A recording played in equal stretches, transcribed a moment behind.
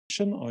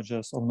or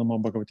just Om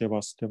Namo Bhagavate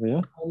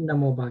Vasudevaya? Om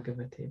Namo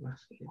Bhagavate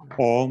Vasudevaya.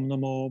 Om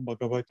Namo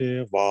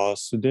Bhagavate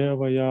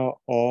Vasudevaya.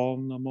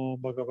 Om Namo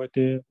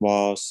Bhagavate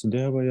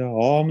Vasudevaya.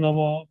 Om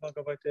Namo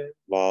Bhagavate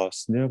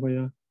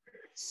Vasudevaya.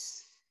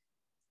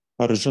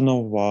 Arjuna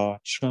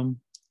Vacham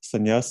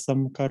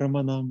Sanyasam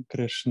Karmanam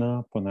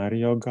Krishna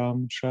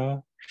Punaryogam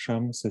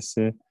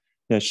Shamsasi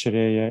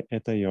Yashreya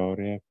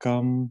Etayore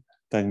Kam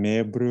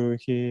Tanme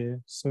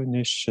Bruhi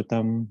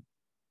Sunishitam.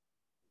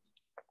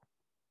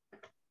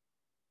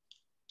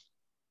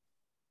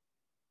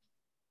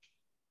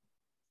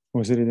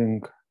 Was it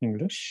in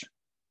English?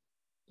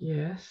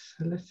 Yes,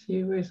 let's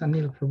see, where's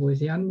Anil Prabhu? Is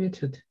he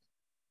unmuted?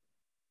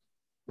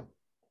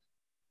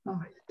 Oh,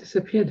 he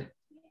disappeared.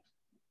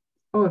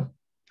 Oh,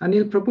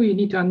 Anil Prabhu, you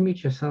need to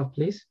unmute yourself,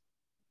 please.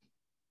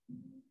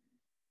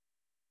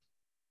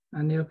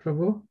 Anil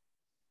Prabhu.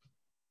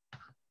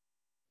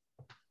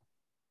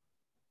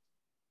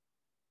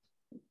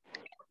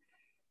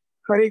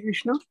 Hare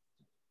Krishna.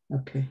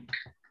 Okay.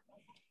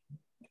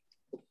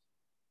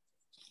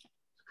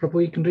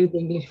 Prabhu, you can read the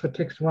English for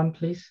text 1,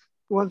 please.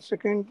 1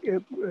 second.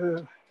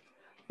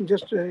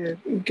 Just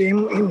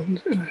came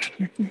in.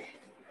 Let me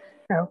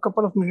have a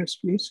couple of minutes,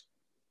 please.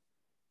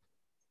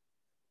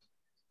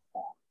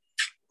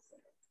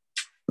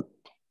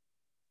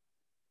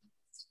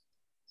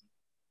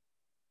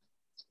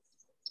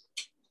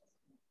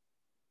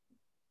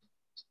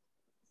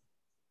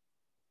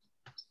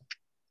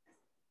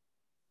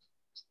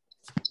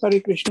 Hare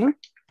Krishna.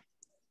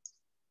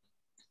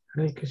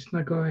 Hare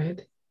Krishna, go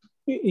ahead.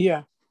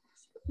 Yeah.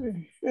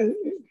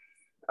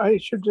 I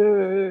should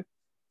read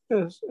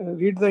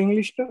the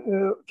English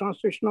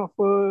translation of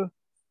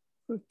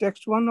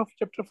text 1 of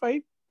chapter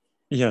 5.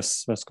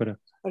 Yes, that's correct.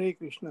 Hare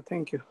Krishna,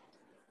 thank you.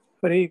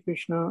 Hare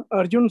Krishna.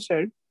 Arjun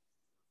said,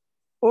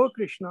 "O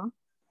Krishna,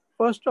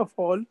 first of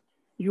all,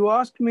 you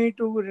asked me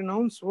to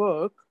renounce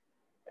work,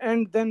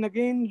 and then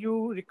again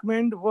you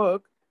recommend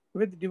work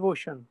with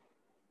devotion.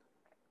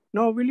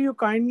 Now, will you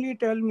kindly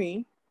tell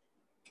me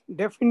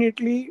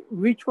definitely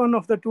which one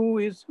of the two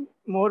is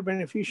more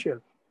beneficial?"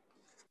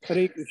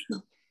 Hare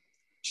Krishna.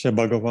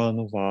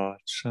 Bhagavan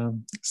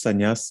Vacha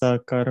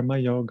Sanyasa Karma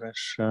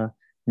Yogasha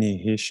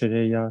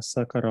Nihishreya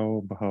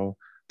Sakarau Bhav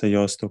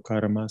Tayostu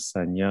Karma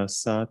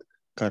Sanyasat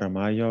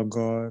Karma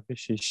Yoga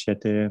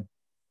Vishishyate.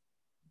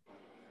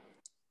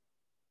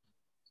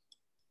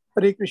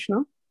 Hare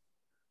Krishna.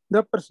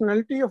 The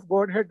personality of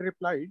Godhead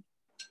replied,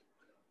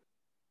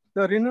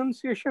 "The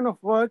renunciation of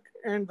work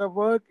and the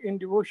work in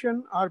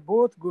devotion are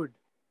both good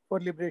for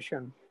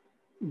liberation.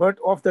 But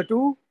of the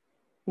two,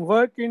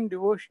 work in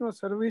devotional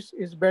service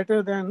is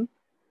better than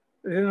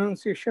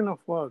renunciation of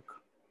work."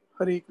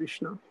 Hare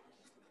Krishna.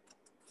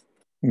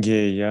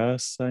 Geya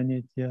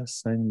Sanitya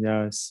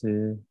Sanyasi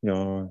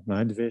Yo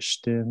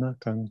Nadvishti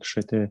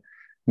Nakankshite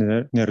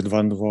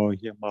Nirdvandvo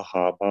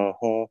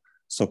Mahabaho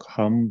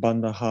Sukham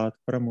Bandahat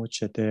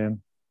Pramuchate.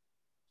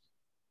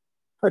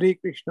 Hare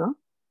Krishna.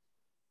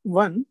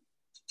 One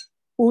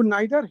who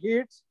neither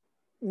hates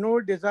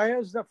nor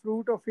desires the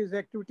fruit of his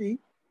activity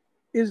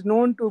is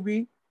known to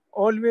be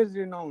always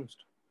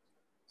renounced.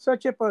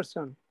 Such a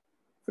person,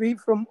 free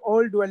from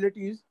all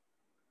dualities,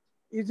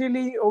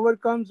 easily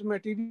overcomes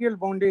material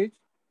bondage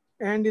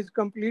and is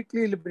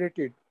completely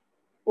liberated.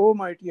 O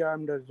mighty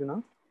armed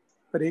Arjuna.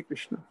 Hare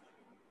Krishna.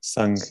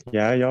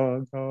 Sankhya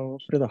Yoga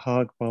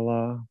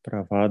Pridhagpala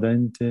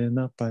Pravadanti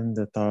na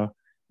Pandita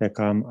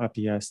Ekam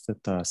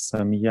Apyastita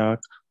Samyak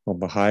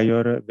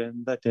Ubhayor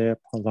Vindate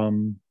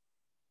Palam.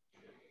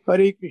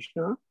 Hare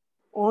Krishna.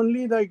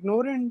 Only the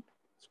ignorant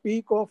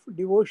speak of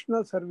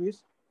devotional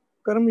service,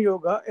 Karma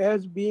Yoga,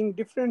 as being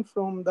different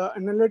from the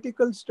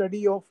analytical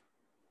study of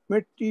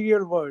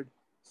material world,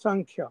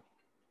 Sankhya.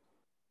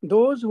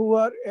 Those who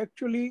are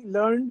actually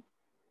learned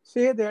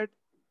say that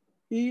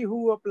he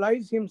who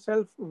applies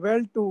himself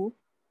well to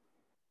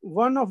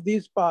one of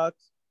these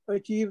paths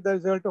achieve the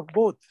result of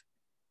both.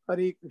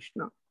 Hare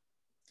Krishna.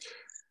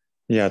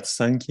 Yat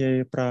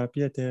Sankhya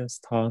Prapyate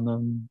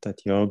Sthanam Tat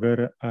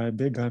Yogar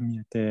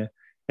Abhigamyate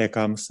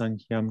Ekam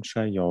Sankhyam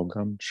Cha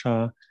Yogam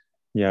Cha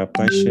Ya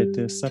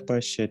Pashyate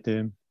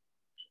Sapashyate.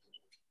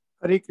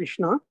 Hare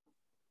Krishna.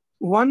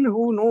 One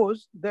who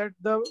knows that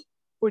the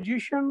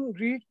position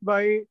reached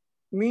by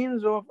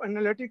means of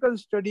analytical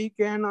study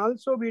can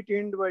also be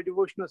attained by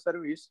devotional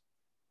service,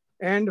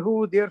 and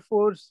who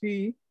therefore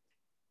see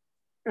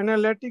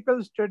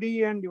analytical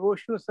study and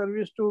devotional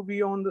service to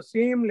be on the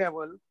same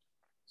level,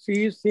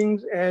 sees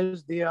things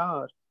as they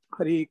are.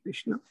 Hare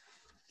Krishna.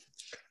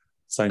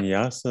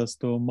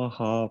 Sanyasastu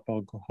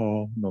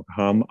Mahapagho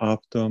Nugham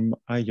Aptum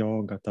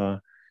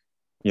Ayogata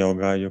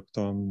Yoga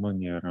Yuktam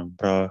Muniram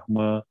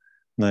Brahma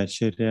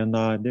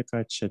Nachirena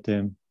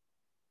Dikachate.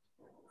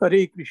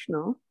 Hare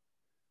Krishna.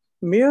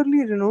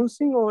 Merely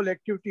renouncing all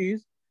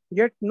activities,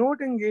 yet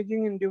not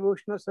engaging in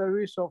devotional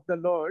service of the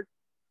Lord,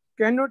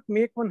 cannot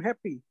make one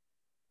happy.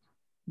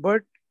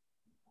 But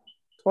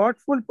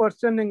thoughtful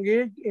person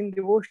engaged in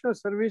devotional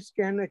service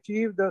can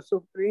achieve the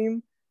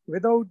supreme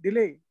without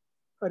delay.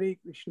 Hare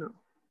Krishna.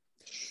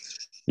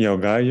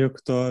 Yoga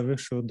yukto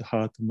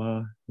vishuddhatma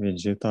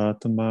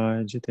vijitatma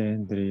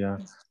jitendriya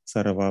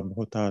sarva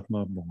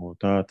bhutatma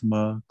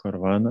bhutatma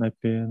kurvan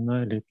api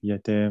na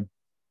lipyate.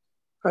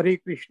 Hare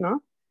Krishna.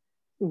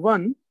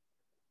 One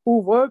who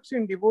works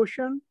in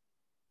devotion,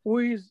 who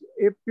is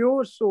a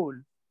pure soul,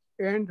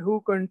 and who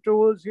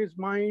controls his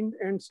mind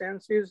and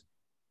senses,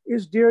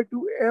 is dear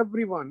to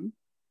everyone,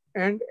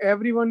 and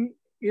everyone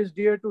is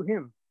dear to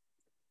him.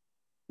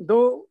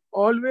 Though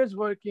always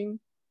working,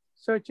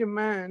 such a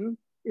man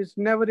is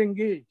never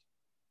engaged,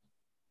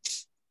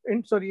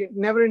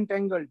 never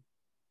entangled.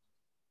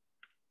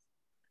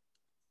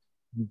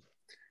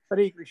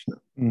 Hare Krishna.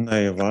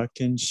 Naiva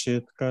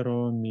kinshit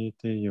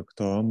karomiti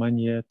yukto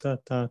manyeta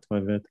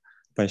tatvavit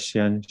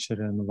pashyan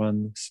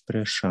shrinvan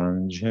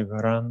sprishan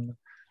jigran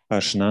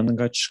ashnan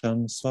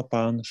gachan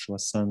swapan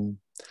shvasan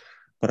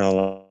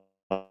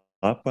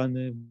pralapan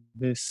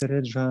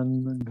visridjan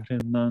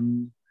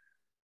grinan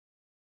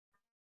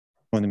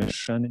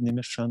unmishan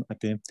nimishan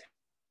api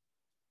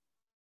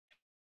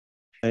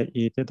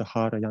iti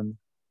dharayan.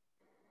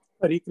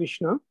 Hare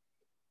Krishna.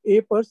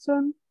 A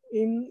person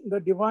in the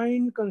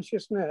divine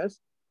consciousness,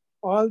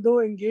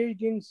 although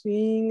engaged in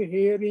seeing,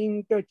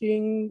 hearing,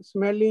 touching,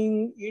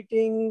 smelling,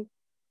 eating,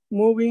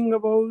 moving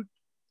about,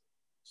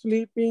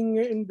 sleeping,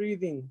 and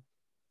breathing,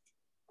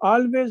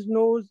 always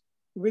knows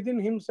within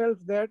himself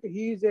that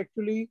he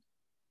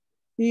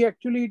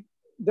actually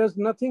does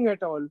nothing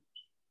at all.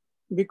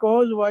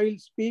 Because while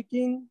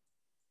speaking,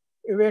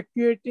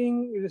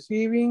 evacuating,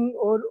 receiving,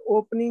 or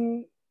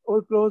opening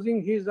or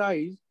closing his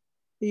eyes,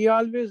 he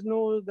always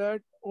knows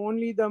that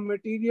only the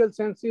material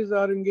senses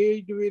are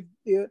engaged with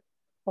the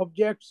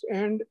objects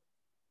and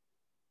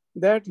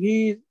that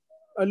he is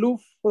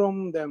aloof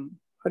from them.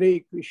 Hare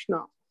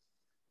Krishna.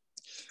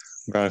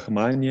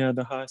 Brahmanya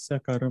dahasya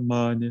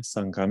karmani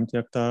sangam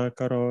tyakta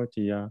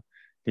karotiya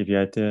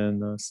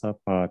divyatena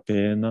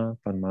sapapena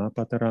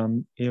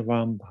panmapataram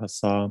evam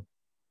bhasa.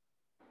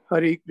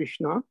 Hare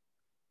Krishna.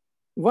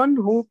 One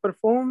who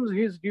performs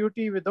his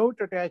duty without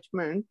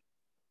attachment,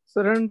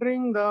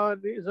 surrendering the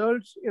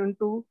results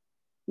into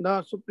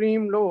the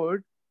Supreme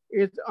Lord,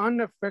 is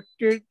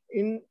unaffected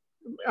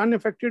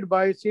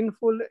by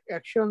sinful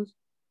actions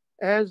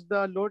as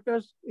the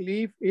lotus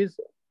leaf is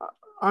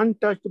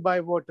untouched by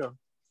water.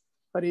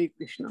 Hare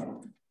Krishna.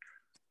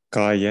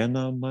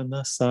 Kayena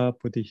manasa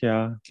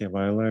pudhya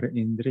kevalar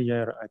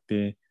indriyar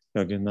api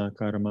yogina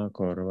karma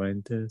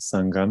korvanti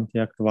sangam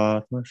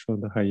tyaktvatma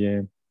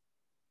shuddhaye.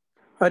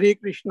 Hare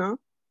Krishna.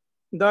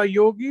 The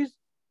yogis,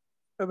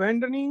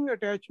 abandoning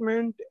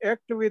attachment,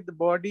 act with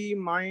body,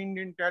 mind,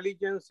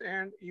 intelligence,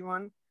 and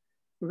even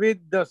with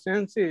the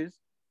senses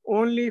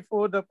only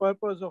for the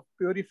purpose of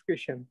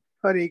purification.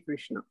 Hare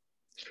Krishna.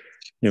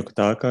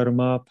 Yukta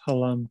karma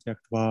phalam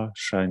tyaktva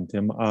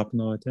shantim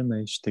apnoti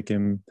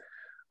naishtikim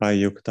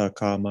ayukta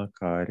kama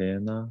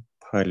karena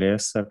phale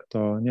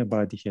sakto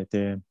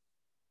nibadhyate.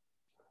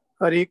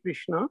 Hare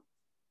Krishna.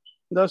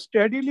 The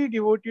steadily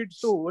devoted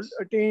soul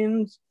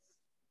attains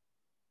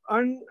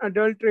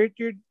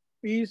unadulterated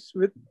peace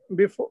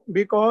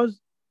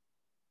because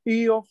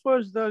he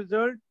offers the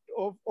result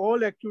of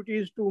all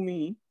activities to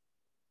me,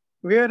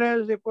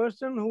 whereas a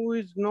person who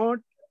is not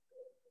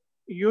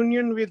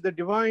union with the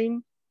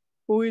divine,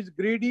 who is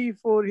greedy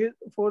for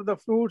the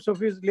fruits of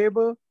his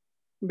labor,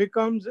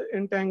 becomes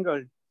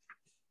entangled.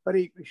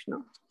 Hare Krishna.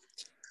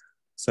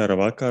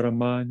 Sarva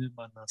karmani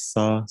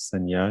manasa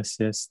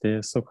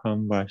sanyasyeste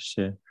sukham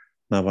vashe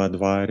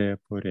navadvare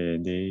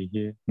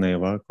puredehi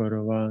neva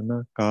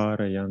kurvana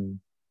karayan.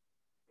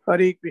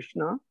 Hare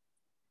Krishna.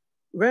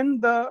 When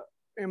the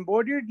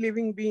embodied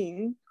living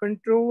being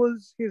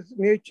controls his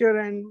nature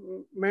and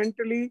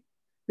mentally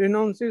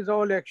renounces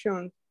all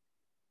actions,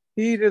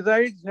 he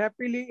resides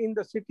happily in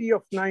the city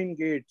of 9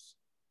 gates,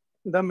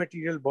 the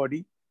material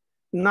body,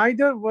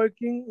 neither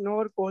working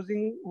nor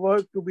causing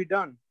work to be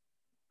done.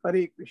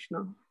 Hare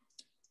Krishna.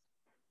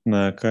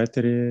 Na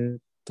katri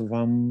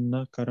tvam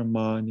na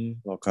karmani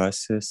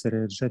lokasya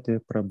srejati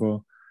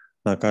Prabhu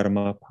na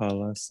karma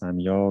phala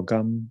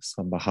samyogam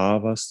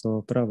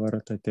sabhavaso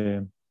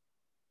pravartate.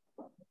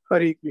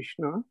 Hare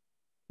Krishna.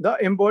 The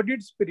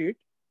embodied spirit,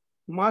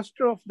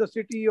 master of the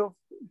city of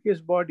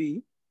his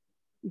body,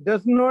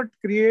 does not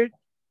create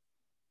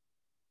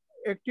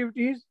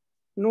activities,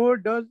 nor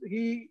does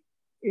he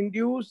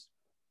induce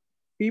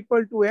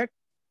people to act,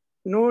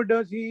 nor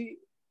does he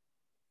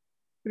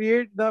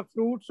create the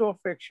fruits of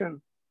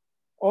action.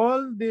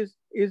 All this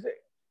is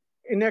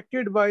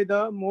enacted by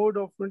the mode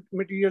of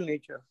material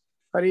nature.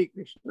 Hare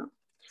Krishna.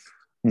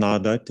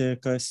 Nadate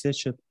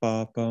kasyachit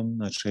papam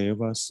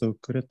nacheva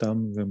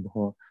sukritam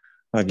vibho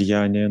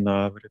agyane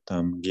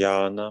navritam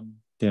gyanam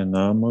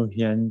tenam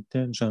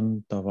hyante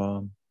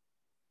jantavam.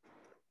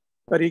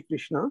 Hare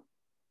Krishna.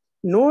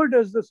 Nor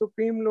does the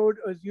Supreme Lord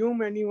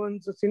assume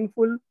anyone's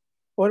sinful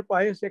or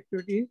pious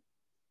activities.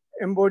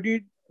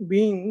 Embodied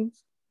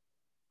beings,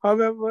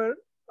 however,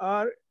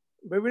 are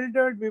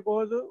bewildered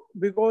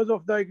because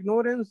of the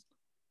ignorance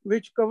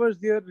which covers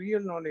their real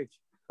knowledge.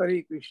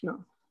 Hare Krishna.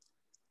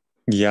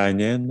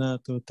 Gyanena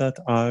tu tat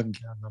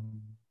agyanam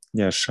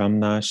yasham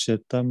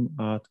nashitam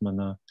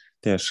atmana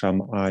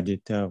tesham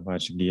aditya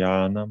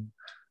vajgyanam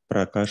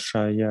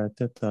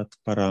prakashayate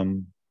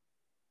tatparam.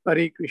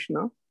 Hare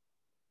Krishna.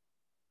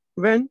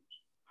 When,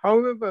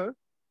 however,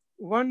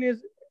 one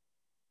is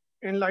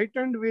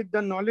enlightened with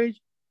the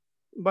knowledge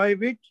by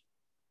which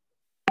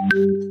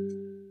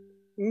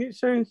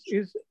ignorance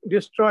is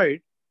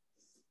destroyed,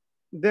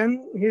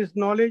 then his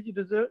knowledge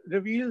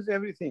reveals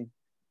everything.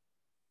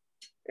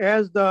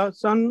 As the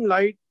sun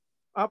lights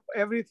up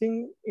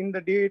everything in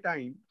the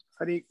daytime.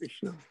 Hare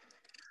Krishna.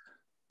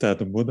 Tad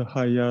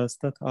buddhayas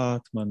tat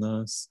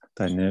atmanas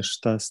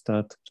tanishtas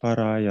tat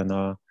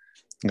parayana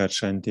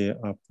gachanti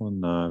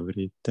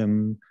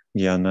apunavritim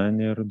jnana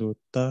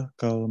nirdutta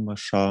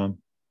kalmasha.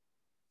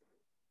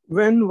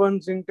 When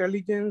one's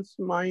intelligence,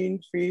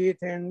 mind, faith,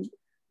 and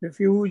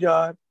refuge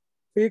are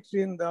fixed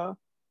in the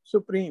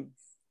Supreme,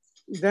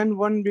 then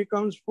one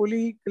becomes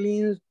fully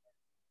cleansed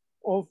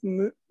of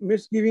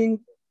misgiving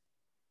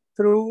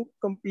through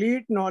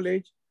complete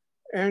knowledge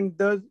and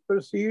thus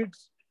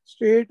proceeds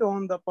straight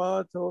on the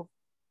path of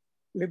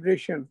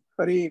liberation.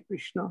 Hare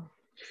Krishna.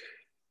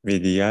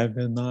 Vidya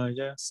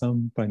vinaya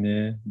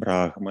sampane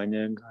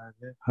brahmane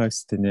gave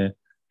hastine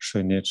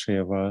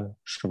shunicheva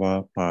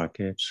shva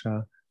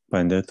pakecha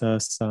pandita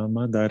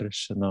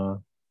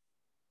samadarshana.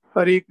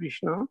 Hare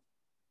Krishna.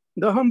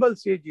 The humble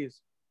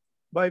sages,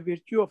 by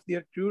virtue of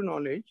their true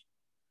knowledge,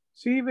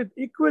 see with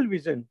equal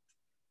vision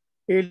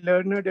a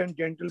learned and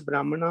gentle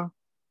Brahmana,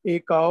 a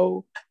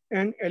cow,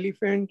 an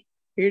elephant,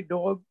 a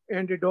dog,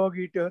 and a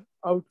dog-eater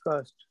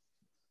outcast.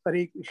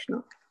 Hare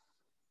Krishna.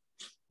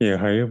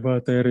 Ihaiva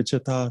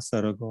terjita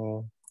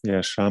sargo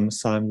yasham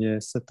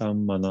samye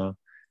sitam mana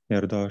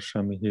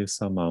nirdosham hi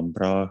samam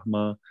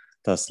brahma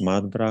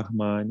tasmad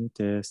brahmani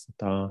te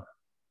sita.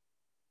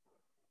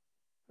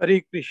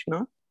 Hare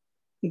Krishna.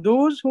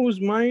 Those whose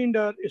mind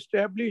are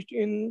established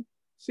in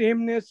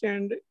sameness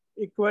and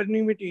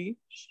equanimity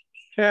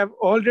have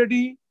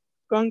already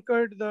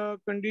conquered the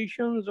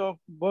conditions of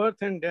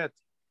birth and death.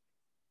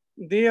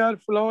 They are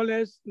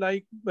flawless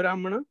like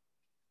Brahmana,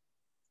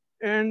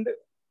 and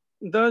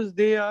thus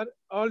they are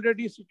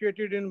already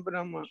situated in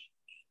Brahma.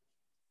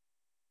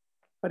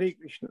 Hare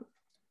Krishna.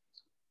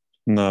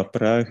 Na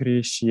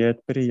pragrishyet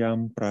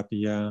priyam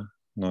prapya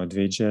no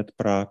dvijet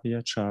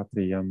prapya cha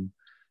priyam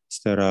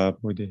stara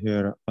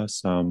buddhir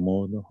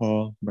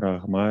asamudho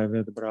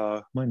brahmavid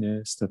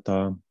brahmane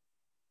stata.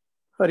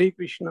 Hare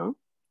Krishna.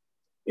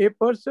 A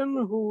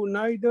person who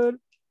neither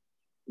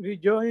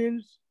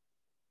rejoices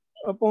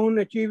upon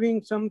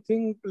achieving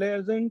something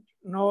pleasant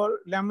nor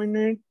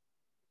laments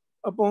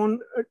upon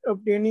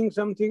obtaining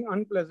something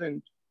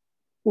unpleasant,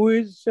 who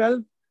is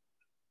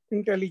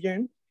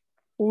self-intelligent,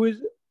 who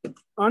is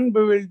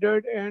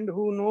unbewildered, and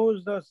who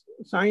knows the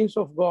science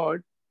of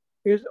God,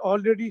 is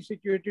already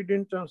situated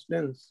in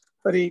transcendence.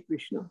 Hare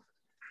Krishna.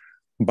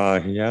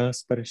 Bahya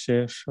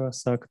sparshesha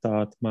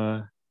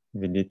saktatma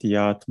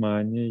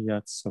vidityatmani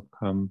yat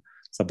sukham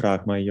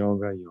sabrahma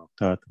yoga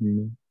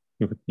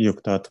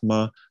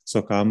yuktatma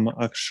sukham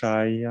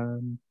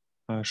akshayam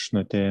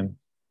ashnute.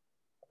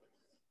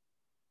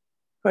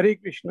 Hare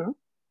Krishna.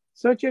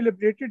 Such a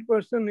liberated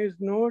person is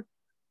not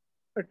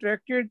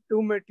attracted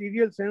to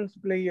material sense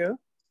pleasure,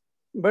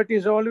 but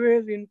is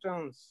always in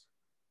trance,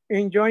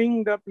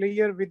 enjoying the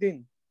pleasure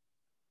within.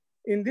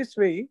 In this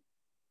way,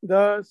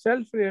 the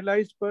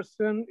self-realized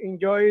person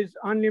enjoys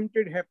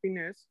unlimited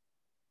happiness,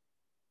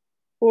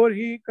 for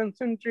he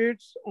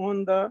concentrates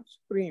on the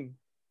Supreme.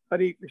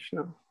 Hare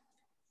Krishna.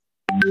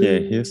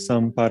 Yehi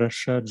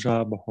samparsha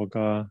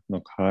jabhoga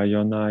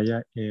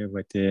nukhayonaya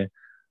evate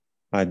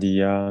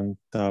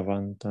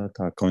adiyantavanta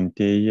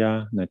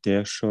takunteya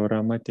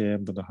nateshura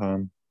mate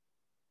buddham.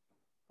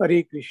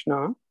 Hare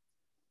Krishna.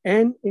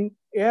 And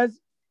as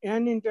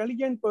an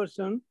intelligent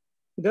person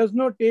does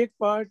not take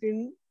part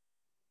in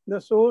the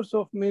source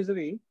of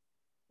misery,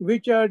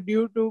 which are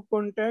due to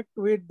contact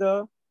with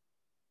the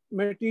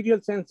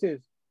material senses.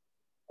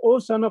 O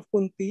son of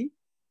Kunti,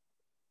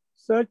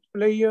 such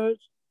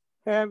pleasures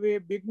have a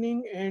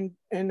beginning and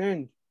an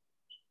end,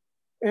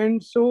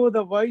 and so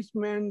the wise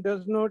man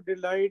does not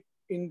delight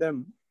in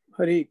them.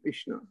 Hare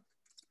Krishna.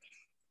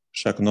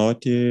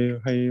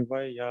 Shaknoti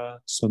haivaya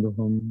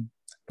sudhum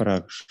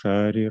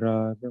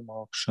praksharira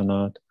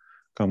vimokshanat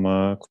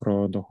kama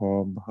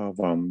krodho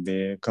bhavam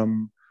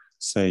vekam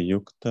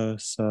sayukta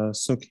sa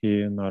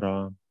sukhi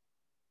nara.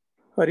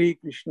 Hare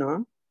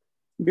Krishna.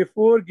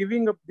 Before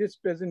giving up this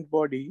present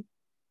body,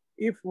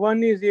 if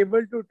one is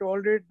able to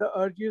tolerate the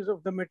urges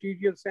of the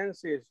material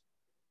senses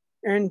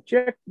and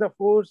check the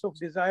force of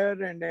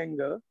desire and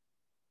anger,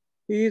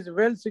 he is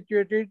well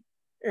situated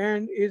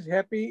and is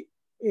happy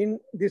in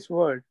this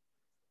world.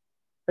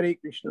 Hare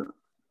Krishna.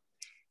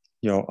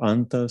 Yo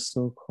anta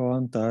sukho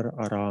antar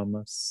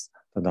aramas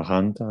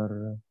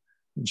tadahantar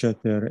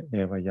jatir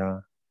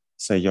evaya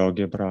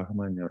sayogi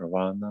brahma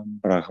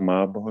nirvanam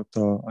brahma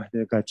bhuto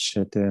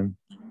ahigachete.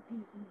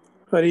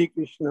 Hare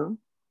Krishna.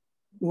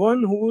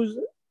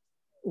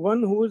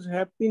 One whose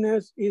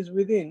happiness is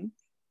within,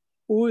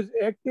 who is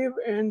active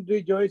and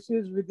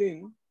rejoices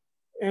within,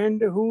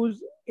 and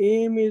whose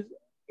aim is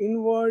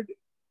inward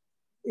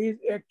is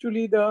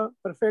actually the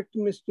perfect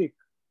mystic.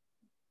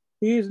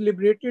 He is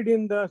liberated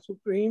in the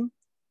Supreme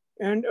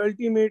and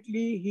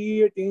ultimately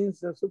he attains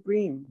the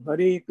Supreme.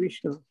 Hare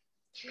Krishna.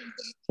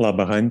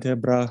 Labahante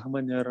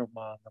Brahma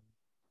Nirvanam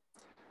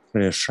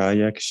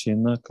Rishaya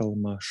Kshina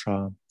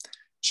Kalmasha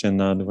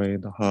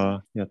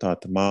Chinadvaidha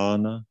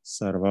Yatatmana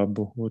Sarva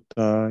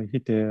Bhuta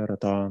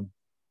Hiteratan.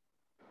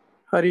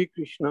 Hare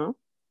Krishna.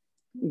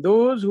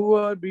 Those who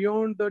are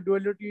beyond the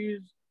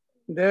dualities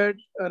that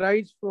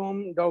arise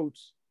from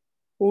doubts,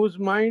 whose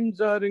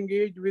minds are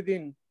engaged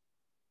within,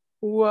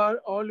 who are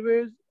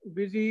always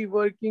busy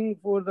working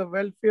for the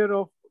welfare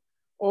of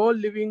all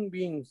living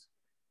beings,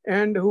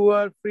 and who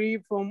are free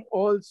from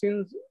all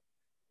sins,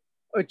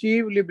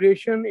 achieve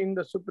liberation in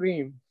the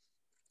Supreme.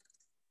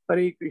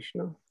 Hare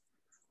Krishna.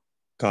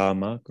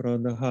 Kama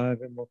Krodha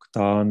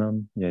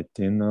Vimuktanam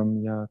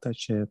Yatinam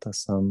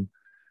Yatachetasam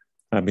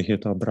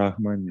Abhito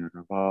Brahma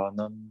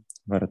Nirvanam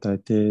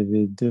Vartate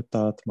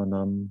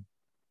Viditatmanam.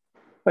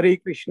 Hare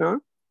Krishna.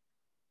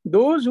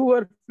 Those who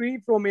are free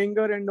from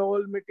anger and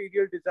all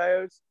material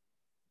desires,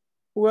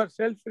 who are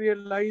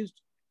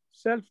self-realized,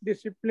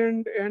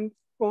 self-disciplined, and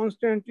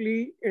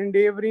constantly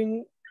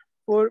endeavoring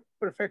for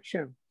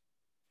perfection,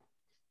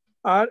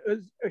 are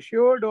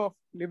assured of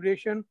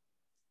liberation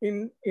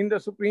in the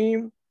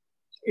Supreme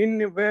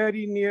in a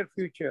very near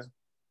future.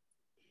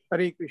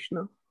 Hare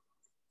Krishna.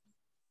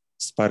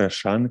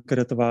 Sparashan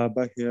Kritva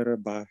Bahir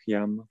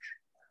Bahyam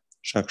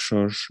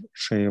Shakshush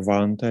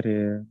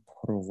Shaivantare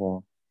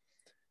Bhruvo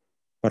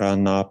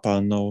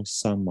Pranapano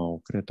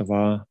Samau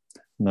Kritva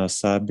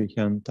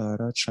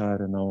Nasabhyantara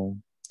Charino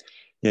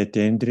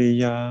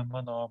Yatendriya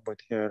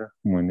Manobudhir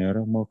Munir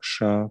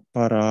Moksha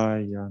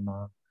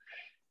Parayana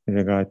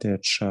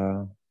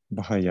Vigatecha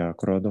Bhaya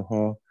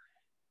Krodho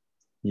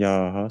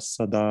Yaha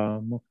Sada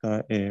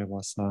Mukta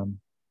Evasam.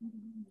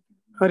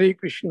 Hare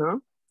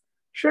Krishna.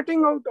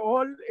 Shutting out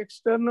all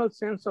external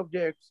sense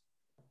objects,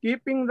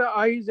 keeping the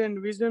eyes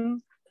and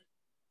vision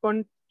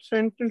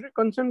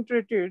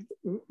concentrated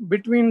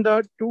between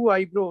the two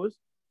eyebrows,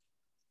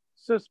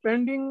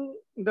 suspending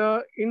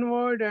the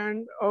inward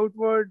and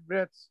outward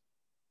breaths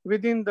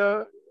within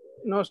the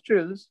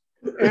nostrils,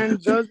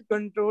 and thus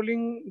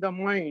controlling the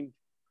mind,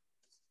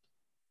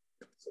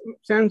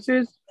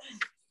 senses,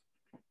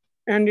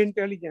 and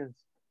intelligence.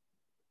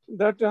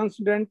 The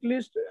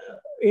transcendentalist,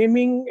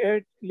 aiming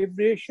at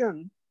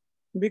liberation,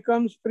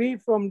 becomes free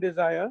from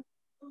desire,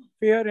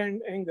 fear,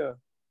 and anger.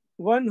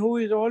 One who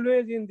is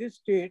always in this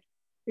state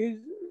is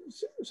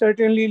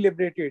certainly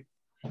liberated.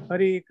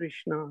 Hare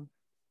Krishna.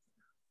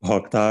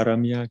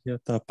 Bhaktaram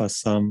Yagyata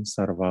Pasam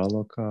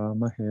Sarvaloka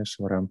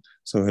Maheshwaram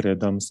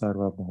Suhridam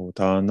Sarva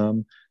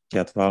Bhutanam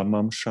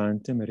Kyatvamam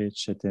Shantim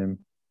Richitim.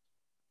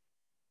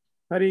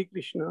 Hare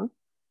Krishna.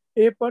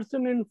 A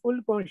person in full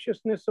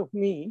consciousness of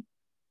me,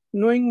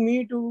 knowing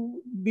me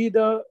to be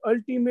the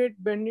ultimate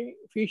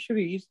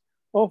beneficiaries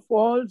of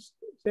all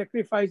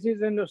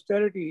sacrifices and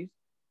austerities,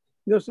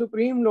 the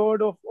Supreme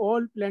Lord of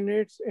all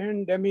planets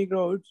and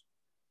demigods,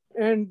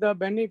 and the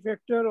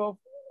benefactor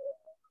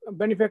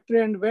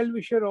and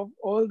well-wisher of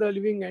all the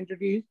living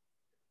entities,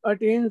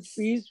 attains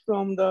peace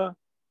from the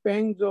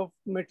pangs of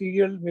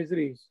material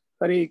miseries.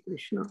 Hare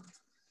Krishna.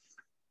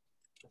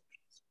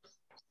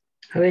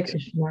 Hare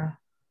Krishna.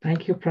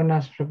 Thank you,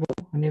 Pranas Prabhu,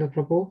 Anil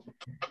Prabhu.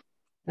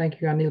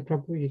 Thank you, Anil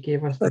Prabhu. You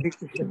gave us the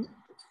gift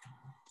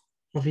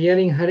of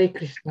hearing Hare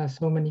Krishna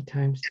so many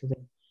times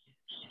today.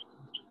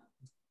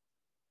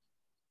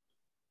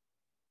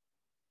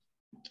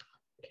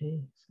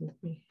 Okay, so let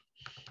me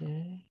share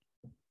my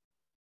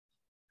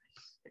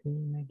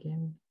screen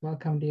again.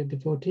 Welcome, dear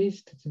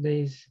devotees, to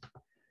today's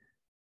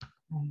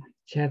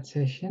chat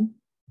session.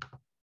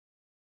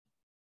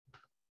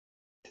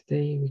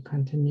 Today we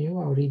continue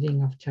our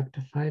reading of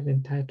chapter 5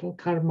 entitled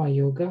Karma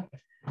Yoga,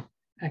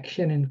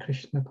 Action in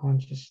Krishna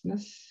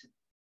Consciousness.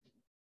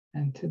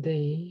 And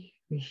today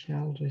we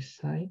shall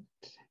recite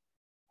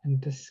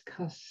and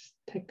discuss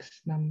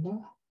text number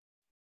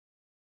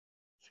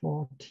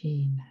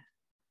 14.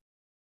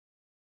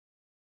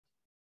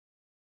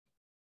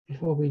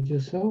 Before we do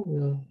so,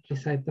 we'll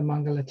recite the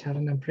Mangala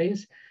Charanam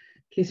prayers.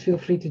 Please feel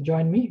free to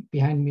join me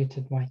behind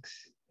muted mics.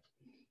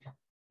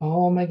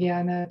 Om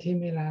Jnana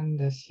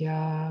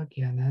Timirandasya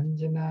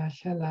Gyananjana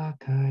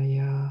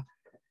Shalakaya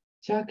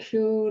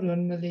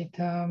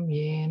Chakshurunmalitam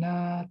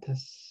Yena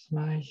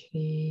Tasmai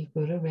Shri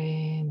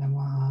Gurave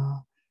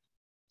Namaha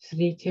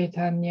Sri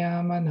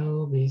Chaitanya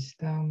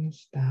Manobhistam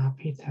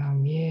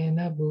Stapitam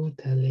Yena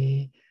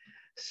Bhutale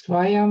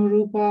Swayam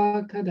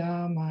Rupa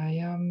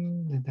Kadamayam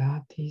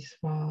Dadati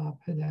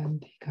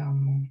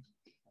Swapadantikam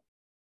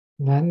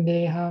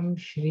Vandeham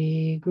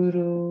Shri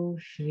Guru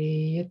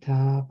Shri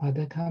Yata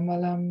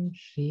Padakamalam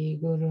Shri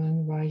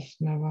Gurun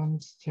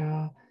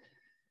Vaishnavamscha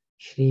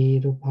Shri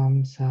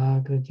Rupam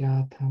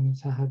Sagrajatam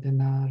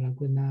Sahagana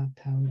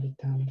Raghunatham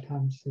Vitam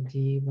Tam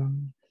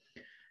Sajivam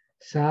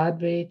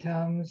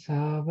Sadvaitam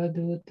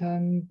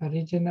Savadutam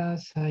Parijana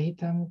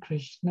Sahitam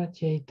Krishna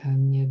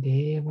Chaitanya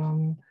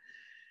Devam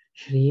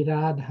Shri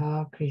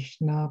Radha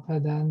Krishna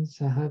Padan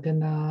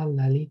Sahagana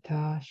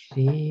Lalita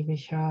Shri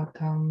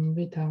Vishakam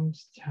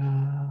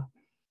Vitamscha.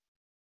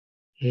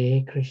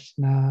 He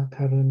Krishna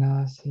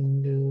Karuna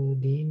Sindhu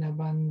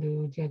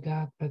Dinabandhu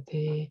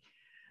Jagatpate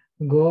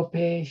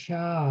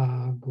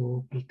Gopesha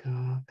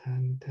Gopika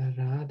Kanta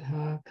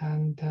Radha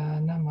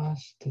Kanta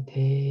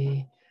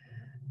Namastute.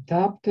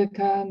 Tapta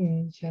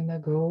Kanchana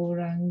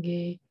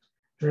Gourangi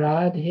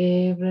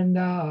Radhe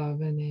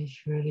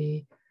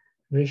Vrindavaneshwari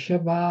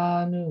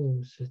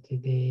Vrishabhanu Suti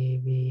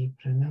Devi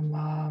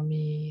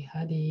Pranamami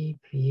Hari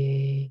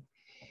Priye.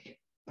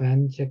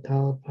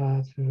 Panchakalpa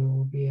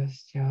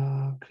Tarubhyascha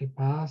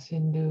Kripa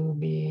Sindhu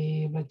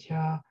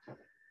Bhevacha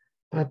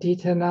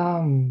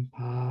Patitanam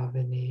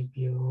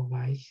Pavanebhyo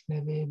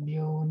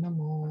Vaishnavebhyo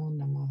Namo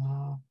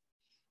Namaha.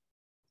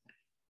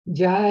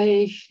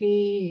 Jai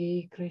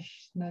Shri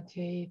Krishna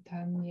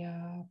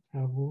Chaitanya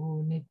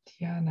Prabhu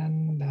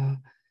Nityananda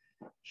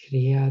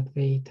Shri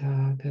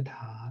Advaita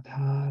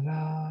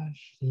Gadadhara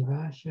Shri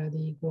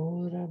Vashadi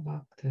Gaura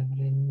Bhakta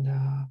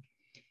Vrinda.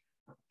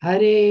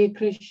 Hare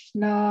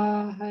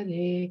Krishna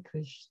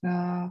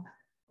Krishna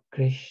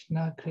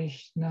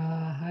Krishna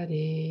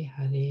Hare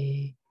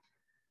Hare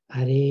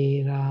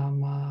Hare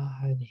Rama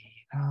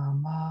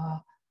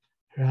Rama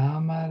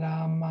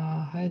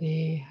Rama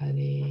Hare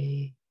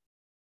Hare.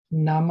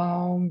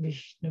 Namo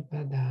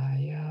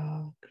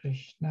Vishnupadaya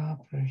Krishna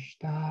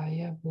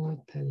Prashtaya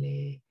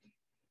Bhutale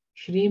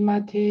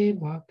Srimate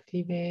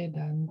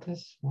Bhaktivedanta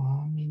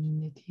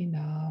Swaminiti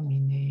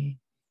Namine.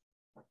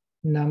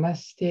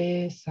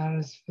 Namaste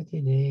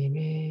Saraswati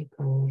Deve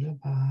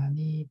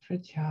Gauravani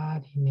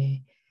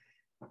Pracharine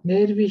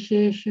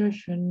Nirvishesha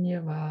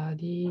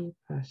Shunyavadi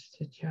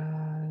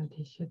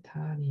Paschachari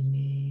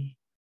Shatarine.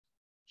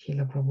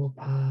 Srila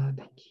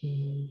Prabhupada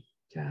Ki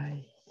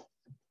Jai.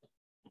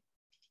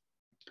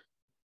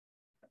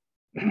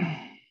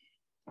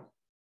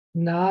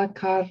 Na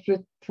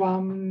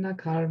karritvam na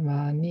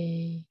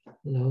karmani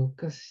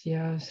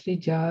lokasya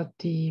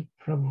srijati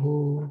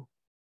Prabhu.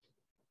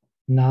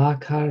 Na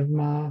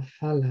karma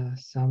phala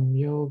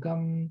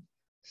samyogam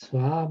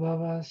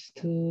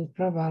swabhavastu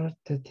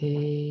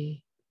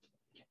pravartate.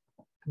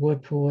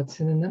 Word for word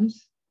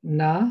synonyms.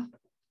 Na,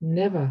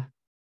 never.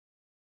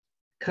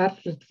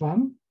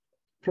 Kartritvam,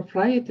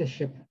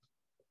 proprietorship.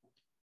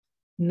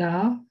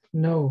 Na,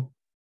 no.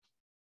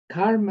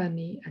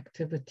 Karmani,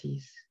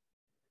 activities.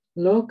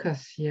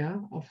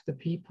 Lokasya, of the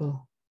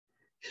people.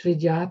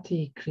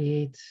 Srijati,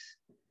 creates.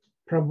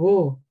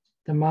 Prabhu,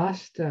 the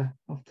master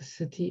of the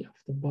city of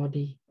the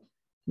body.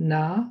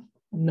 Na,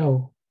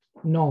 no.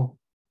 No.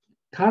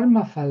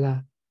 Karma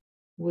phala,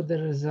 with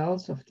the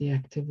results of the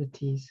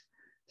activities.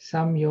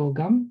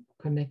 Samyogam,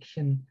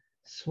 connection.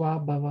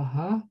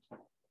 Swabhavaha,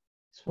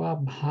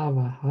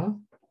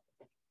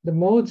 the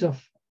modes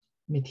of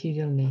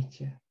material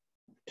nature.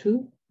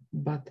 Two,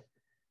 but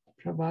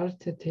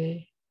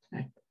pravartate,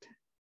 act.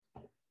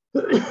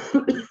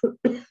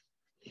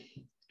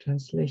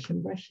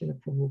 Translation by Srila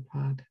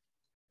Prabhupada.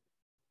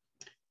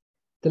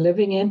 The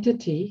living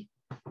entity,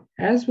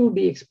 as will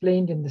be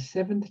explained in the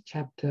 7th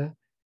chapter,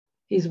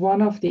 is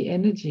one of the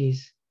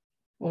energies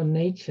or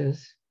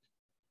natures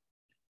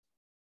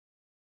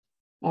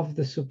of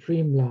the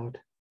Supreme Lord,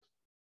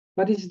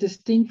 but is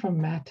distinct from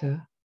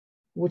matter,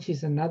 which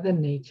is another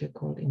nature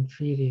called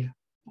inferior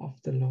of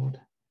the Lord.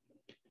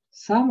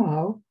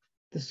 Somehow,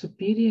 the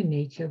superior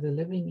nature, the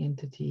living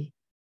entity,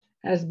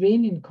 has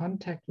been in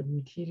contact with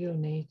material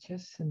nature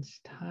since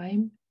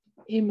time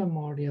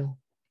immemorial.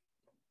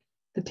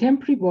 The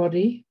temporary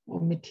body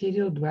or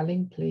material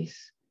dwelling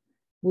place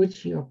which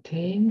he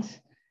obtains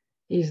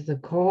is the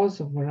cause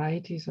of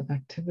varieties of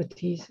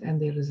activities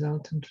and their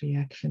resultant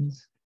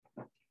reactions.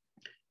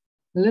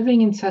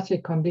 Living in such a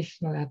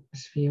conditional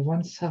atmosphere,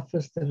 one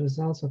suffers the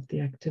results of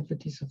the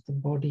activities of the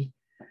body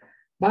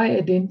by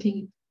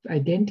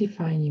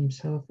identifying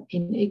himself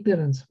in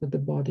ignorance with the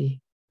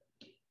body.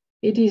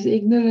 It is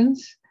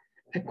ignorance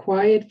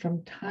acquired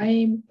from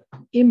time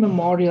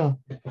immemorial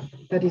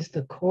that is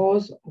the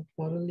cause of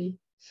bodily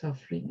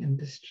suffering and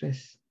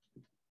distress.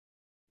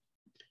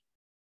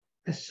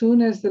 As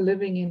soon as the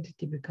living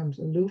entity becomes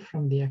aloof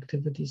from the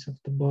activities of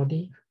the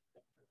body,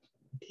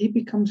 he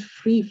becomes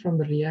free from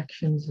the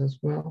reactions as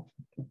well.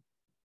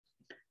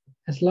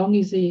 As long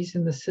as he is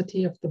in the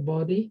city of the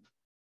body,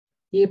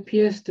 he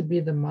appears to be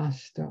the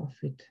master of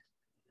it.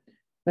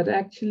 But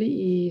actually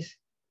he is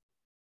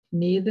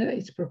neither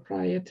its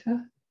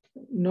proprietor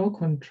nor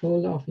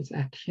controller of its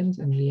actions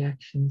and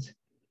reactions.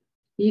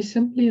 He is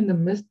simply in the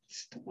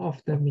midst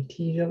of the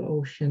material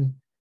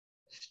ocean,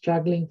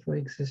 struggling for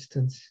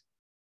existence.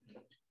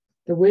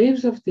 The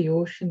waves of the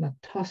ocean are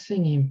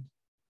tossing him,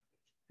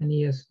 and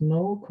he has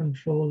no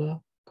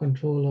control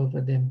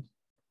over them.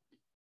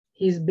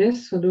 His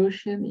best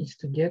solution is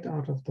to get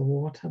out of the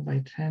water by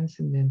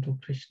transcendental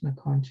Krishna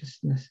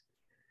consciousness.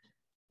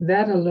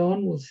 That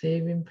alone will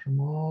save him from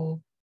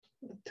all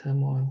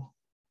turmoil.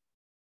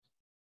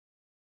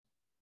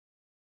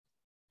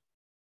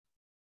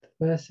 The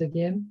verse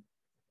again.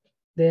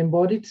 The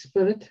embodied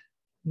spirit,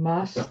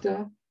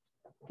 master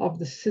of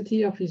the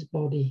city of his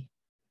body,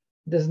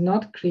 does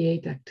not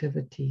create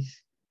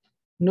activities,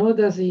 nor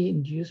does he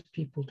induce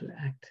people to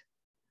act,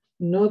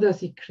 nor does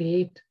he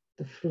create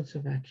the fruits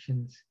of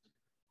actions.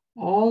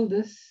 All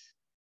this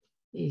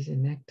is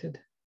enacted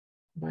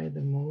by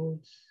the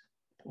modes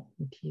of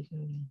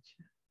material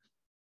nature.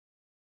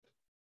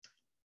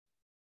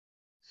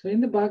 So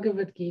in the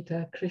Bhagavad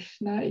Gita,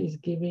 Krishna is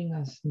giving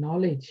us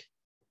knowledge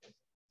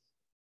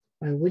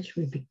by which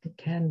we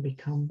can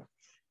become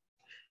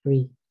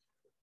free.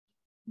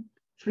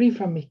 Free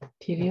from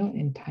material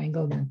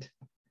entanglement.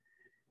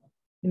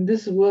 In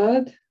this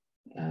word,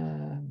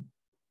 in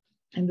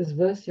this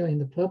verse here in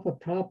the purport,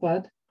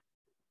 Prabhupada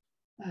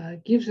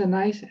gives a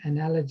nice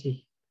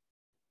analogy.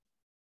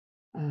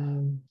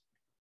 In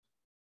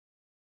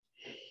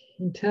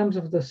terms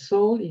of the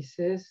soul, he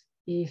says,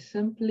 he is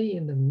simply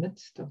in the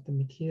midst of the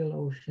material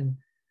ocean,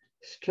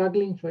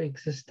 struggling for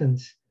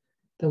existence.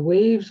 The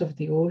waves of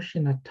the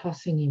ocean are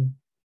tossing him,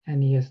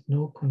 and he has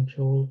no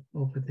control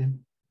over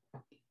them.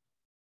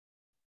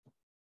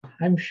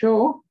 I'm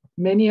sure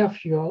many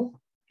of you all,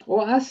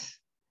 or us,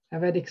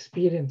 have had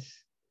experience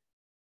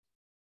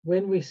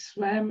when we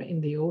swam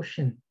in the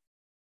ocean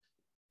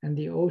and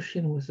the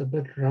ocean was a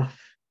bit rough.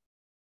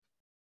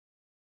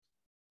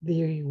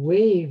 The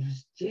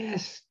waves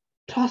just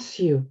toss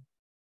you.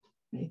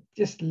 It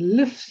just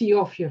lifts you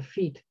off your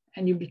feet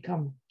and you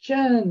become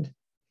churned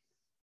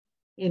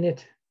in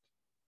it.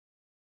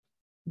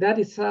 That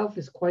itself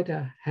is quite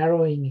a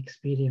harrowing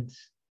experience.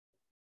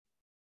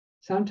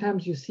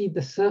 Sometimes you see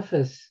the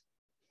surfers,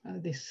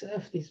 they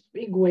surf these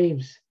big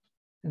waves,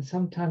 and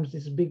sometimes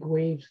these big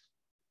waves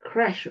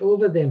crash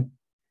over them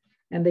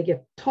and they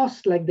get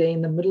tossed like they're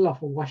in the middle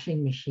of a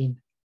washing machine.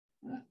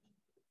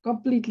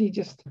 Completely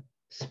just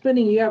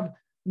spinning. You have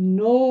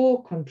no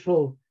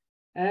control.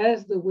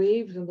 As the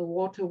waves and the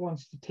water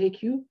wants to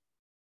take you,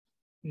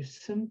 you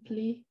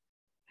simply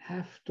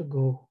have to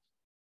go.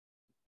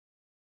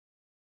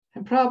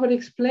 And Prabhupada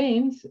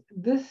explains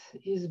this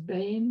has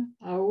been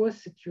our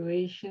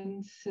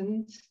situation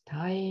since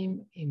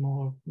time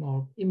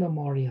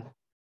immemorial.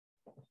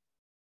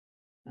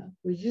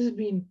 We've just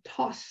been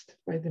tossed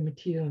by the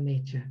material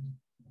nature.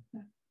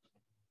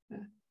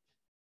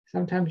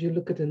 Sometimes you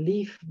look at a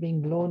leaf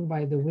being blown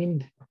by the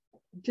wind.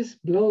 It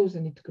just blows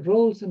and it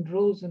rolls and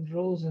rolls and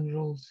rolls and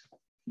rolls.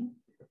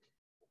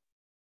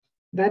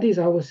 That is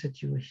our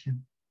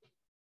situation.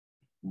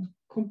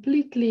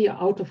 Completely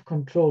out of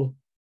control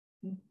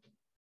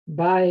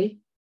by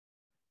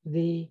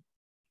the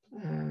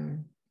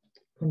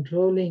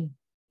controlling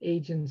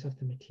agents of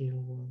the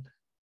material world.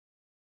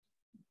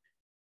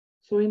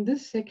 So in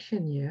this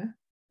section here,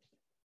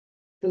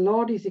 the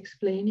Lord is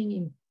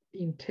explaining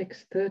in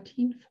text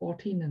 13,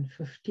 14, and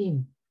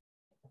 15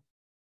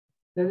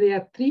 that there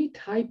are three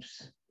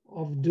types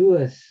of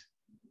doers.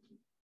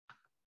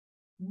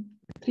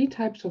 Three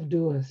types of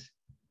doers.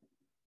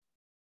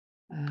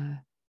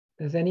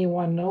 Does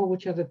anyone know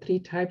which are the three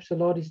types the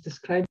Lord is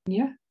describing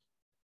here?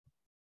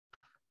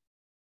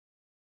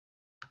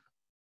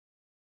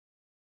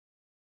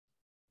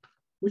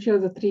 Which are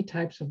the three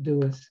types of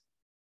doers?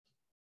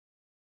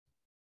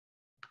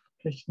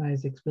 Krishna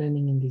is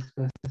explaining in these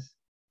verses.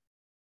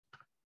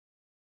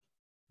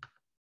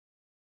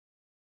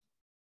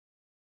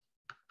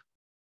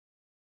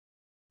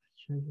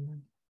 Show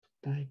you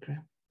a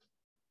diagram.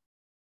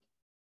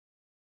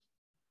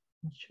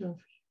 Not sure.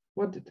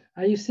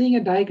 Are you seeing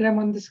a diagram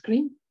on the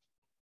screen?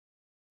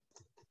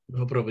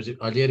 No, Prabhuji.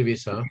 Earlier we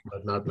saw,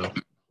 but not now.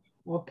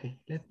 Okay,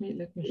 let me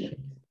show you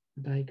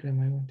the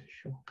diagram I want to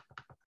show.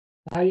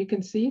 Now you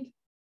can see it?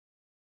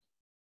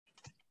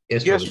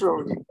 Yes, Yes,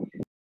 Prabhuji.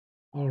 Prabhuji.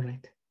 All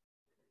right.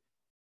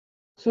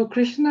 So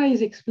Krishna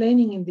is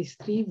explaining in these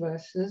three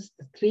verses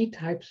the three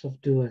types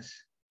of doers.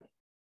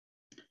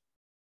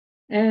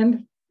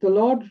 And the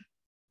Lord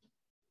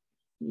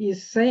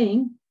is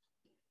saying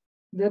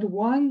that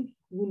one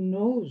who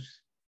knows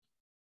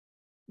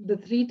the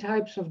three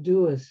types of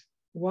doers,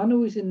 one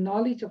who is in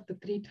knowledge of the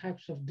three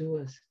types of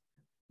doers,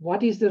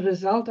 what is the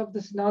result of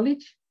this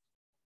knowledge?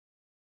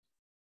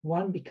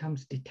 One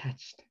becomes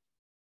detached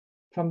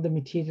from the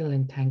material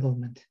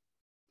entanglement.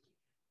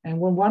 And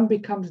when one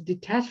becomes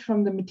detached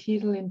from the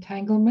material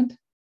entanglement,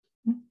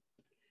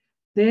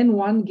 then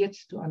one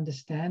gets to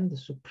understand the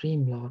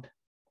Supreme Lord.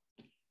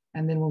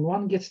 And then when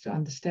one gets to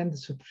understand the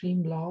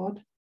Supreme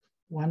Lord,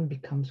 one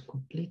becomes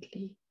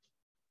completely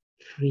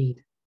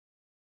freed.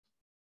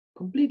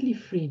 Completely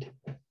freed.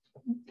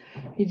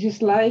 It's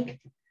just like,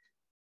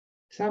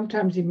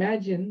 sometimes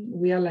imagine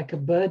we are like a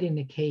bird in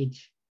a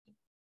cage.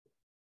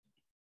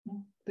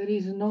 There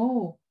is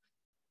no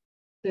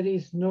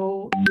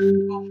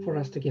hope for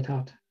us to get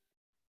out.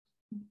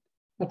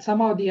 But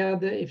somehow or the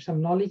other, if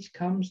some knowledge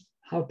comes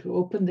how to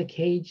open the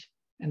cage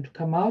and to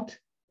come out,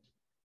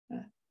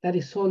 that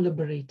is so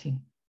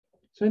liberating.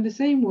 So in the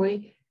same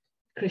way,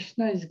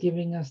 Krishna is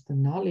giving us the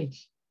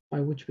knowledge by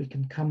which we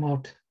can come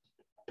out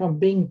from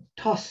being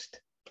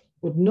tossed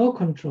with no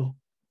control.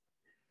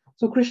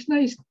 So Krishna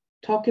is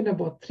talking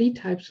about three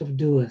types of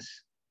doers.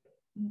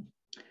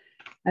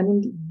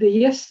 And in the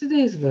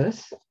yesterday's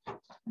verse,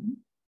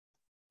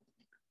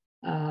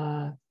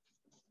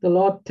 The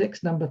Lord,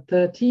 text number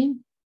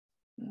 13.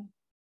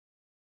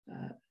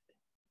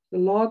 The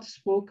Lord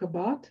spoke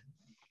about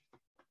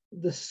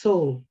the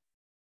soul.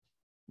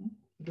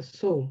 The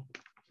soul.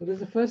 So there's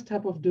the first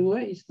type of doer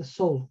is the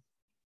soul.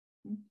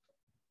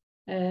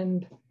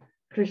 And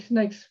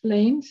Krishna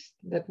explains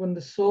that when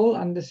the soul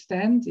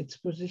understands its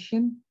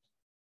position,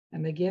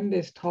 and again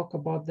there's talk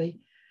about the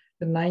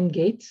 9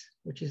 gates,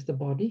 which is the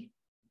body.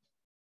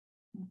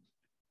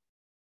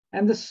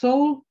 And the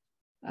soul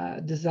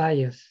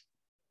desires.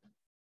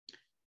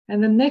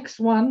 And the next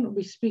one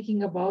we're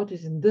speaking about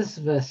is in this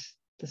verse.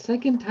 The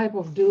second type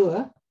of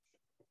doer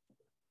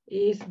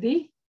is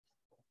the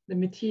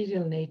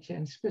material nature,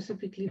 and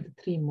specifically the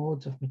 3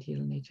 modes of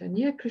material nature. And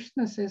here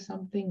Krishna says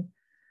something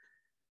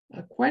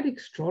quite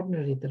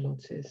extraordinary, the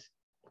Lord says.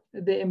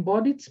 The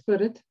embodied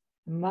spirit,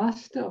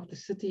 master of the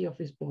city of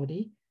his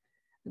body,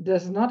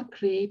 does not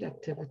create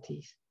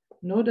activities,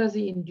 nor does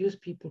he induce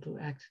people to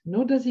act,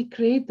 nor does he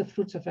create the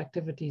fruits of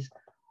activities.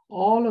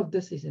 All of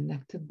this is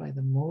enacted by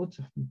the modes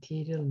of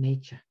material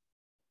nature.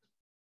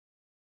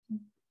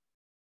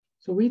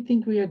 So we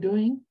think we are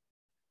doing,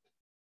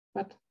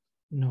 but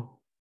no.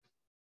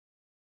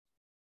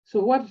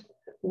 So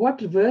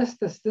what verse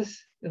does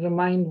this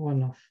remind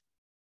one of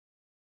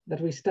that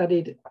we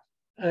studied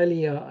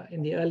earlier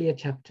in the earlier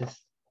chapters?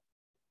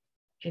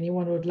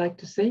 Anyone would like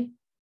to say?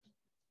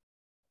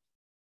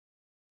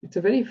 It's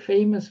a very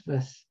famous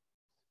verse,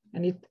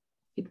 and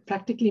it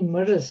practically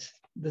mirrors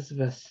this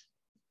verse.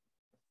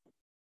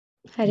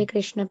 Hare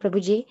Krishna,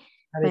 Prabhuji.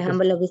 Hare My Krishna.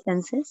 humble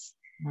obeisances.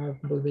 My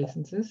humble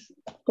obeisances.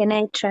 Can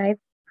I try?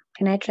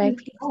 Can I try,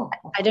 please? Oh,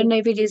 I don't know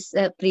if it is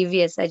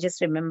previous. I just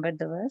remembered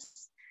the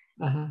verse.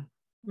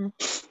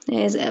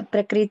 Is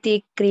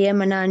Prakriti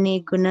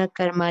Kriyamanani Guna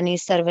Karmani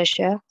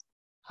Sarvasha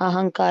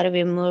Ahankar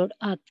Vimud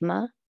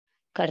Atma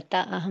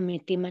Karta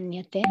Ahamiti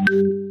Manyate.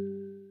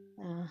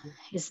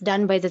 It's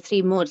done by the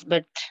 3 modes,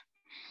 but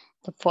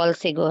the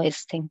false ego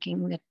is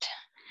thinking that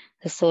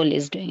the soul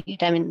is doing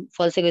it. I mean,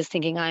 false ego is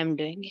thinking I am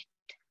doing it.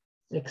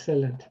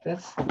 Excellent.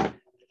 That's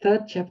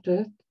 3rd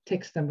chapter,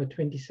 text number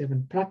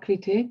 27.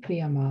 Prakrite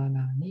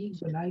Kriyamanani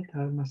Gunai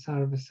Karma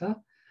Sarvasa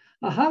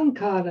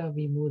Ahankara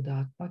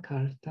Vimudatma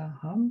Karta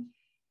Ham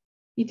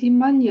Iti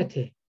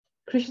Manyate.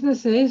 Krishna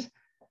says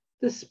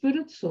the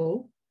spirit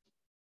soul,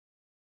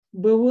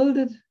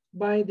 bewildered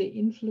by the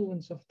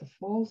influence of the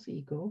false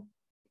ego,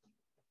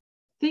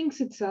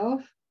 thinks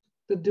itself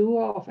the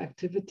doer of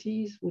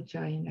activities which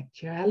are in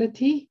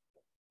actuality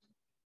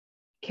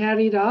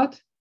carried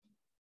out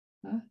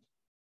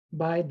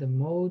by the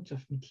modes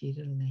of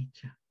material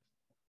nature.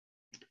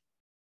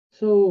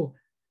 So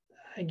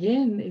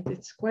again,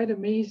 it's quite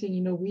amazing.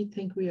 You know, we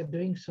think we are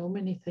doing so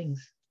many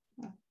things,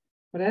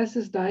 but as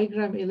this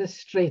diagram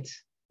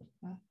illustrates,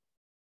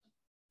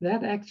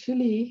 that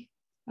actually,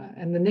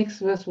 and the next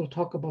verse will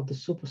talk about the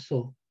super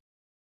soul.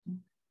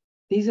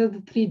 These are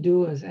the 3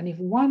 doers, and if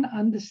one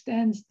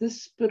understands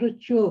this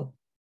spiritual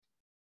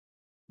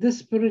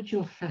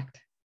fact,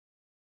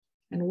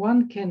 and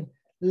one can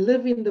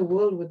live in the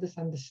world with this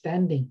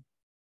understanding,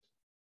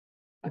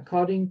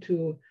 according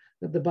to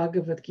the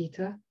Bhagavad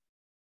Gita,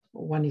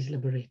 one is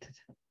liberated.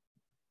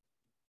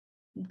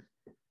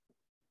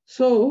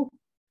 So,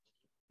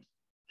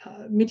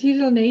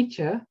 material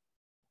nature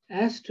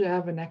has to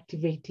have an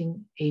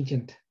activating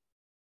agent.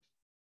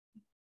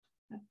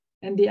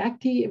 And the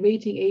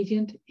activating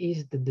agent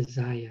is the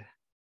desire.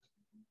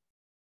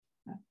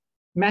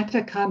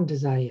 Matter can't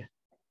desire.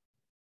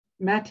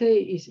 Matter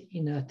is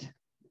inert.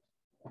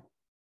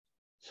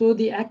 So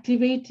the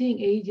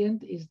activating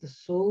agent is the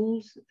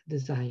soul's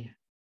desire.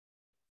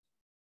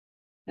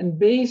 And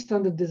based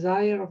on the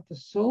desire of the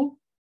soul,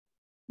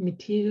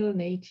 material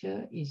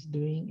nature is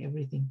doing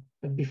everything.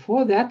 But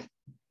before that,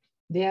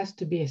 there has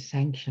to be a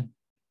sanction.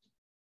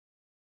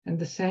 And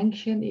the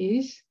sanction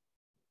is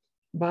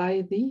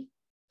by the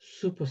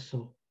super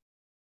soul.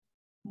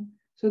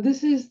 So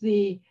this is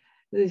the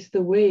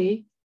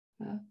way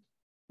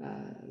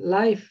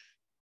life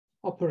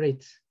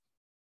operates.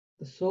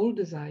 The soul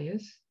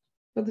desires,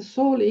 but the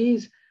soul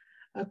is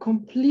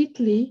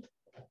completely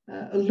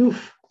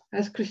aloof.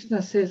 As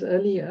Krishna says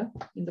earlier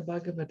in the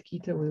Bhagavad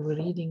Gita, we were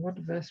reading, what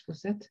verse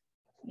was that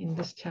in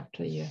this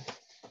chapter here?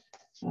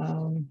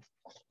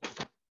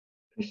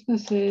 Krishna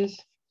says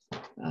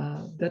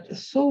that the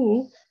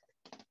soul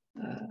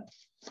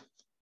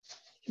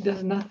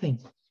does nothing.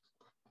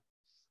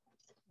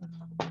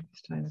 I'm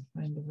just trying to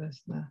find the verse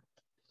now.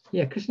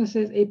 Yeah, Krishna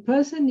says, a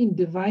person in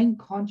divine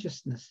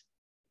consciousness,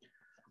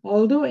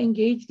 although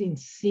engaged in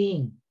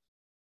seeing,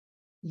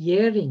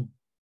 hearing,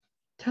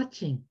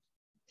 touching,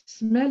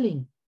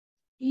 smelling,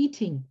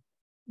 eating,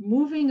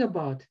 moving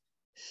about,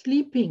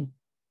 sleeping,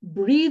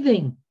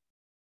 breathing,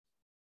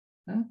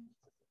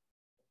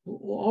 who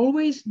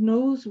always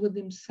knows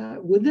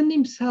within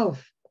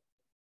himself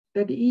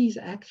that he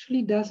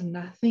actually does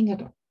nothing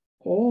at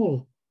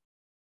all.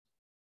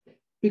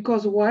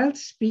 Because while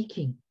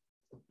speaking,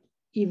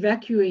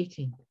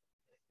 evacuating,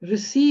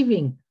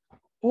 receiving,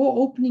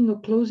 or opening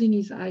or closing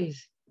his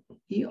eyes,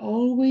 he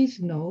always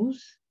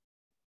knows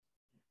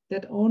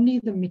that only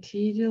the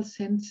material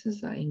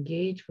senses are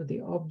engaged with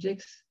the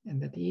objects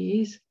and that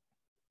he is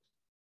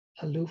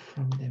aloof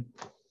from them.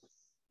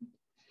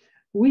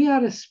 We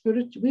are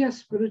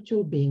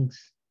spiritual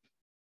beings.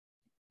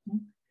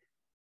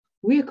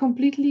 We are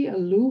completely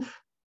aloof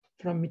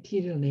from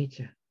material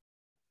nature.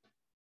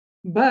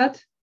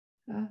 But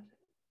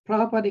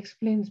Prabhupada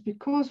explains,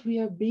 because we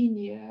have been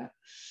here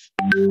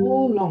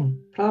so long,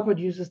 Prabhupada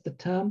uses the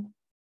term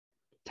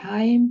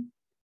time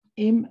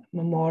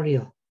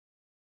immemorial.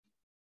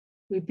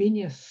 We've been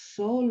here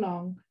so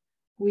long,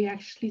 we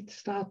actually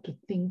start to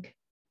think,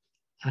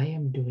 I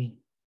am doing.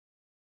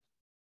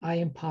 I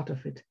am part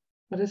of it.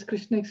 But as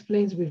Krishna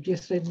explains, we've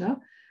just read now,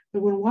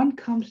 that when one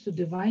comes to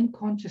divine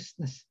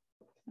consciousness,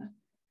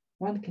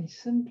 one can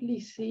simply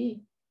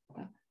see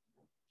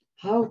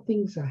how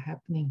things are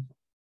happening.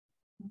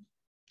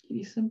 It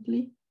is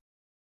simply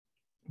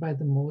by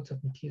the modes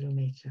of material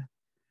nature.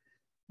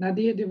 Now,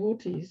 dear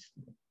devotees,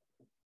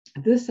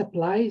 this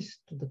applies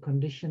to the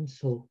conditioned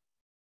soul.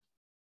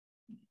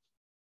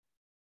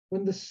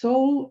 When the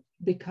soul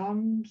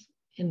becomes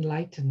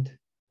enlightened,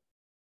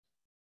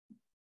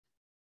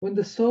 when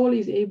the soul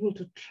is able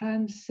to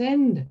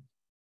transcend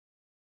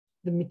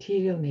the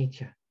material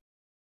nature,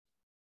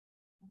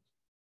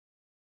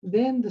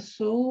 then the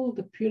soul,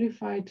 the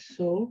purified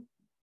soul,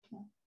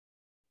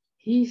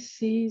 he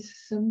sees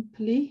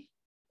simply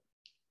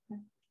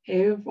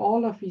if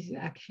all of his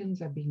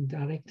actions are being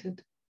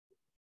directed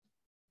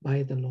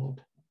by the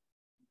Lord.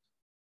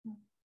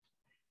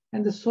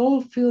 And the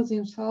soul feels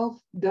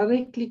himself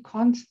directly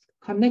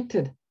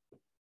connected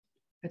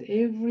at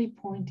every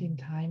point in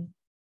time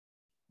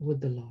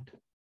with the Lord.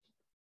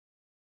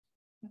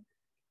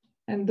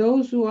 And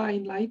those who are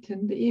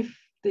enlightened, if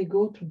they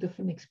go through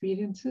different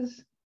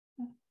experiences,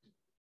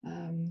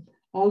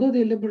 although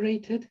they're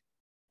liberated,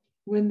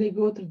 when they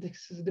go through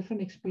this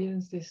different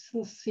experience, they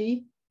still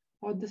see,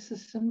 oh, this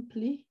is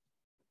simply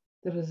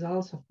the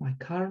results of my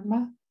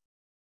karma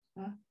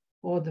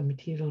or the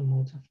material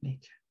modes of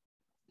nature.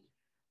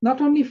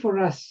 Not only for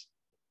us,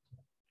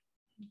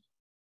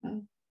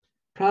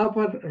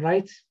 Prabhupada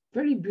writes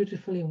very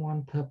beautifully in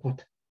one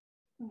purport.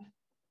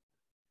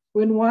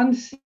 When one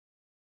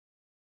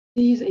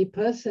sees a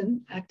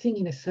person acting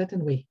in a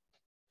certain way,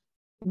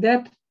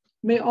 that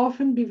may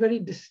often be very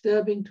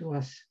disturbing to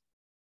us.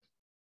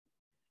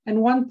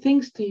 And one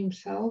thinks to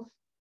himself,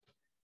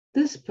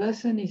 this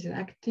person is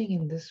acting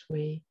in this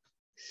way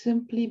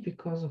simply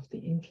because of the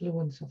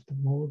influence of the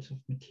modes of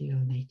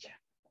material nature.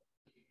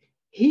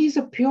 He is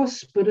a pure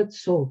spirit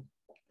soul.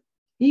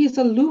 He is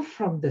aloof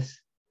from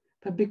this,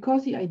 but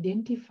because he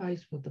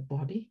identifies with the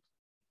body,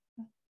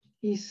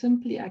 he is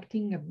simply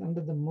acting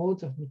under the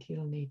modes of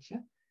material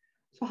nature.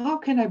 So how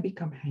can I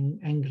become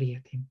angry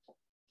at him?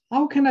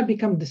 How can I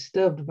become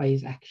disturbed by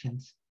his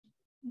actions?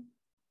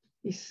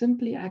 He's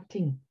simply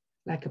acting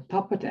like a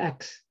puppet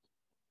acts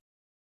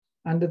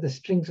under the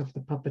strings of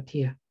the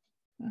puppeteer.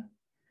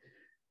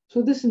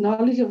 So this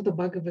knowledge of the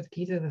Bhagavad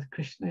Gita that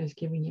Krishna is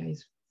giving here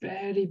is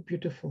very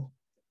beautiful.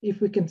 If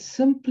we can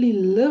simply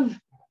live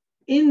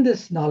in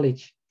this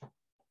knowledge,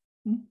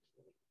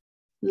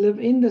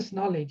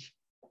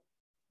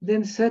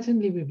 then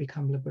certainly we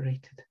become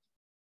liberated.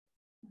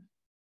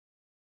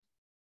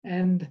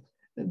 And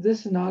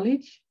this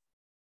knowledge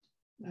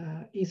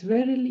is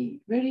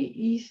very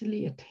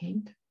easily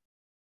attained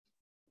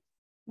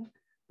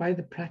by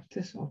the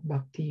practice of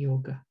bhakti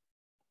yoga,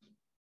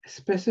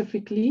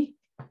 specifically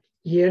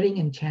hearing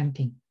and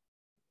chanting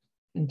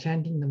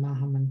the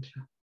Maha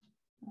Mantra.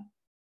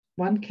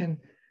 One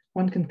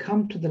can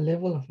come to the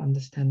level of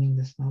understanding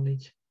this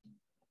knowledge.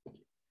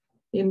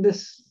 In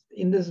this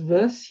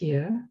verse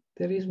here,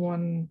 there is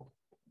one.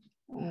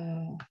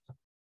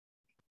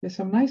 There's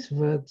some nice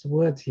words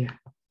here,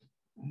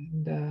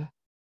 and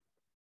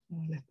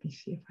let me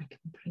see if I can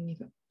bring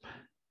it up.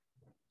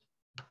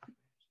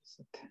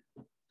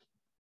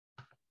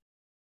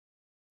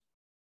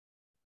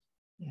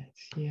 Yeah,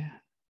 it's here.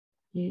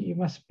 You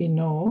must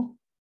know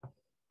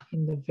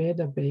in the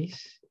Veda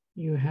base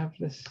you have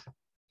this.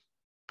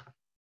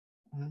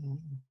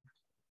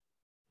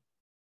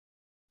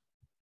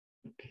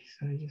 Okay,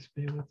 sorry, just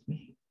bear with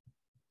me.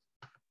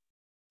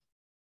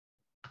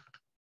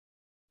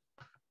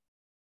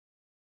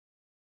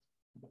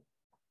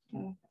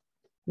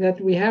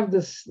 That we have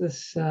this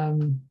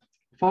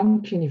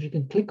function. If you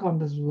can click on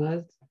this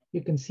word,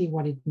 you can see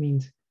what it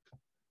means.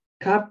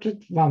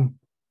 Kartritvam,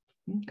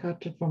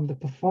 the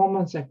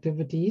performance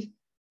activities,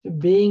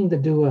 being the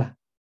doer,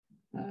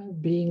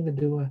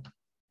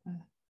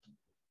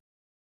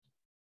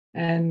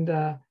 And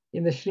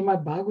in the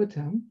Srimad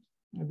Bhagavatam,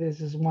 there's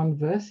this one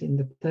verse in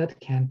the 3rd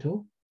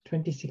canto,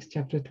 26th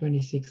chapter,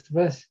 26th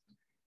verse.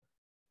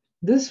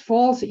 This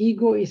false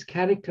ego is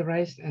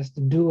characterized as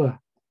the doer,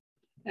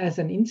 as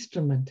an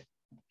instrument,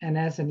 and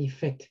as an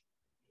effect.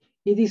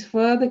 It is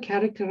further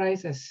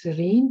characterized as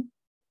serene,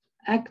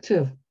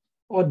 active,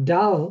 or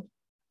dull,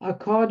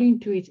 according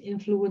to its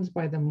influence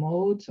by the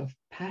modes of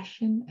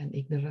passion and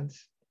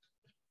ignorance.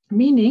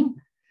 Meaning,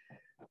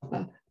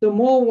 The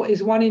more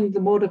is one in the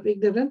mode of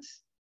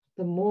ignorance,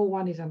 the more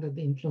one is under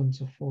the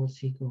influence of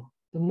false ego.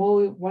 The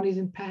more one is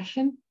in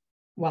passion,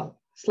 well,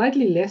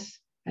 slightly less,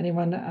 and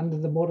even under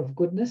the mode of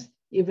goodness,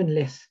 even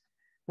less.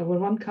 But when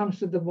one comes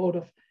to the mode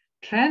of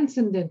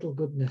transcendental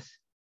goodness,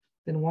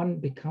 then one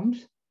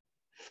becomes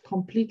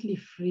completely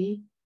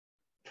free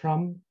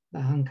from the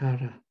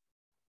ahankara.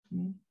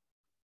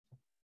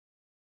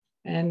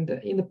 And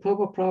in the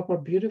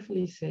Prabhupada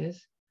beautifully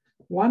says,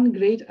 one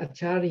great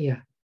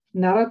acharya,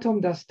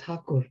 Narottam Das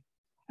Thakur,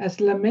 has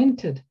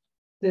lamented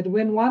that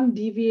when one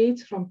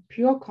deviates from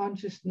pure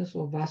consciousness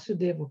or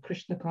Vasudeva or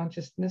Krishna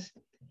consciousness,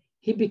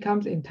 he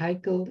becomes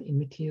entangled in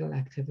material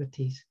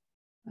activities.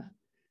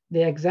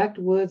 The exact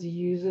words he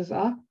uses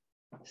are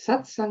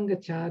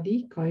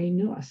Satsangachadi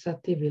Koinu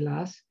Asati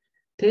Vilas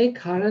Te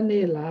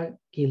Karane La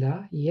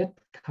Gila Yet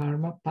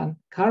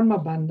Karma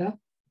Banda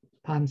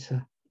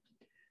Pansa.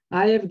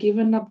 I have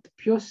given up the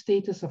pure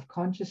status of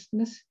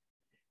consciousness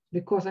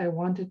because I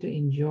wanted to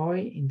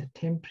enjoy in the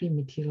temporary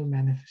material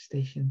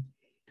manifestation.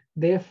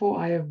 Therefore,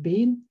 I have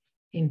been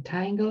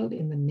entangled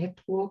in the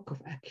network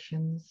of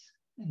actions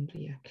and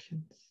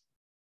reactions.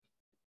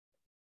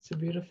 It's a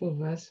beautiful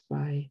verse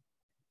by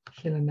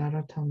Srila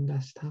Narottam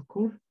Das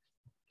Thakur.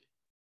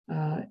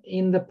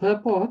 In the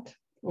purport,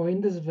 or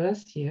in this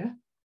verse here,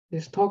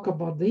 there's talk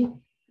about the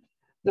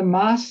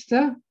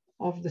master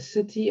of the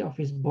city of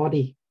his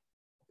body.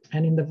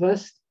 And in the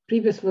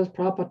previous verse,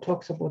 Prabhupada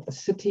talks about the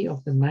city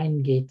of the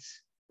 9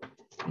 gates.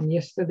 And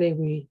yesterday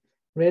we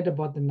read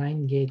about the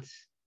 9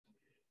 gates.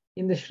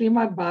 In the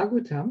Srimad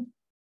Bhagavatam,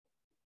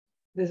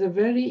 there's a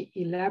very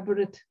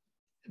elaborate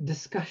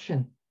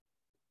discussion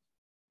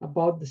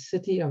about the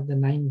city of the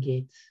 9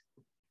 gates.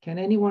 Can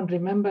anyone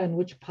remember in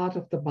which part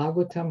of the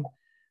Bhagavatam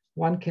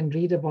one can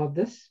read about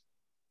this?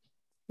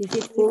 Is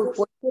it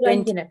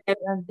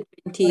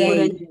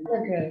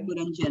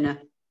 4.28?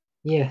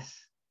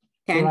 Yes.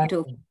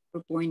 Canto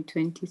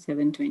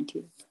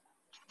 4.27-28.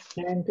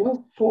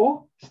 Canto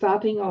 4,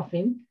 starting off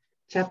in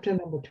chapter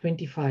number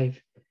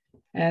 25.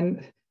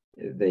 And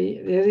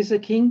there is a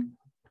king,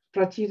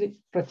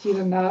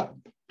 Prachirana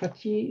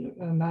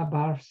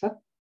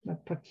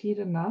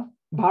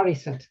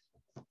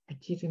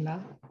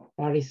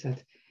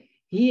Barisat.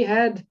 He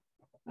had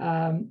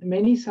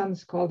many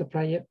sons called the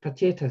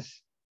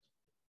Prachetas,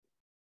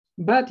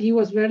 but he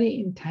was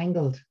very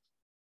entangled.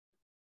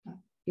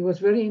 He was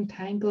very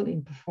entangled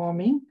in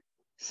performing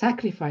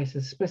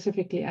sacrifices,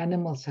 specifically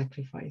animal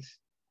sacrifice.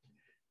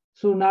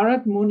 So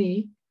Narad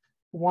Muni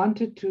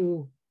wanted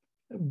to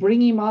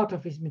bring him out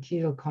of his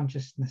material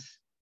consciousness.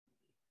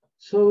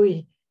 So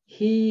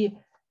he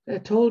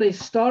told a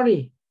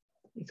story.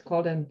 It's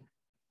called an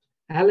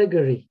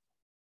allegory.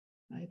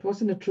 It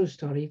wasn't a true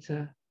story. It's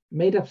a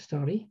made-up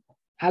story,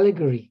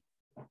 allegory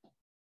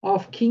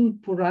of King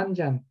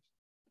Puranjan,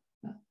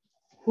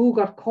 who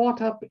got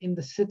caught up in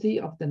the city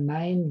of the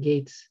 9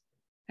 gates.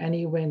 And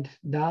he went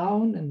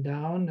down and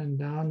down and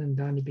down and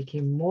down. He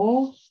became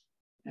more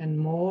and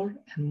more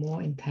and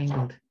more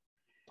entangled.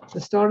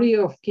 The story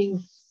of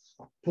King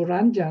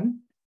Puranjan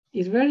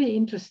is very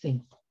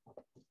interesting.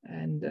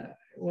 And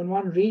when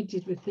one reads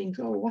it, we think,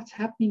 oh, what's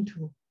happening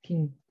to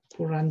King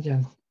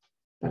Puranjan?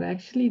 But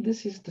actually,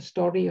 this is the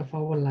story of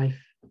our life.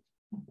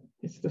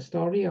 It's the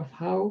story of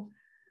how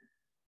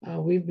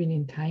we've been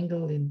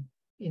entangled in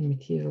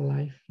material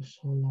life for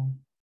so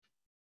long.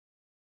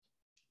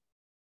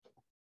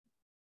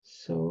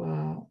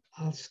 So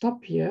I'll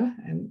stop here.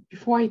 And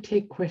before I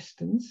take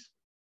questions,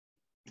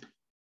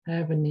 I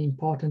have an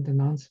important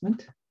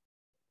announcement.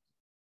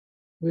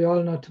 We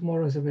all know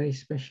tomorrow is a very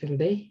special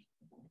day.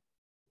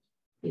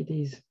 It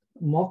is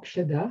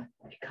Mokshada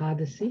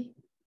Ekadasi,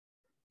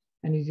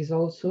 and it is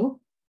also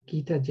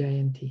Gita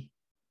Jayanti.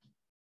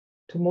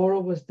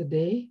 Tomorrow was the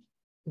day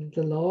that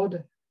the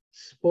Lord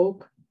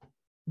spoke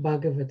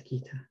Bhagavad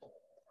Gita.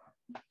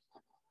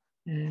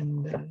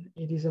 And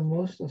it is a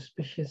most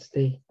auspicious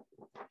day.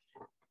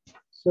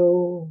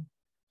 So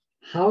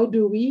how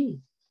do we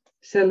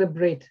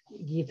celebrate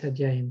Gita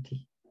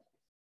Jayanti?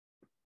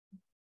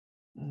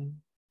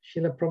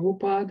 Srila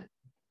Prabhupada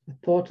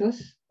taught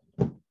us,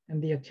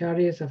 and the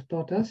Acharyas have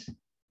taught us,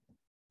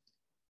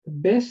 the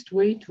best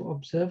way to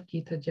observe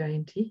Gita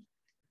Jayanti,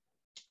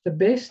 the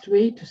best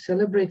way to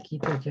celebrate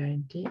Gita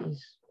Jayanti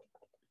is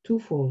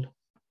twofold.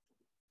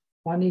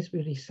 One is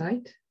we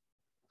recite,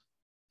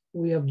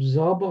 we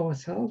absorb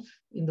ourselves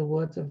in the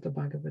words of the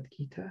Bhagavad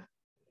Gita,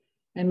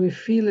 and we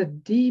feel a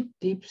deep,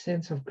 deep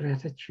sense of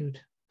gratitude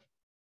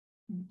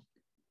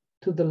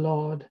to the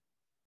Lord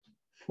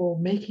for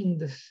making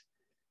this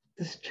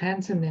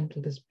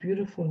transcendental, this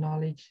beautiful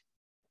knowledge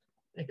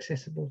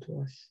accessible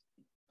to us.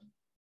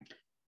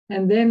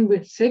 And then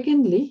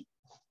secondly,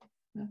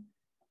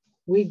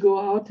 we go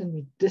out and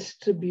we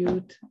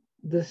distribute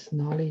this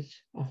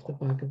knowledge of the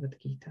Bhagavad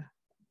Gita.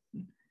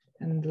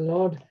 And the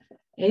Lord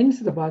ends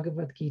the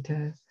Bhagavad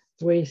Gita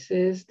where he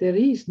says, there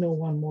is no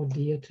one more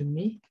dear to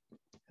me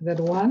than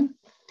one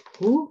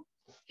who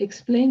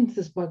explains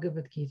this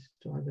Bhagavad Gita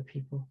to other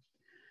people.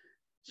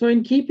 So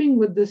in keeping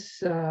with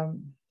this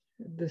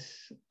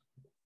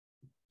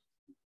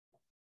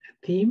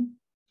theme.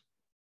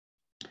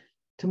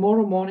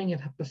 Tomorrow morning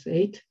at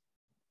 8:30,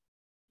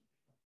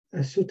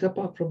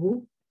 Sutapa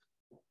Prabhu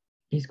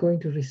is going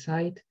to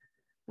recite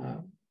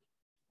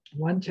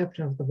one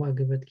chapter of the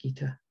Bhagavad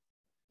Gita.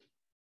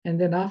 And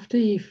then after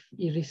he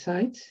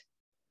recites,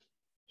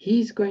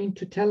 he's going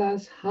to tell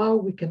us how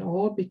we can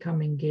all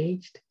become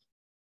engaged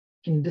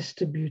in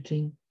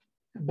distributing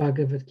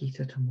Bhagavad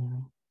Gita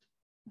tomorrow.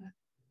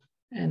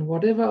 And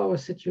whatever our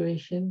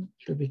situation,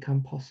 it'll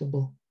become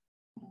possible.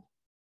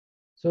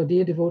 So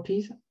dear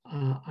devotees,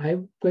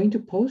 I'm going to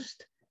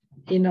post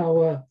in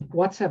our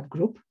WhatsApp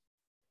group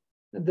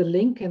the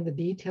link and the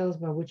details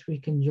by which we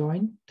can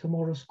join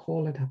tomorrow's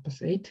call at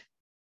 8:30.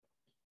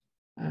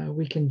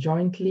 We can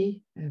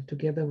jointly,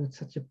 together with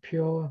such a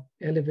pure,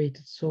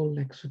 elevated soul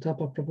like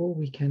Sutapa Prabhu,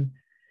 we can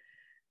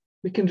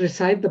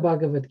recite the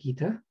Bhagavad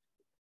Gita,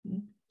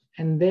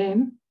 and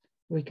then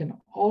we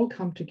can all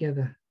come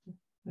together.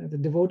 The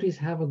devotees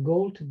have a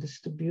goal to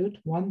distribute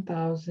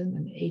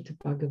 1,008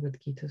 Bhagavad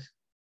Gitas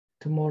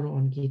tomorrow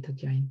on Gita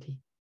Jayanti.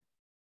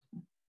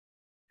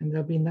 And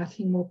there'll be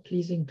nothing more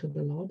pleasing to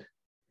the Lord.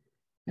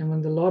 And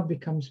when the Lord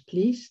becomes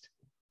pleased,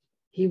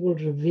 he will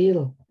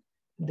reveal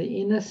the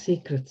inner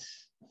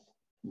secrets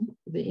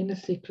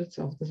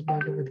of this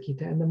Bhagavad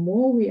Gita. And the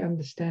more we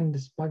understand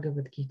this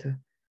Bhagavad Gita,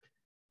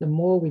 the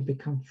more we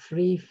become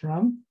free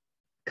from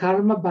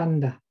karma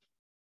bandha,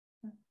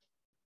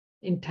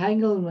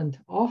 entanglement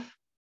of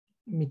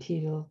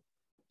material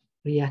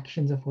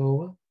reactions of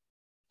our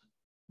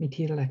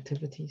material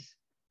activities.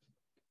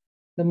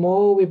 The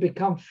more we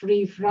become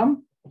free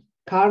from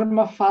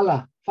karma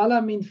phala.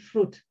 Phala means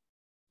fruit.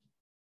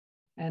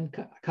 And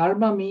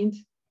karma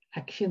means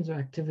actions or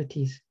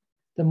activities.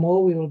 The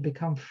more we will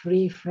become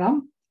free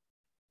from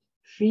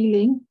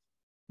feeling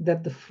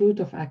that the fruit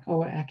of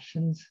our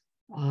actions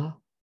are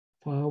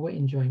for our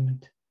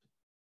enjoyment.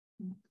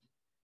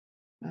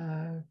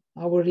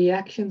 Our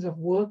reactions of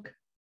work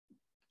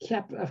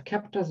have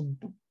kept us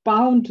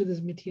bound to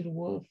this material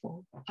world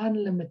for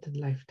unlimited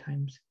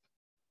lifetimes.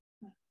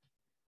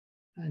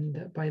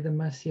 And by the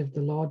mercy of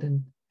the Lord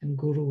and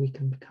Guru, we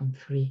can become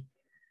free.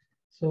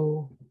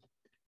 So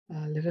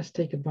let us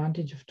take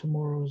advantage of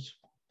tomorrow's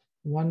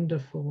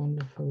wonderful,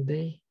 wonderful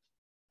day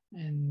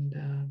and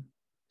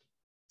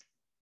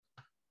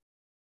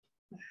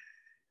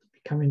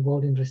become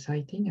involved in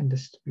reciting and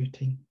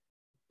distributing.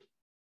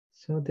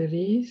 So there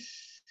is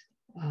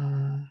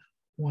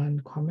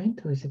one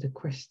comment, or is it a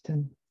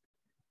question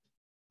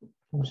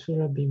from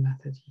Surabhi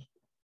Mataji?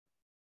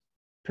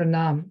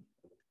 Pranam.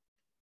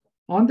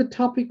 On the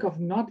topic of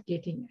not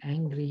getting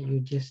angry, you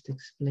just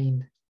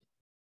explained,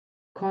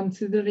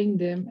 considering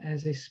them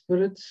as a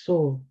spirit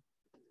soul,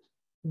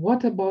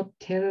 what about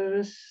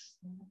terrorists,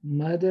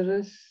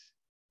 murderers,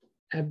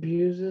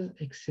 abusers,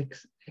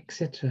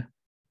 etc.?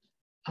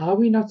 Are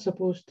we not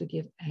supposed to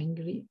get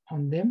angry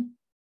on them?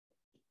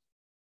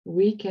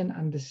 We can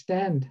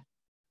understand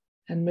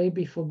and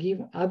maybe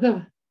forgive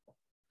other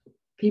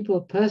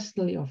people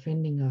personally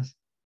offending us.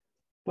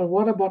 But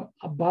what about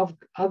above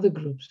other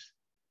groups?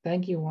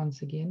 Thank you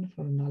once again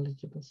for a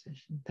knowledgeable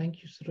session.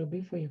 Thank you,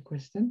 Surabhi, for your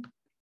question.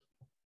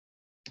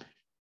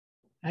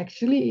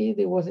 Actually,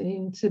 there was an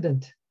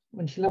incident.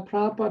 When Srila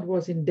Prabhupada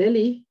was in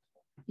Delhi,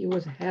 he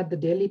had the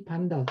Delhi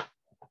Pandal.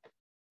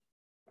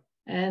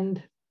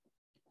 And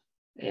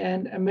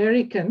an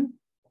American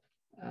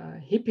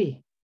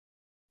hippie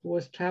who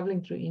was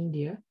traveling through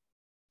India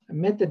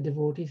met the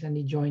devotees and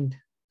he joined.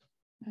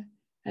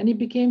 And he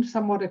became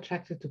somewhat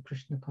attracted to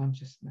Krishna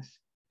consciousness.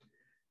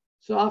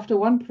 So after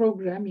one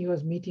program, he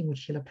was meeting with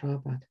Srila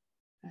Prabhupada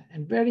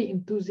and very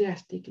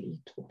enthusiastically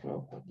told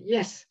Prabhupada,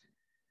 yes,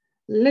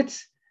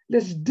 let's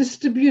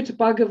distribute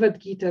Bhagavad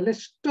Gita.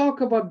 Let's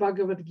talk about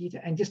Bhagavad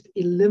Gita and just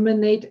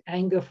eliminate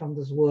anger from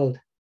this world.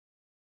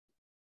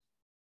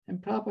 And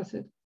Prabhupada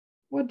said,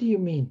 what do you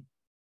mean?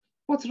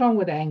 What's wrong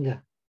with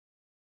anger?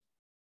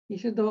 He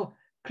said, though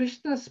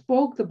Krishna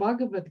spoke the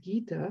Bhagavad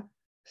Gita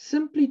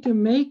simply to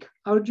make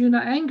Arjuna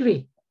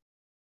angry.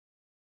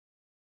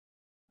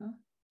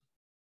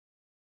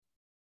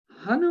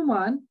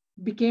 Hanuman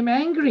became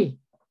angry.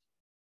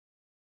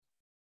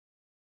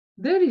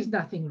 There is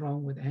nothing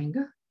wrong with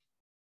anger.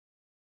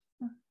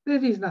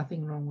 There is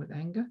nothing wrong with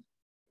anger.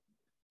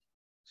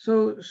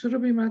 So,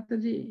 Surabhi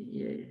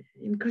Mataji,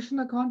 in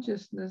Krishna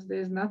consciousness,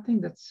 there's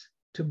nothing that's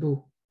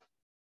taboo.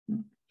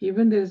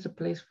 Even there's a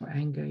place for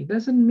anger. It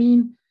doesn't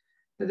mean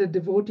that the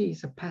devotee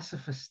is a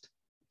pacifist.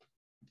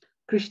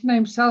 Krishna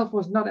himself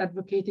was not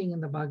advocating in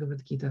the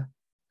Bhagavad Gita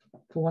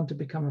for one to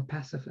become a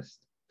pacifist.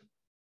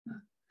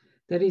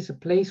 There is a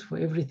place for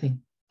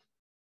everything,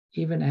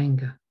 even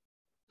anger,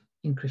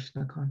 in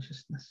Krishna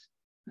consciousness.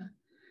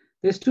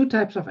 There's two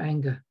types of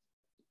anger.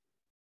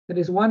 There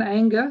is one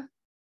anger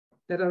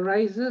that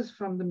arises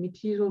from the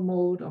material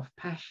mode of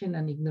passion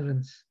and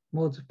ignorance,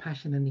 modes of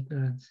passion and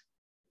ignorance.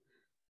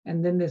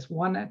 And then there's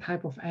one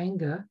type of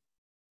anger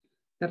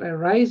that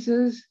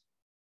arises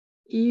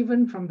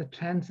even from the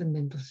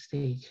transcendental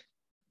stage.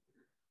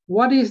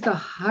 What is the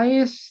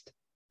highest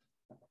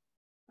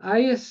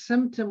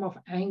symptom of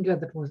anger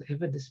that was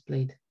ever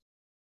displayed?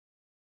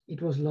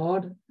 it was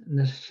Lord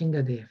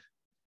Nrsingadev,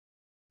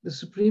 the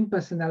Supreme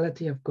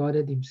Personality of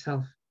Godhead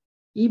himself.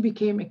 He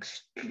became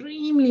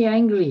extremely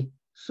angry,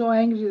 so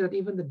angry that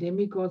even the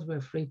demigods were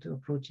afraid to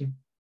approach him.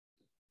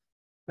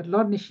 But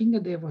Lord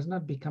Nrsingadev was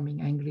not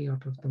becoming angry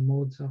out of the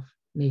modes of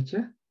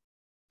nature.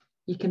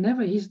 He can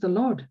never, he's the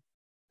Lord.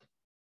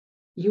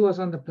 He was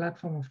on the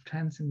platform of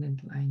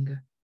transcendental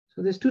anger.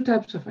 So there's two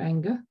types of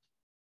anger.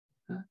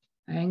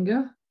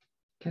 Anger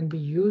can be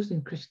used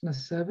in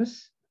Krishna's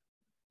service.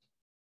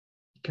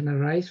 It can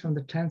arise from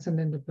the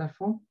transcendental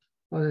platform,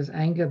 or there's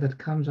anger that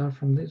comes out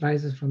from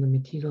rises from the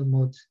material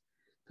modes.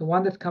 The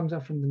one that comes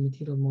out from the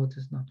material modes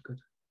is not good.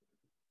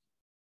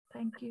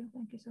 Thank you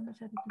so much,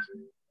 Hare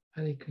Krishna.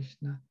 Hare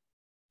Krishna.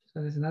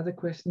 So there's another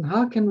question.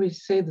 How can we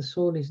say the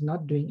soul is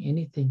not doing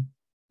anything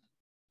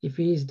if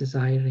he is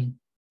desiring?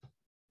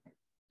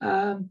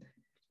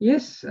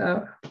 Yes,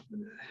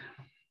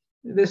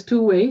 there's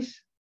two ways.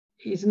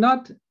 He's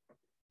not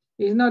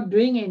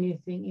doing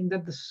anything in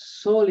that the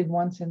soul in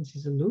one sense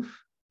is aloof.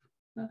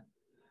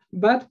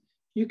 But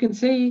you can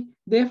say,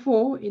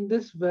 therefore, in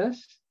this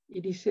verse,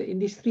 it is in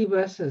these three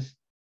verses,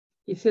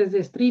 it says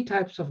there's three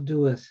types of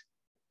doers: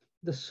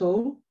 the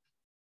soul,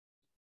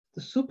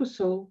 the super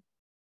soul,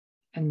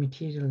 and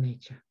material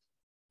nature.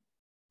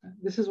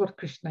 This is what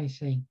Krishna is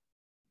saying.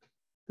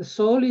 The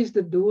soul is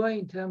the doer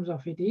in terms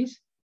of it is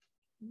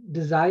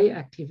desire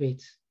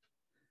activates.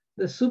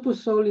 The super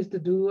soul is the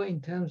doer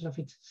in terms of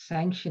its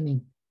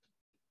sanctioning.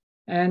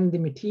 And the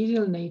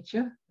material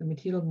nature, the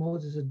material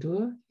modes, is a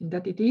doer in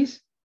that it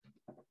is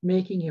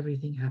making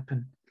everything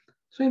happen.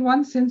 So in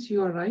one sense,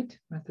 you are right,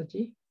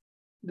 Mataji.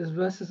 These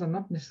verses are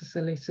not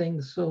necessarily saying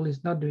the soul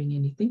is not doing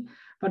anything,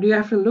 but you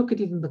have to look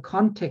at it in the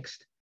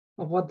context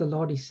of what the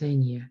Lord is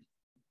saying here.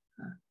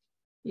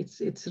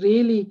 It's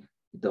really,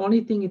 the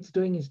only thing it's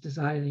doing is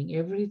desiring.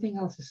 Everything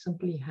else is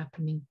simply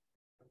happening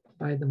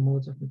by the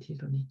modes of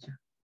material nature.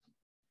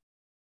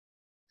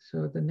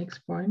 So the next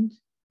point,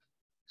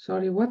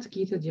 sorry, what's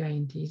Gita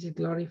Jayanti? Is it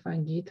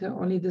glorifying Gita?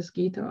 Only this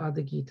Gita or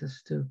other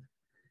Gitas too?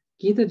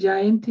 Gita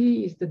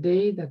Jayanti is the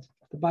day that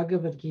the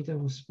Bhagavad Gita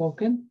was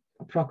spoken,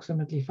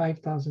 approximately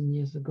 5,000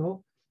 years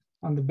ago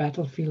on the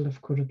battlefield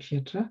of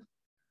Kurukshetra.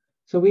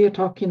 So we are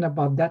talking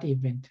about that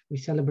event. We're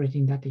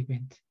celebrating that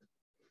event.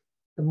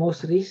 The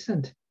most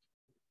recent,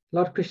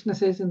 Lord Krishna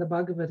says in the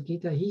Bhagavad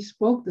Gita, he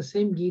spoke the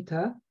same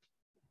Gita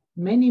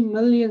many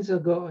millions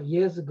ago,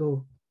 years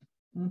ago,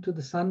 to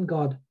the sun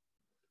god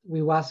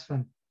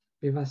Vivasvan.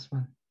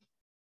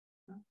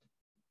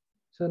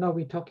 So now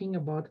we're talking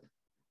about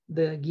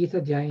the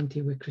Gita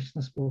Jayanti where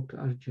Krishna spoke to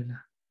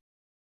Arjuna.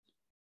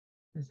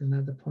 There's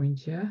another point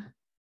here.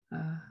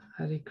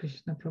 Hare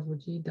Krishna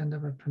Prabhuji,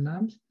 Dandavat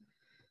Pranams.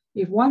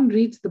 If one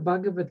reads the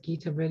Bhagavad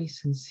Gita very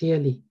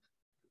sincerely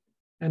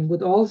and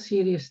with all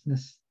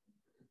seriousness,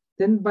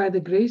 then by the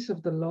grace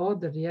of the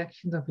Lord, the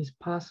reactions of his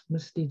past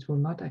misdeeds will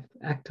not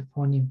act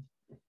upon him.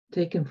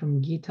 Taken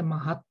from Gita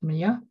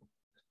Mahatmya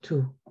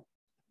 2.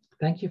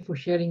 Thank you for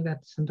sharing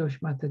that, Santosh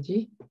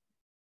Mataji.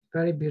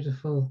 Very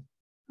beautiful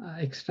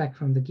extract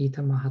from the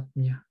Gita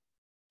Mahatmya.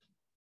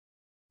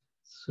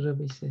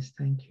 Surabhi says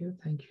thank you.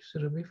 Thank you,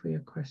 Surabhi, for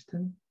your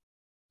question.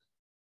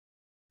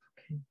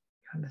 Okay, you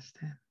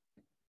understand.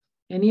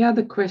 Any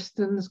other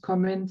questions,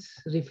 comments,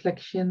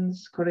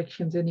 reflections,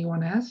 corrections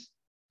anyone has?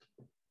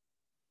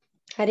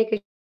 Hare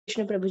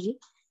Krishna, Prabhuji.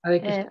 Hare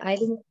Krishna.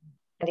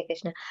 Hare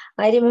Krishna.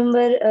 I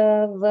remember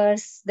a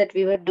verse that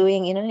we were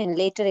doing, in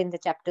later in the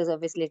chapters,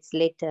 obviously it's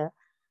later.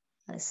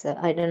 So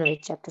I don't know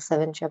which chapter,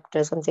 7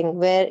 chapter, something,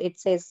 where it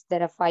says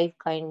there are 5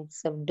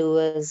 kinds of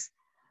doers.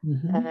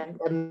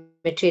 The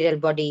material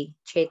body,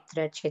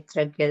 Kshetra,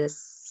 Kshetragya,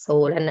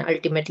 soul, and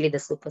ultimately the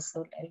super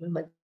soul. I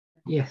remember.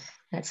 Yes.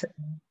 That's it.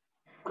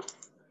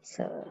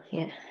 So,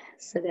 yeah.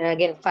 So there are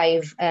again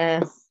 5.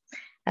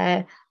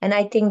 And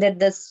I think that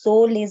the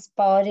soul is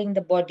powering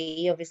the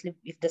body. Obviously,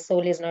 if the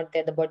soul is not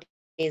there, the body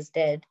is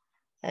dead.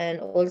 And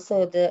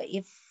also,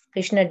 if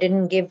Krishna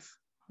didn't give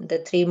the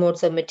 3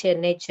 modes of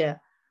material nature,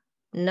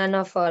 none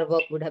of our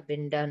work would have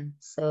been done.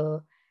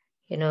 So,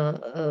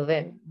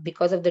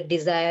 because of the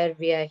desire,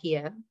 we are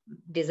here,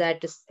 desire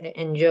to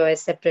enjoy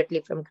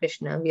separately from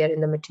Krishna, we are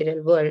in the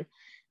material world.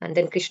 And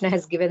then Krishna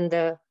has given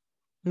the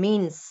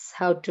means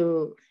how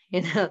to,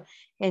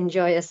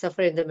 enjoy or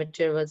suffer in the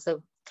material world.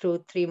 So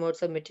through 3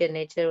 modes of material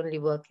nature, only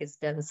work is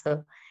done.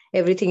 So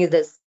everything is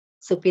the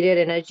superior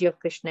energy of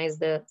Krishna is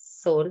the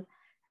soul,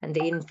 and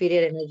the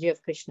inferior energy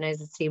of Krishna is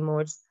the 3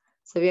 modes.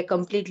 So we are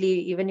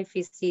completely, even if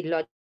we see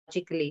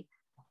logically,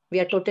 we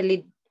are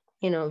totally,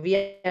 we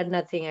are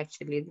nothing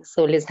actually. The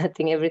soul is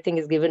nothing. Everything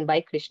is given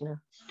by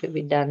Krishna to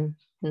be done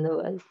in the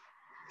world.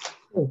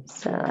 Oh.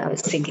 So I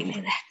was thinking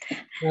of that.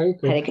 Very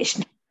good. Hare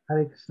Krishna.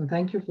 Hare Krishna.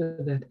 Thank you for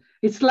that.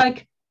 It's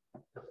like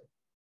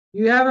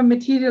you have a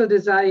material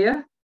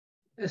desire,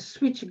 a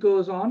switch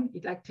goes on,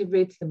 it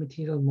activates the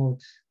material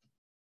modes.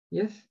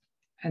 Yes?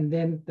 And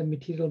then the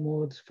material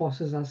modes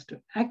forces us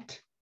to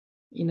act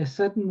in a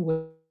certain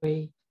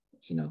way,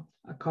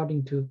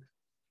 according to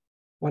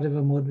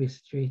whatever mode we're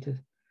situated.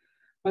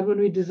 But when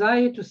we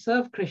desire to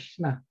serve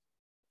Krishna,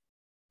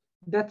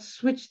 that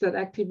switch that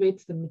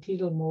activates the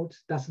material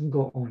modes doesn't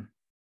go on.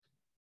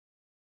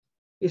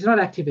 It's not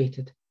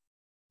activated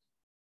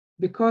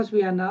because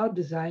we are now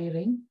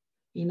desiring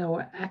in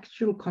our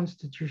actual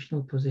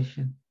constitutional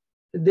position.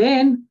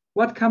 Then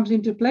what comes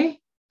into play?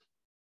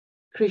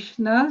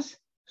 Krishna's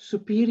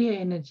superior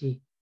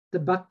energy, the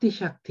Bhakti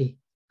Shakti.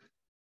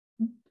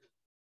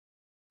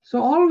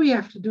 So all we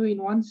have to do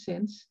in one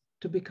sense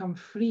to become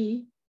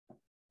free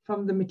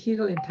from the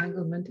material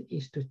entanglement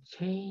is to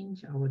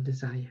change our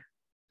desire.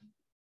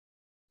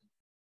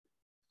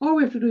 All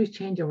we have to do is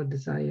change our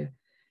desire.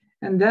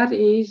 And that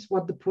is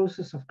what the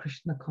process of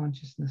Krishna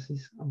consciousness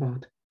is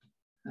about.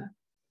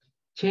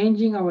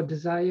 Changing our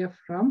desire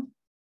from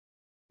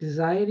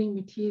desiring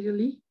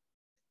materially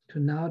to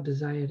now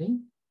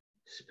desiring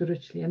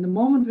spiritually. And the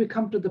moment we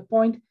come to the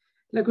point,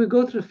 like we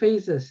go through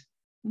phases.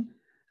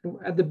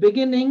 At the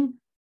beginning,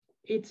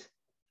 it's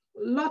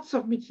lots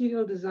of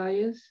material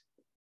desires.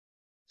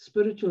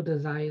 Spiritual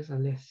desires are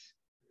less.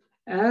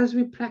 As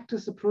we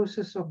practice the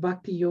process of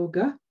bhakti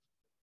yoga,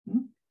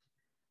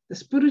 the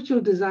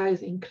spiritual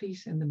desires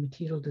increase and the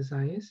material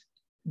desires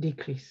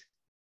decrease.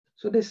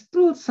 So there's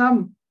still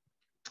some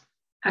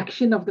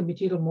action of the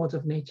material modes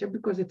of nature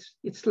because it's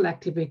still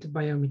activated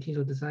by our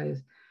material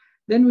desires.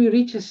 Then we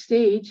reach a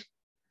stage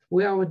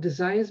where our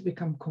desires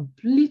become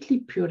completely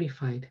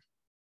purified.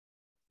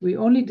 We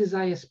only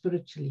desire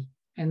spiritually.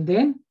 And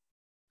then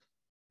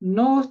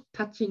no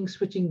touching,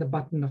 switching the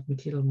button of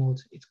material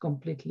modes. It's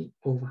completely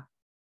over.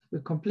 We're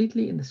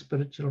completely in the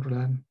spiritual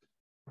realm.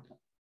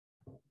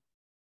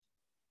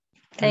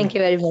 Thank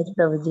you very much,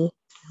 Prabhuji.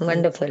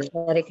 Wonderful.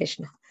 Hare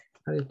Krishna.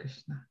 Hare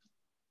Krishna.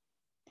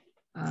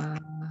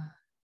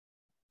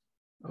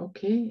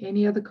 Okay,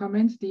 any other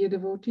comments, dear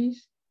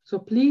devotees? So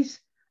please,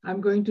 I'm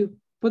going to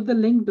put the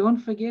link. Don't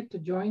forget to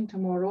join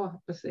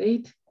tomorrow,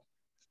 8:30.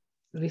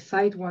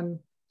 Recite one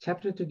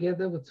chapter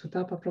together with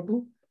Sutapa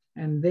Prabhu,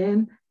 and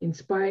then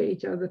inspire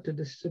each other to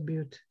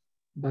distribute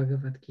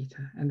Bhagavad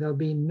Gita. And there'll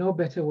be no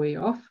better way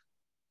of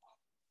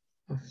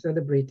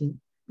celebrating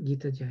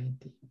Gita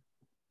Jayanti.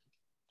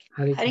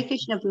 Hare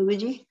Krishna,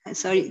 Prabhuji.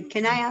 Sorry,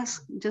 can I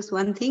ask just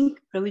one thing,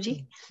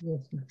 Prabhuji?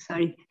 Yes, ma'am.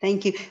 Sorry,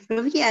 thank you.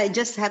 Prabhuji, I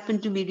just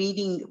happened to be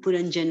reading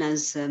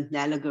Puranjana's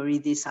allegory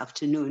this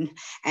afternoon,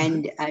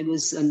 and I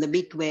was on the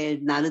bit where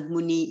Narad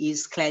Muni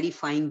is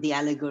clarifying the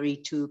allegory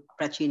to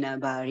Prachina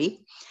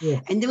Bhari.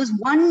 Yes. And there was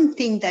one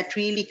thing that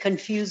really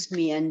confused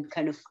me and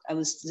I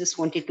was just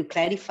wanted to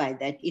clarify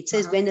that. It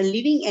says when a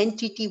living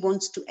entity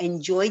wants to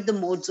enjoy the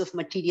modes of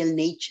material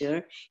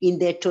nature in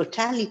their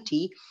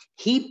totality,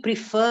 he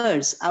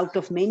prefers out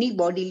of many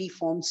bodily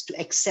forms to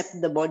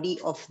accept the body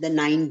of the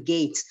 9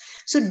 gates.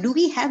 So do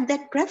we have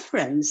that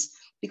preference?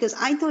 Because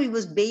I thought it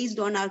was based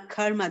on our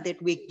karma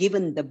that we're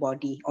given the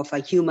body of a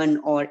human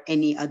or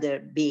any other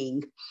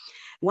being.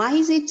 Why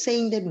is it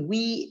saying that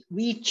we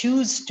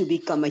choose to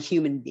become a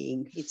human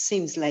being? It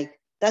seems like,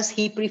 thus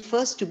he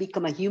prefers to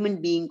become a human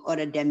being or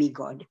a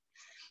demigod.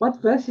 What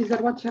verse is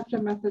that? What chapter,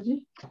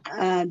 Mataji?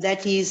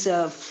 That is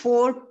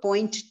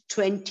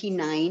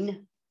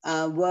 4.29.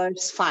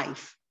 Verse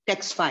 5,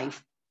 text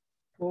 5.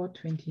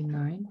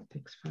 429,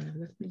 text 5.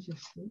 Let me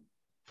just see.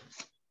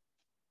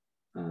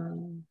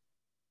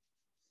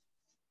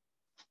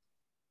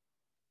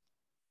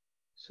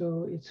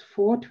 So it's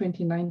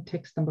 429,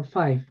 text number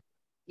 5.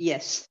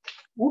 Yes.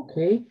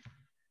 Okay.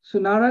 So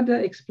Narada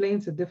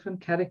explains the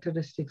different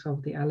characteristics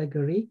of the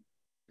allegory.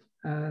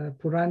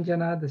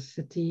 Puranjana, the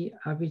city,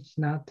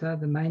 Avijnata,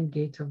 the 9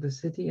 gates of the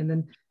city, and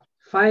then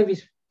 5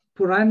 is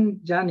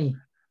Puranjani,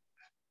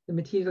 the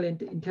material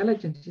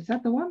intelligence. Is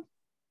that the one?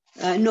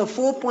 No,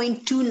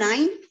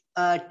 4.29,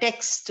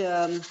 text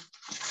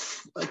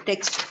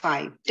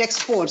 5.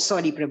 Text 4,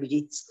 sorry,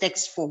 Prabhuji. It's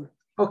text 4.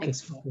 Okay.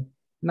 Text 4. Okay.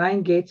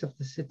 9 gates of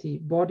the city,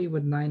 body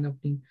with 9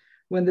 openings.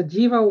 When the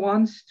jiva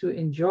wants to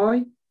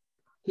enjoy,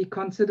 he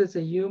considers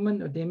a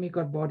human or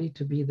demigod body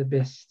to be the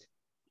best.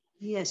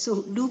 Yeah,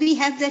 so do we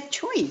have that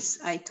choice?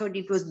 I thought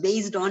it was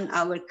based on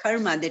our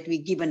karma that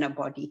we're given a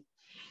body.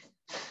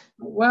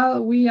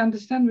 Well, we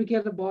understand we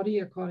get a body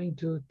according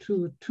to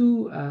two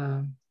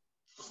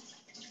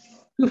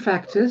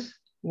factors.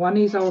 One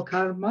is our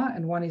karma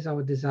and one is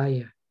our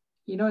desire.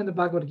 You know, in the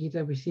Bhagavad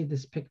Gita, we see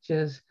these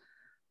pictures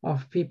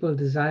of people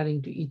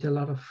desiring to eat a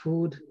lot of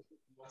food,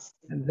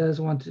 and those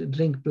who want to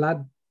drink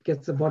blood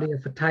gets the body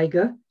of a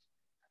tiger.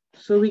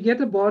 So we get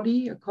a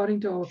body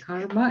according to our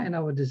karma and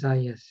our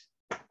desires.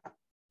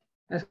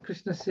 As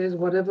Krishna says,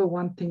 whatever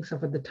one thinks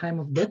of at the time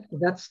of death,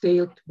 that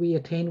state we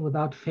attain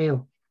without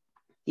fail.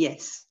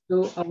 Yes.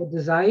 So our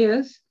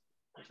desires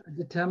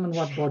determine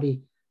what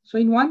body. So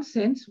in one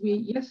sense,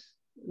 we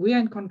are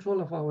in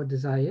control of our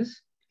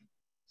desires.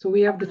 So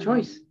we have the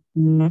choice.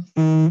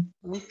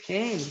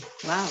 Okay,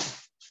 wow.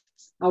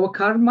 Our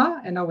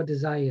karma and our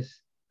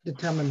desires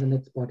determine the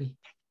next body.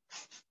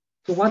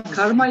 So one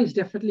karma is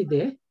definitely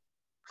there.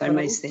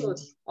 Karma is there.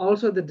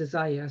 Also the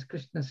desire, as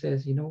Krishna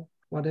says, you know,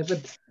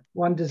 whatever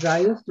one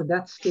desires, to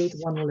that state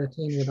one will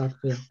attain without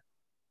fail.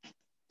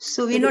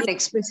 So we're not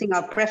expressing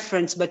our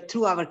preference, but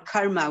through our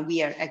karma,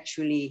 we are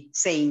actually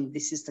saying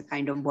this is the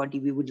kind of body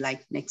we would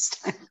like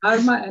next time.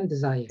 Karma and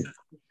desire.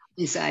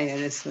 Desire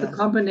as The well.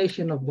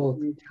 combination of both,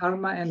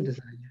 karma and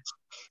desire.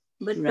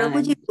 But Right.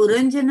 Prabhuji,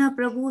 Puranjana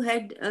Prabhu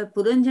had,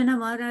 Puranjana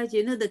Maharaj,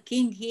 you know, the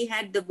king, he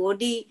had the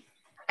body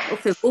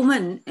of a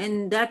woman,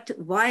 and that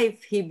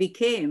wife he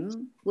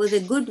became was a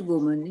good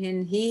woman.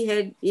 And he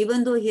had,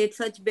 even though he had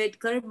such bad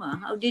karma,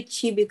 how did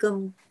she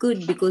become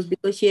good? Because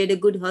she had a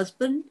good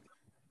husband?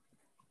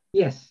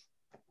 Yes.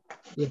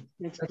 Yes.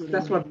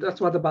 That's what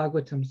the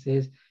Bhagavatam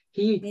says.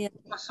 He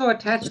was so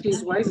attached to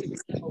his wife, he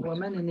became a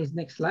woman in his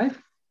next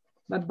life.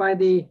 But by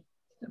the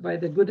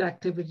good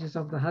activities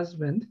of the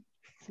husband,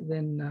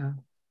 then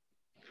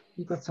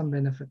he got some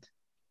benefit.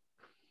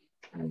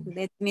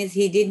 That means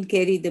he didn't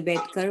carry the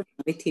bad karma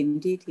with him,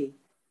 did he?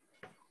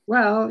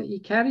 Well, he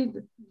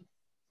carried,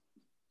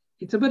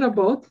 it's a bit of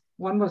both.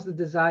 One was the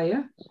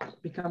desire,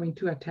 becoming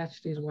too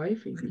attached to his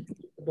wife, the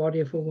body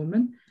of a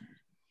woman.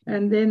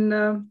 And then,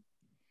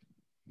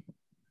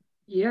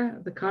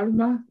 the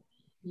karma,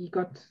 he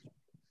got,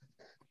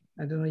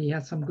 I don't know, he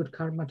had some good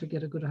karma to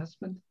get a good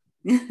husband.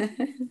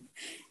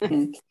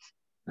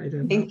 I don't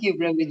know. Thank you,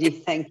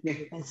 Prabhuji. Thank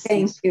you.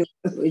 Thank you,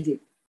 Prabhuji.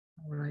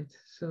 All right.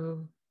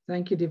 So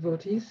thank you,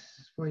 devotees,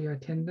 for your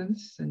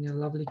attendance and your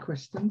lovely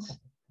questions.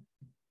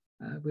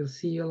 We'll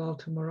see you all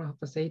tomorrow,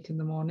 8:30 in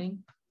the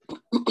morning.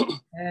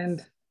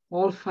 And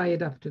all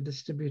fired up to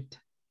distribute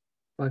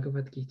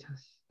Bhagavad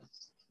Gita's.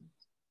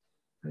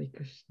 Hare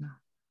Krishna.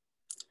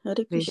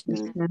 Hare Krishna.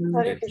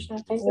 Hare Krishna.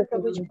 Thank you,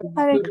 Prabhuji.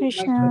 Hare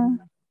Krishna.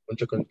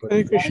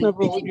 Hare Krishna,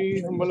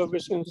 Prabhuji. Humble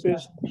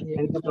obeisances.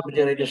 Thank you, Prabhuji.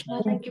 Hare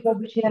Krishna. Thank you,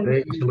 Prabhuji.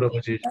 Hare Krishna,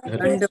 Prabhuji. Hare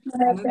Wonderful.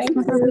 Thank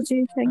you,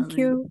 Prabhuji. Thank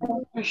you.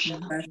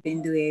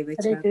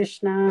 Hare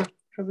Krishna.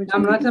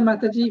 Namrata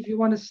Mataji, if you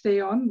want to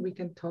stay on, we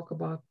can talk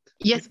about.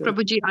 Yes,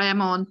 Prabhuji, I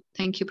am on.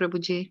 Thank you,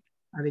 Prabhuji.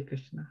 Hare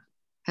Krishna.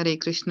 Hare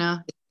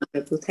Krishna.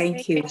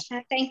 Thank you.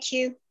 Krishna, thank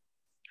you.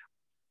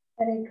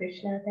 Hare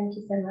Krishna. Thank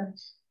you so much.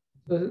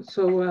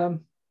 So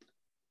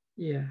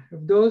if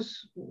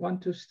those who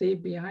want to stay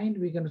behind,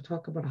 we're going to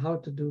talk about how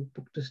to do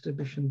book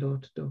distribution door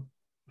to door.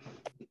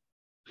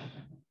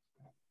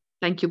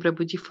 Thank you,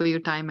 Prabhuji, for your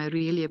time. I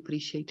really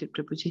appreciate it,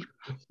 Prabhuji.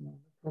 No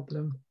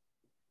problem.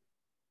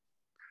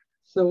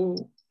 So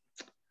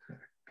a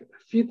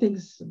few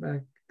things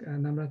back,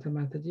 Namrata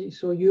Mataji.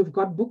 So you've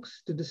got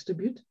books to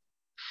distribute?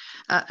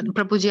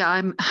 Prabhuji,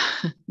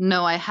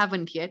 no, I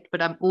haven't yet,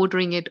 but I'm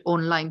ordering it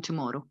online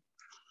tomorrow.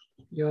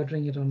 You're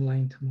ordering it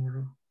online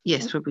tomorrow?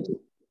 Yes, okay. Prabhuji.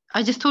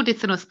 I just thought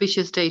it's an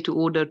auspicious day to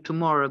order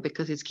tomorrow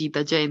because it's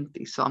Gita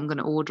Jayanti, so I'm going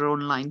to order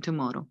online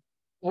tomorrow.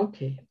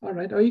 Okay, all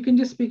right. Or you can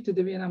just speak to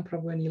Divyanam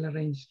Prabhu and he'll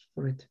arrange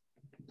for it.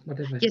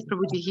 Whatever. Yes,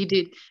 Prabhuji, he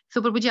did.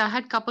 So, Prabhuji, I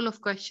had a couple of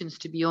questions,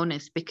 to be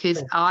honest, because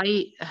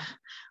sure.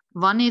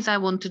 One is I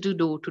want to do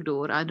door to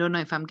door. I don't know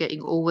if I'm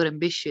getting over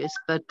ambitious,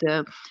 but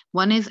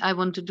one is I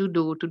want to do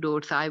door to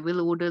door. So I will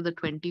order the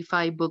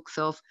 25 books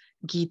of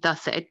Gita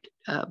set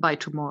by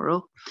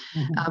tomorrow.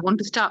 Mm-hmm. I want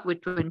to start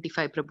with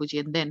 25, Prabhuji,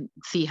 and then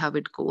see how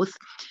it goes.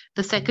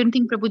 The second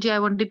thing, Prabhuji, I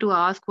wanted to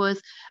ask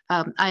was,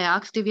 I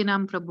asked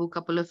Divyanam Prabhu a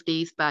couple of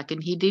days back,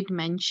 and he did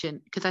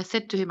mention, because I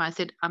said to him, I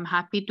said, I'm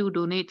happy to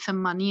donate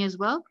some money as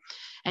well.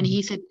 And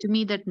he said to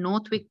me that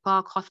Northwick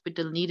Park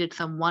Hospital needed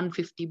some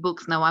 150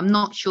 books. Now, I'm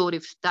not sure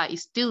if that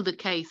is still the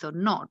case or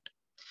not,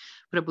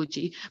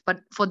 Prabhuji.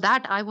 But for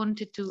that, I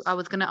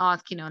was going to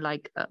ask,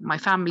 my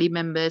family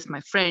members,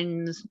 my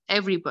friends,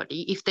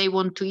 everybody, if they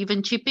want to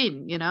even chip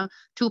in, £2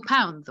 or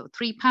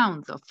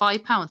 £3 or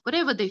 £5,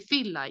 whatever they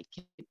feel like,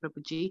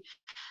 Prabhuji.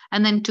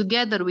 And then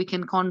together we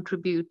can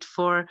contribute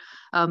for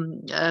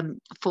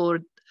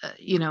sponsoring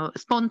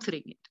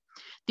it.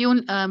 The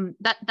only,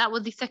 that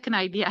was the second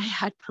idea I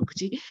had,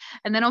 Prabhuji.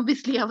 And then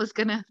obviously I was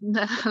gonna,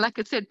 like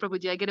I said,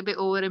 Prabhuji, I get a bit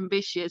over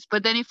ambitious.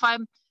 But then if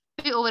I'm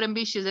a bit over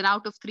ambitious, and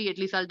out of 3 at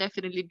least, I'll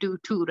definitely do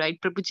 2, right,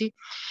 Prabhuji?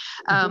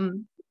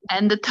 And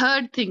the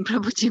third thing,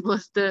 Prabhuji,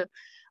 was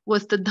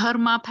the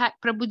Dharma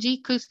pack, Prabhuji,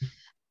 because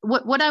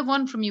what I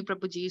want from you,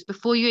 Prabhuji, is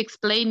before you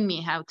explain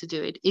me how to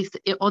do it, is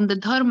on the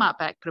Dharma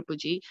pack,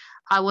 Prabhuji,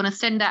 I want to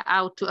send that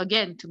out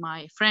to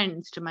my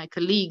friends, to my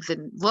colleagues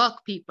and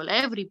work people,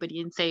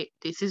 everybody, and say,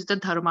 this is the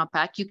Dharma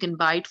pack. You can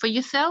buy it for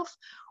yourself,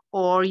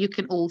 or you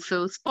can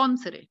also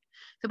sponsor it.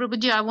 So,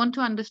 Prabhuji, I want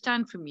to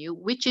understand from you,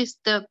 which is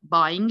the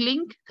buying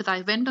link, because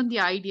I went on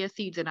the idea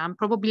seeds and I'm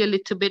probably a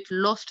little bit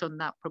lost on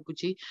that,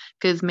 Prabhuji,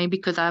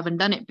 because I haven't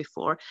done it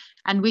before,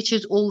 and which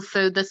is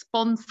also the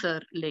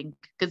sponsor link,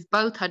 because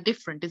both are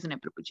different, isn't it,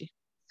 Prabhuji?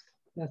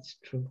 That's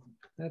true.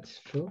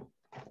 That's true.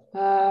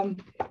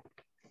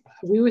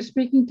 We were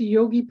speaking to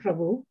Yogi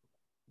Prabhu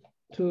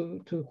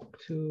the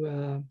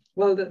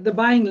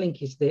buying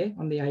link is there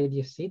on the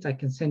idea seeds. I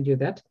can send you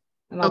that.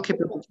 And I'll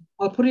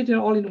put it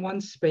all in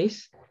one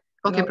space.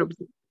 Okay,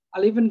 Prabhuji.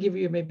 I'll even give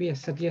you maybe a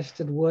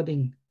suggested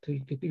wording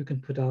you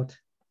can put out.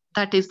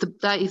 That is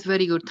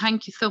very good.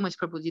 Thank you so much,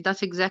 Prabhuji.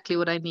 That's exactly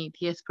what I need.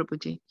 Yes,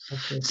 Prabhuji.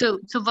 Okay. So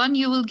one,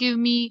 you will give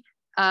me,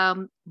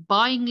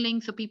 buying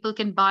link so people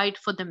can buy it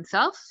for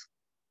themselves?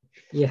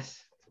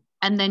 Yes. Yes. Okay, Prabhuji. Yes.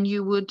 and then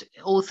you would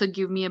also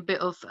give me a bit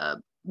of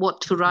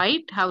what to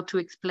write, how to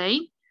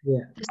explain. Yeah.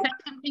 The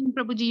second thing,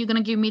 Prabhuji, you're going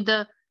to give me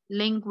the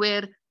link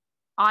where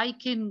I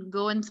can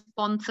go and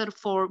sponsor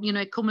for, you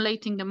know,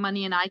 accumulating the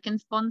money, and I can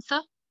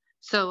sponsor.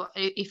 So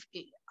if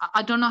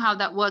I don't know how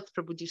that works,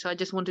 Prabhuji, so I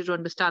just wanted to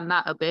understand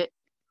that a bit.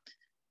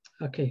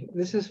 Okay,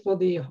 this is for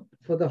the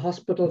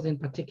hospitals in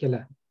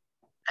particular.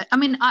 I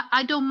mean,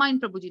 I don't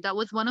mind, Prabhuji. That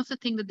was one of the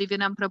things that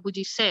Divyanam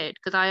Prabhuji said,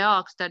 because I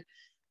asked that,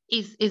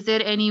 is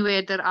there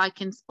anywhere that I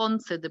can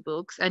sponsor the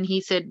books? And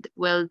he said,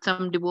 well,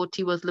 some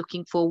devotee was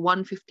looking for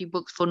 150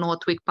 books for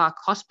Northwick Park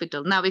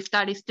Hospital. Now, if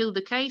that is still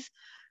the case,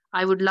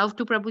 I would love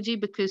to, Prabhuji,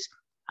 because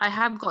I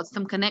have got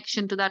some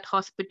connection to that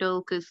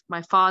hospital because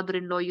my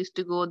father-in-law used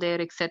to go there,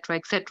 etc.,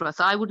 etc.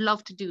 So I would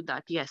love to do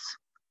that, yes.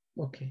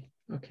 Okay,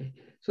 okay.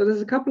 So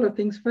there's a couple of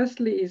things.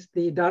 Firstly is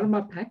the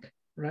Dharma pack,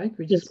 right?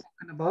 We just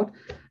spoken about.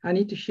 I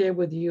need to share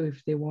with you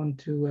if they want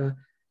to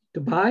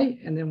buy,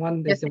 and then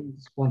one that they want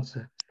to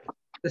sponsor.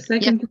 The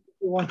second thing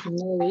we want to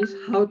know is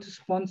how to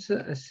sponsor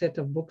a set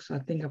of books. I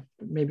think of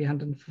maybe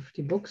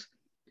 150 books.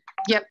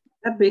 Yep.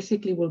 That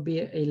basically will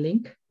be a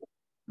link.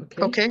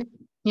 Okay. Okay.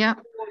 Yeah.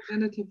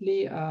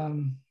 Alternatively,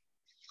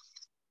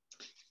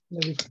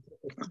 we can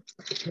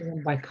pay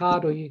them by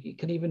card, or you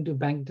can even do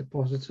bank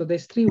deposits. So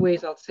there's 3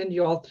 ways. I'll send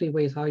you all 3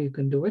 ways how you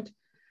can do it.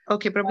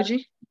 Okay,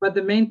 Prabhuji. But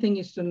the main thing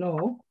is to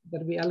know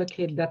that we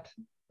allocate that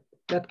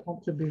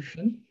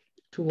contribution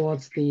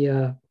towards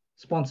the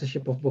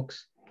sponsorship of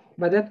books.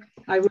 But that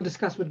I will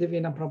discuss with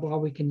Divya Prabhu how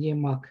we can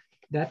earmark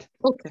that.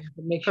 Okay.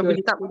 Make sure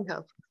Prabhuji, that would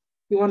help.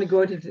 If you want to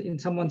go in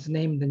someone's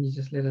name, then you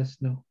just let us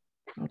know.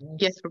 Right.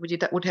 Yes, Prabhuji,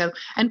 that would help.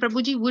 And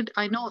Prabhuji,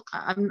 I know,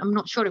 I'm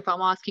not sure if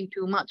I'm asking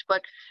too much,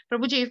 but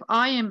Prabhuji, if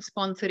I am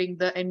sponsoring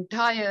the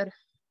entire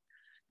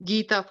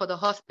Gita for the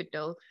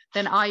hospital,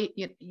 then I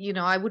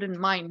wouldn't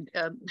mind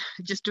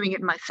just doing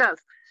it myself.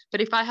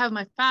 But if I have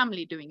my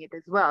family doing it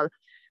as well,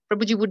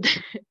 Prabhuji, would,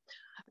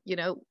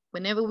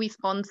 whenever we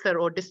sponsor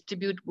or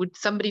distribute, would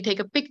somebody take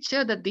a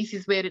picture that this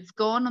is where it's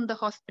gone on the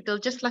hospital,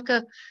 just like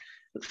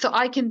so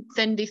I can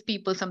send these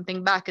people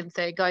something back and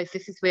say, guys,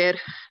 this is where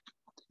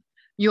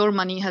your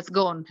money has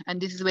gone, and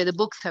this is where the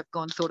books have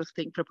gone, sort of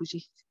thing,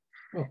 Prabhuji.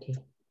 Okay.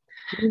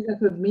 Leave that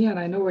with me, and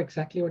I know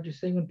exactly what you're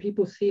saying. When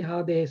people see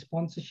how their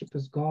sponsorship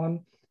has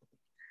gone,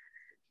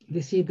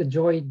 they see the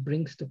joy it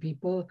brings to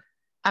people.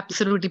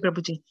 Absolutely,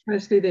 Prabhuji.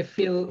 Firstly, they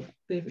feel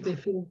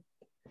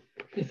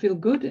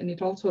good, and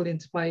it also will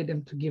inspire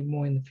them to give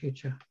more in the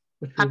future.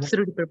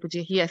 Absolutely,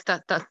 Prabhuji. Yes,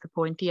 that's the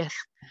point. Yes.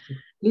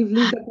 Leave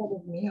that out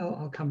of me.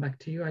 I'll come back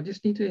to you. I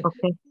just need to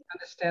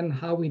understand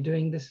how we're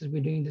doing this. Is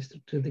we're doing this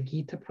through the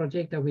Gita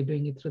project? Are we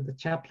doing it through the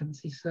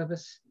chaplaincy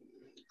service?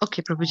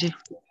 Okay, Prabhuji.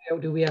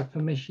 Do we have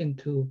permission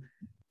to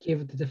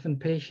give the different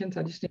patients?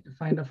 I just need to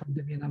find out from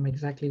Divyanam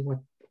exactly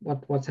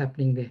what's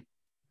happening there.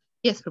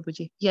 Yes,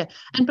 Prabhuji. Yeah.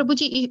 And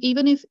Prabhuji,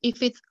 even if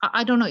it's,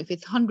 I don't know if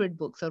it's 100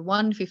 books or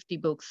 150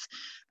 books,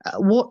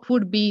 what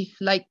would be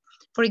like,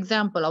 for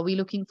example, are we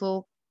looking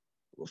for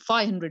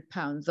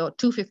 £500 or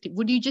 250?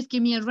 Would you just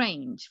give me a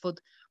range for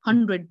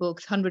 100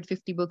 books,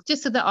 150 books,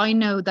 just so that I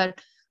know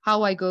that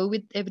how I go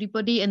with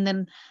everybody, and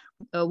then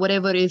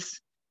whatever is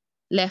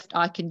left,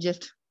 I can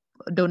just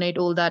donate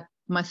all that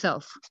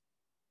myself.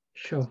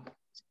 Sure.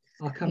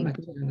 I'll come back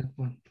to you on that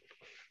one.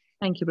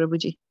 Thank you,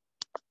 Prabhuji.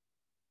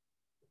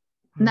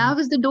 Now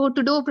is the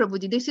door-to-door,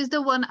 Prabhuji. This is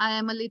the one I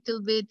am a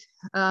little bit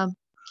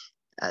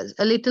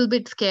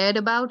scared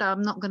about.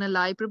 I'm not going to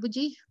lie,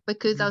 Prabhuji,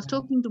 because I was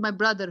talking to my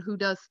brother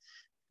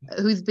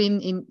who's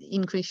been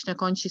in Krishna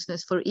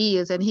consciousness for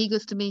years, and he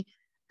goes to me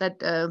that,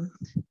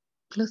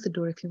 close the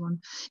door if you want.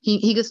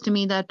 He goes to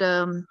me that,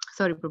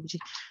 sorry, Prabhuji.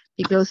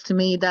 He goes to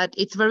me that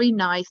it's very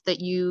nice that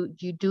you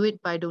do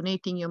it by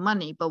donating your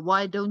money, but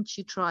why don't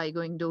you try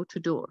going door to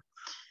door?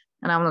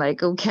 And I'm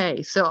like,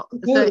 okay. So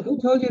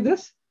who told you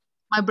this?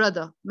 My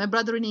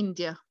brother in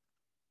India.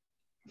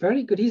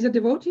 Very good. He's a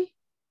devotee?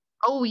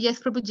 Oh, yes,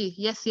 Prabhuji.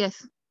 Yes. Yeah.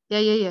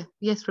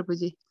 Yes,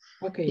 Prabhuji.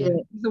 Okay, yeah.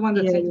 He's the one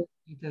that sends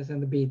the beads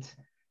and the beads.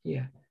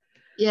 Yeah.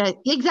 Yeah,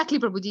 exactly,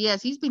 Prabhuji.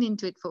 Yes, he's been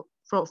into it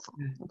for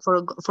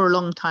a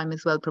long time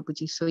as well,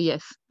 Prabhuji. So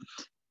yes.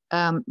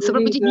 So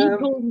Prabhuji, he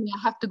told me I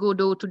have to go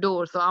door to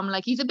door. So I'm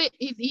like,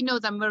 he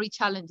knows I'm very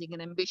challenging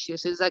and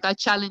ambitious. He's like, I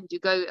challenge you,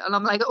 go. And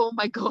I'm like, oh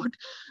my God.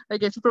 I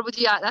guess,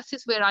 Prabhuji, that's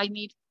just where I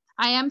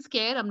am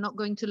scared. I'm not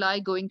going to lie,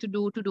 going to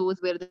doors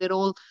where they're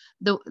all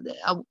the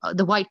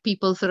white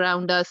people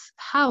surround us.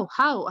 How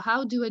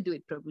do I do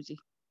it, Prabhuji?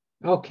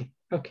 Okay.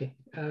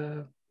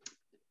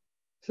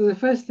 So the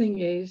first thing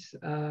is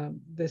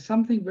there's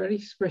something very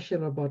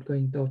special about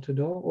going door to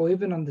door, or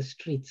even on the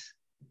streets.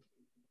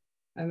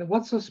 And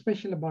what's so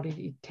special about it?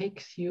 It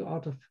takes you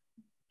out of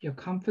your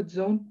comfort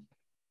zone.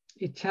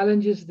 It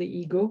challenges the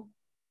ego.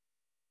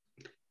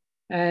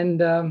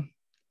 And,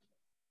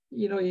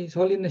 His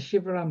Holiness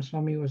Shivaram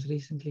Swami was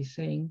recently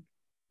saying,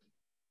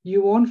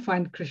 you won't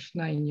find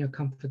Krishna in your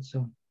comfort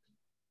zone.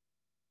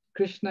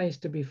 Krishna is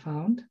to be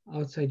found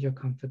outside your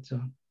comfort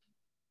zone.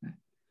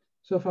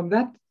 So from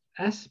that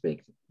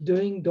aspect,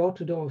 doing door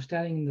to door,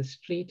 standing in the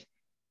street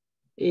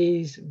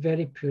is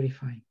very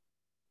purifying.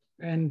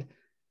 And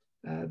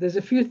there's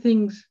a few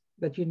things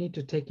that you need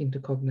to take into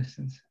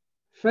cognizance.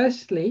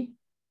 Firstly,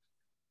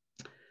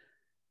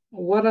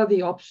 what are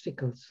the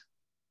obstacles?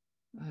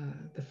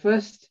 The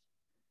first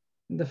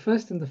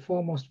and the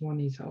foremost one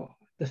is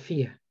the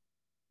fear,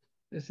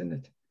 isn't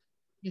it?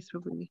 Yes,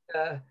 Prabhuji.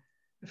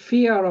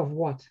 Fear of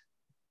what?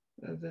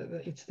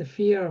 It's the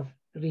fear of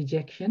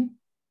rejection.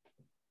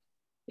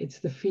 It's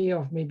the fear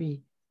of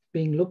maybe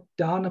being looked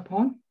down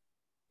upon.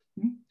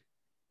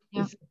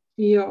 Yeah. It's the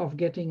fear of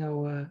getting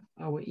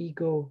our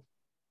ego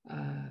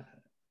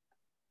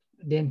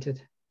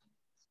dented.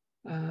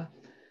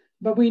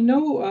 But we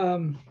know,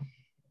 I'm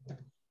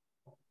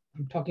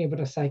talking about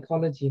a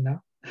psychology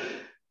now.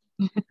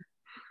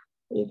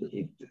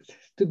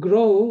 To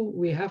grow,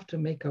 we have to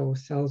make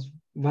ourselves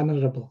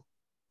vulnerable.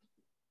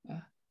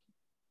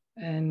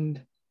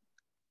 And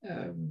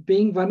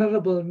being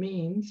vulnerable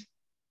means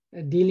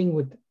dealing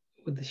with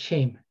the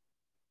shame.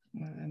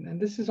 And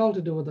this is all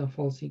to do with our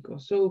false ego.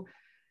 So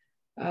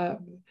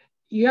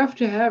you have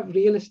to have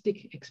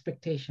realistic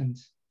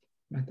expectations,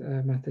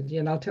 Mataji.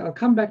 And I'll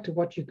come back to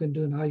what you can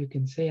do and how you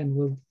can say, and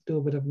we'll do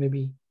a bit of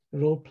maybe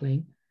role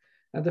playing.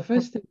 The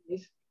first thing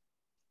is,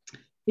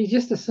 it's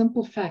just a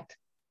simple fact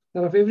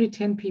that of every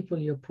 10 people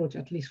you approach,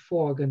 at least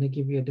 4 are going to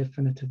give you a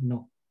definitive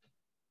no.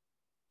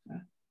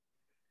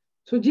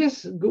 So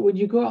just when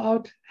you go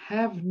out,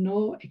 have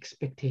no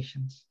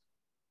expectations.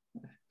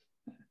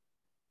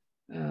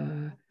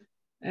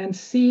 And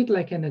see it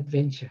like an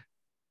adventure.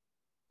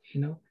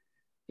 You know,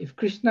 if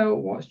Krishna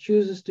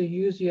chooses to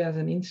use you as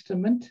an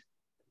instrument,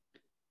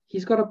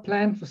 he's got a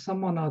plan for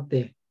someone out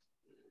there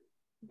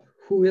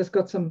who has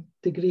got some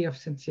degree of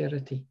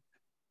sincerity.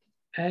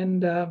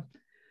 And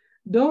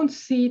don't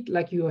see it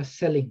like you are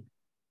selling.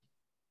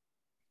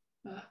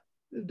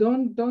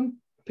 Don't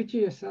picture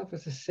yourself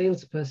as a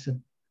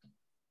salesperson.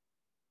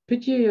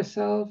 Picture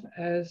yourself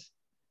as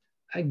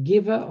a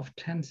giver of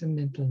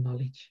transcendental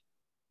knowledge.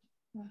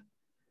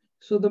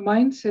 So the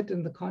mindset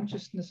and the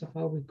consciousness of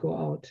how we go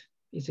out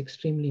is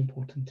extremely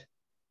important.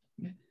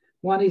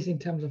 One is in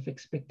terms of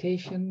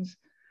expectations,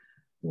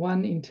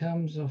 one in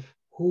terms of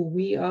who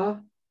we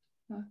are,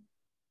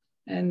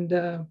 and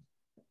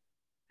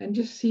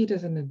just see it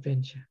as an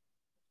adventure.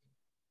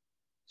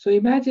 So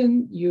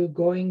imagine you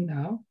going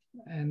now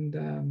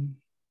and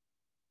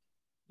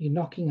you're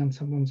knocking on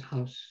someone's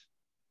house.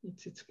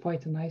 It's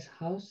quite a nice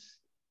house.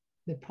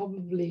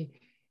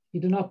 You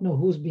do not know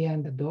who's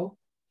behind the door.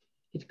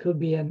 It could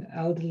be an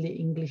elderly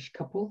English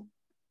couple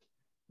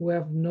who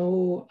have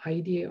no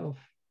idea of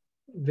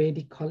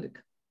Vedic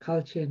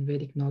culture and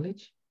Vedic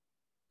knowledge.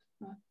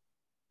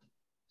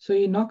 So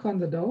you knock on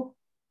the door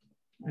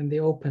and they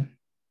open.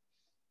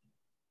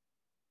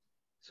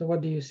 So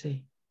what do you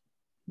say?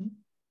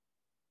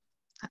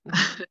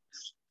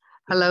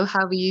 Hello,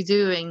 how are you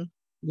doing?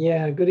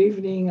 Yeah, good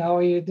evening. How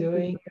are you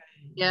doing?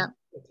 Yeah.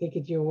 I take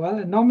it you're well.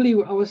 And normally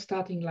our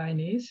starting line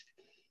is,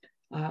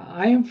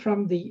 I am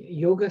from the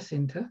yoga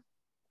center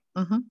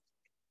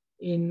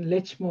in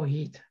Lechmore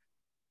Heath.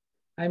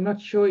 I'm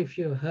not sure if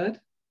you heard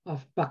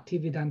of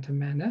Bhaktivedanta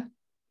Manor.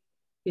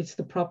 It's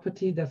the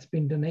property that's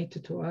been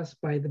donated to us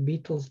by the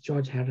Beatles'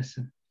 George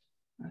Harrison.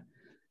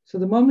 So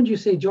the moment you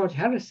say George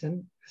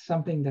Harrison,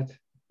 something that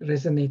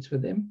resonates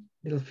with them,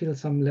 they'll feel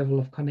some level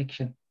of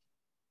connection,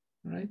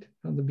 right,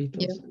 from the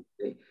Beatles.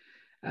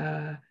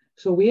 Yeah.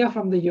 So we are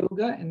from the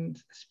Yoga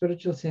and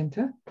Spiritual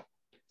Center,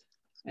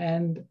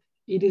 and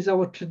it is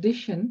our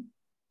tradition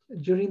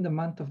during the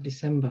month of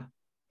December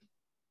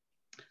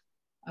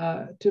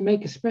to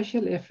make a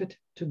special effort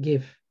to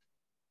give.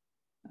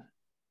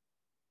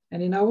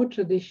 And in our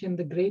tradition,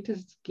 the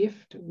greatest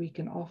gift we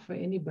can offer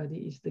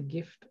anybody is the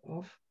gift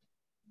of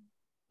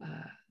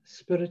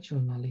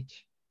spiritual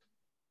knowledge.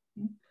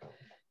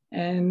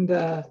 And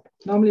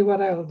normally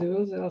what I'll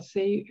do is I'll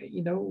say,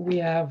 you know, we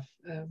have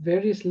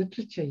various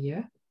literature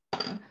here.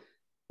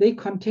 They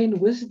contain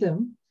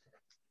wisdom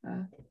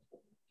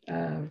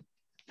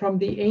from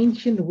the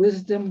ancient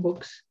wisdom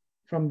books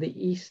from the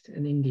East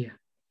and India.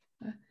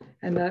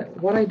 And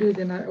what I do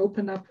then, I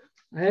open up,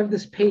 I have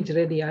this page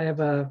ready. I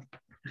have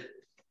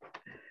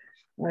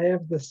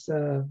this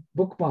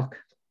bookmark.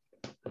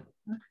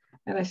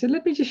 And I said,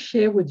 let me just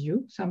share with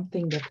you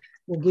something that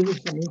will give you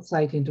some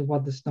insight into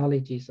what this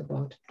knowledge is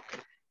about.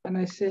 And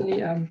I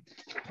say,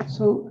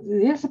 so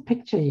there's a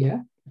picture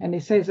here, and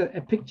it says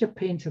a picture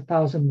paints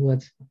 1,000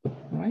 words,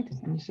 right?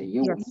 And you say,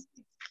 yes.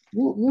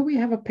 Here we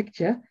have a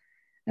picture,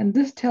 and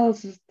this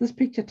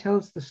picture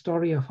tells the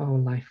story of our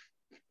life.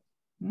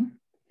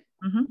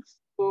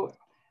 So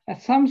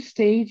at some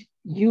stage,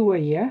 you were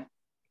here,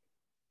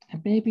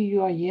 and maybe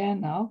you are here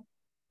now.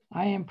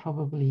 I am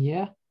probably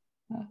here.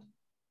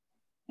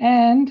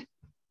 And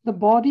the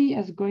body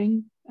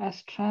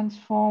as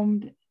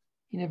transformed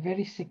in a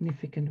very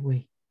significant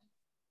way.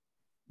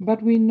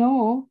 But we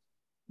know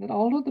that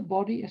although the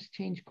body has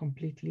changed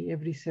completely,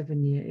 every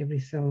 7 years, every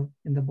cell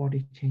in the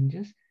body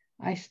changes,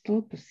 I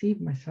still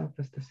perceive myself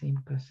as the same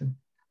person.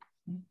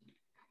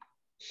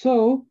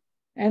 So,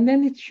 and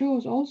then it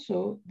shows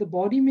also the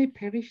body may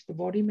perish, the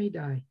body may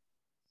die,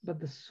 but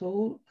the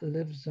soul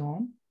lives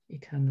on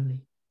eternally.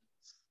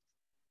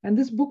 And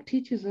this book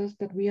teaches us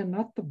that we are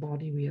not the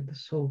body, we are the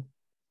soul.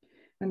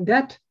 And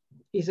that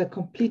is a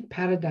complete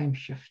paradigm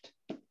shift.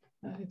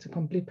 It's a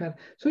complete paradigm.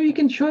 So you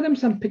can show them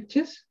some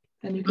pictures,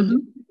 and you can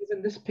do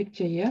even this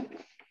picture here.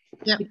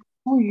 Yeah. It's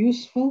so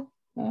useful.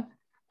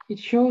 It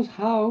shows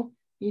how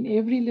in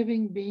every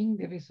living being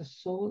there is a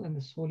soul, and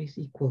the soul is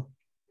equal.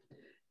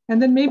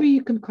 And then maybe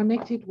you can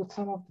connect it with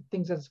some of the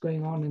things that's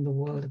going on in the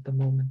world at the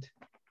moment.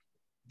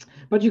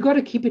 But you got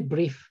to keep it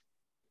brief.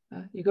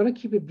 You got to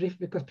keep it brief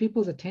because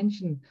people's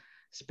attention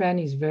span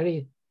is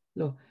very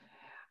low.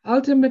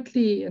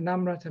 Ultimately,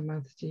 Namrata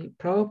Mataji,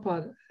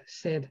 Prabhupada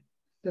said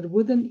that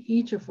within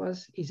each of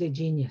us is a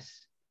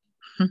genius.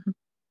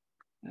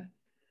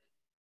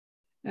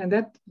 And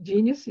that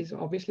genius is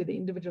obviously the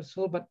individual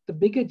soul, but the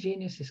bigger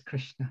genius is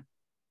Krishna.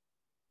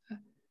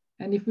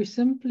 And if we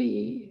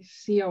simply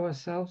see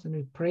ourselves and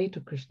we pray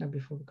to Krishna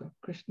before we go,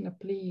 Krishna,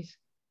 please,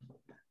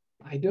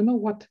 I don't know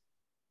what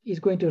is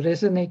going to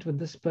resonate with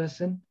this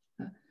person,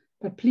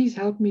 but please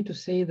help me to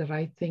say the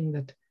right thing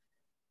that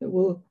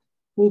will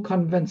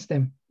convince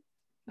them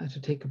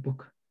to take a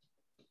book.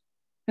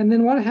 And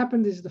then what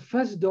happens is the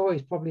first door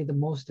is probably the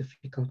most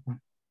difficult one.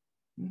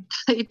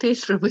 It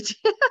is, Prabhuji.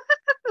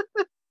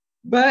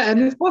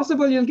 And it's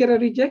possible you'll get a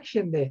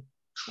rejection there.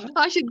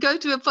 I should go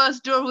to a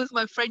first door who's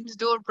my friend's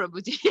door,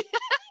 Prabhuji.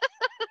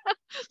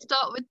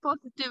 Start with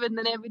positive and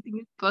then everything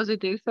is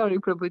positive. Sorry,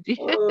 Prabhuji.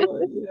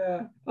 Oh,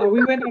 yeah.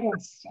 We went out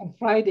on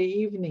Friday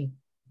evening.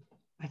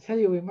 I tell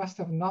you, we must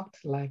have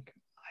knocked like,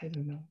 I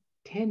don't know,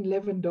 10,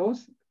 11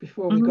 doors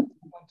before we got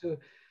to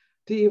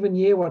even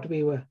hear what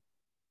we were.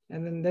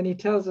 And then he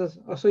tells us,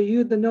 oh, so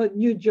you the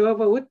new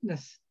Jehovah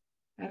Witness?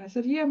 And I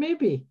said, yeah,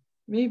 maybe.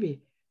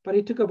 But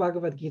he took a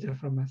Bhagavad Gita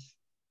from us.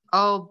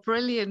 Oh,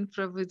 brilliant,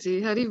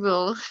 Prabhuji.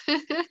 Haribol.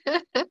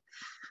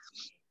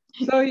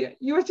 So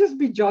you must just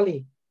be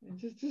jolly.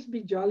 Just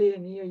be jolly,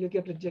 and you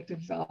get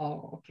rejected. So,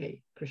 oh,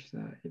 okay,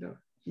 Krishna, you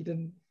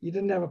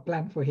didn't have a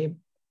plan for him.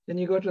 Then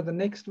you go to the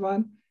next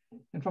one,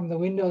 and from the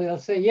window they'll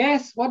say,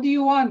 yes, what do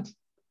you want?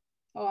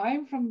 Oh,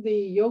 I'm from the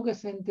yoga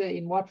center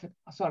in Watford.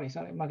 Oh, sorry,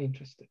 I'm not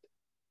interested.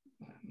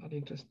 Not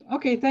interested.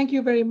 Okay, thank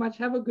you very much.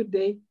 Have a good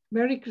day.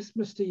 Merry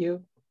Christmas to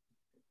you.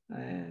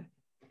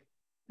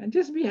 And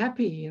just be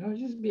happy,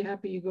 just be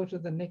happy. You go to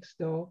the next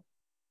door,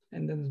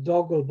 and then the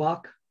dog will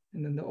bark,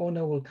 and then the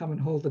owner will come and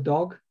hold the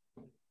dog.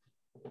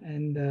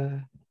 And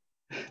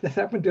that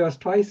happened to us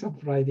twice on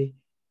Friday.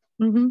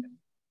 And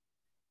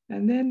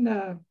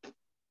then,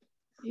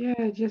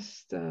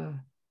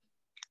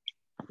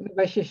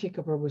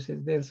 Vaisheshika Prabhu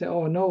says, they'll say,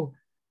 oh no,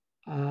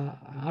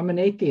 I'm an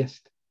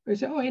atheist. We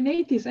say, oh, an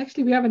atheist.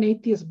 Actually, we have an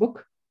atheist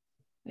book.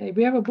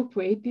 We have a book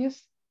for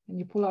atheists, and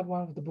you pull out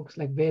one of the books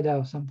like Veda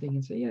or something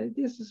and say, yeah,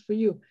 this is for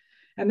you.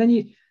 And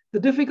then the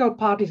difficult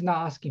part is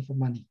now asking for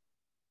money,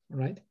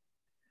 right?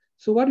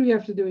 So what we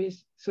have to do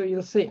is, so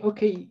you'll say,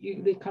 okay,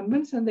 they're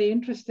convinced and they're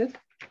interested.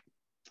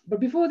 But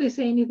before they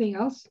say anything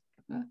else,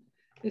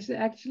 they say,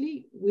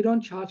 actually, we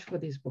don't charge for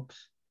these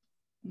books.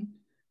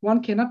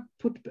 One cannot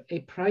put a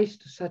price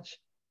to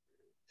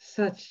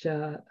such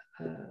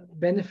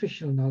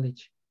beneficial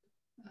knowledge.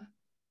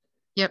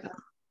 Yep.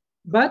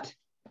 But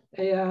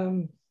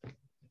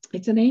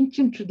it's an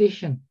ancient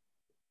tradition.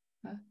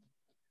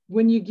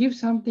 When you give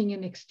something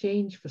in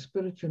exchange for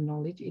spiritual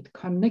knowledge, it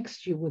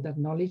connects you with that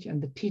knowledge and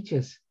the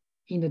teachers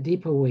in a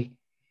deeper way.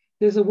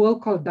 There's a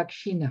word called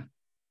dakshina.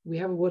 We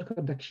have a word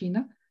called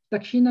dakshina.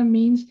 Dakshina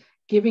means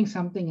giving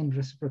something in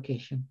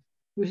reciprocation.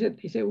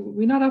 He said,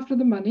 we're not after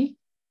the money,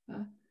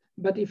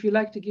 but if you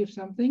like to give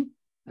something,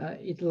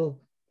 it will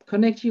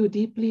connect you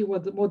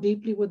more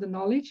deeply with the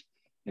knowledge.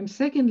 And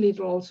secondly, it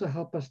will also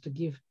help us to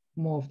give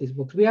more of these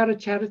books. We are a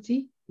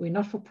charity. We're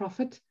not for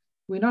profit.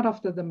 We're not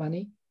after the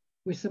money.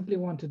 We simply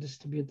want to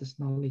distribute this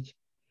knowledge.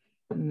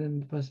 And then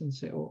the person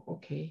say, oh,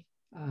 okay,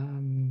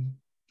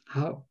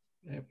 how,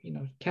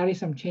 carry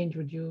some change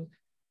with you.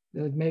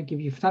 They may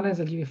give you, sometimes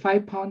they'll give you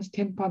 £5,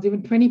 £10,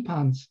 even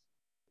 £20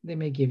 they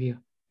may give you.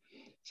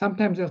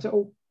 Sometimes they'll say,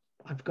 oh,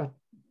 I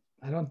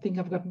don't think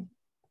I've got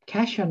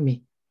cash on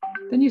me.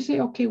 Then you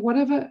say, okay,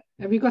 whatever,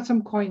 have you got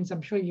some coins?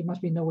 I'm sure you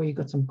must know where you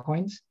got some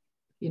coins.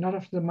 You're not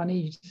after the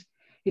money.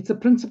 It's the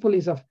principle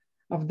is of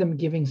them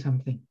giving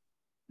something.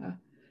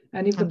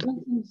 And if the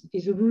person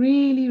is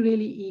really,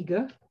 really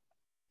eager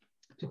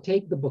to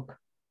take the book,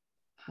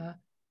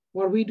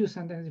 what we do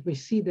sometimes, if we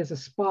see there's a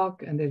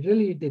spark and they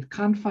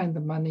can't find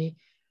the money,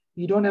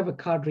 you don't have a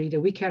card reader.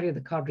 We carry the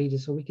card reader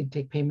so we can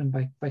take payment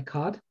by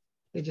card.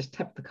 They just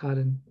tap the card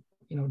and,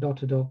 door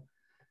to door.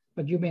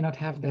 But you may not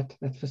have that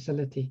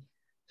facility.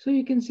 So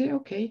you can say,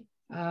 okay,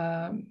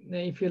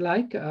 if you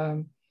like,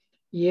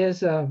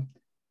 here's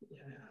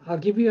I'll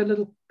give you a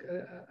little,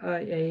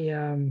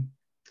 I'll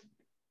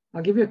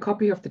give you a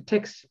copy of the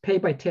text, pay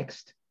by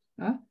text.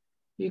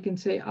 You can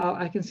say,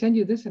 I can send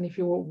you this, and if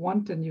you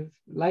want and you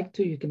like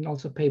to, you can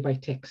also pay by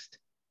text,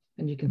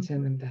 and you can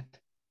send them that.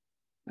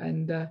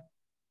 And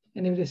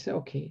if they say,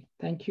 okay,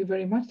 thank you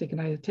very much, they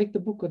can either take the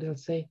book or they'll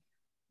say,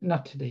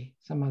 not today,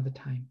 some other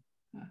time.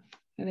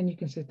 And then you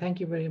can say, thank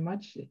you very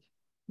much.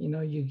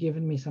 you've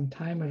given me some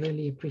time. I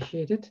really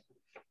appreciate it.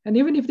 And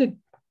even if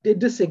they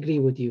disagree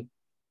with you,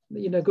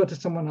 go to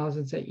someone else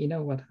and say, you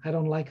know what, I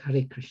don't like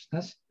Hare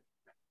Krishnas.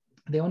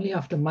 They're only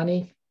after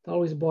money. They're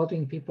always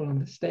bothering people on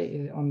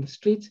the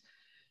streets.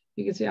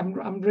 You can say,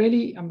 I'm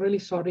really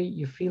sorry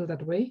you feel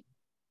that way,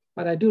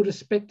 but I do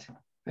respect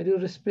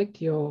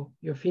your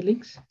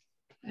feelings,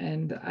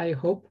 and I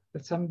hope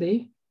that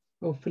someday,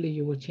 hopefully,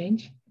 you will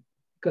change,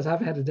 because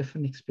I've had a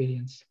different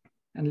experience,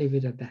 and leave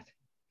it at that.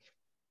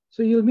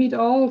 So you'll meet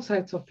all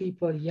types of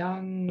people,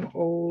 young,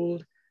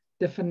 old,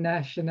 different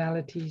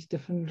nationalities,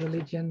 different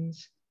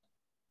religions.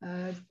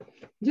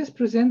 Just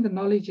present the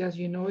knowledge as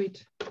you know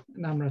it,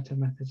 Namrata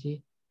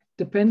Mataji.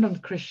 Depend on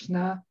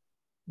Krishna,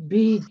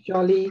 be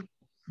jolly,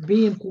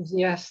 be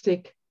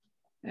enthusiastic,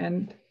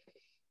 and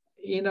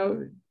you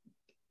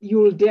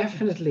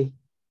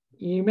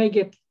may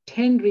get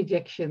 10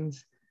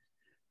 rejections,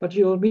 but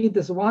you will meet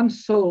this one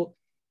soul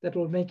that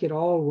will make it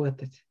all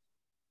worth it.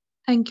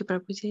 Thank you,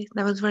 Prabhuji.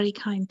 That was very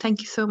kind.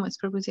 Thank you so much,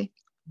 Prabhuji.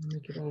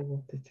 Make it all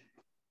worth it.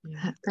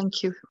 Yeah.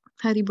 Thank you.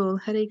 Hari Bol,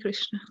 Hare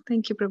Krishna.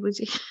 Thank you,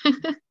 Prabhuji.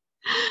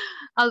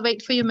 I'll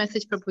wait for your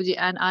message, Prabhuji,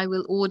 and I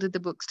will order the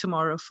books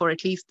tomorrow for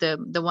at least the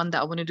one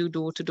that I want to do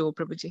door to door,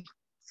 Prabhuji.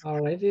 All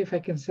right. If I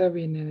can serve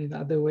in any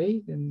other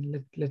way,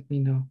 then let me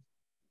know.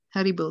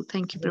 Hari Bol.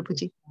 Thank you,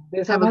 Prabhuji.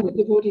 There's some other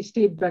devotees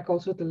stayed back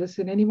also to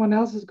listen. Anyone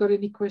else has got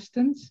any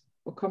questions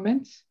or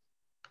comments?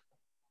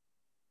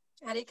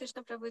 Hare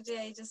Krishna, Prabhuji.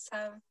 I just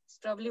have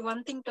probably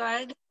one thing to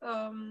add.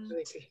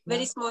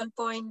 Very small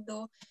point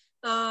though.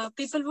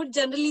 People would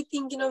generally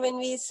think, when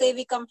we say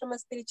we come from a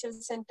spiritual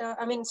center,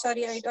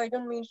 sorry, I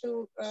don't mean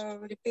to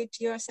repeat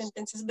your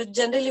sentences, but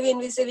generally when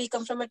we say we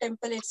come from a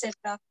temple,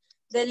 etc.,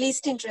 they're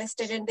least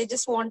interested and they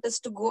just want us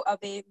to go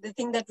away. They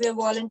think that we are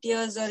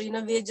volunteers or,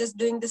 we're just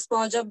doing this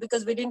small job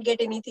because we didn't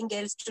get anything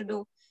else to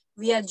do.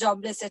 We are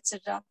jobless,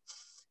 etc.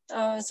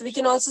 So we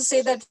can also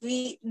say that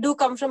we do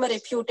come from a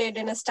reputed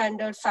and a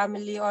standard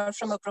family or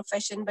from a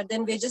profession, but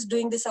then we're just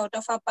doing this out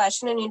of our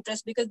passion and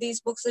interest because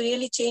these books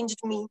really changed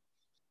me.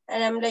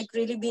 And I'm like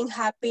really being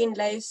happy in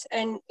life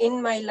and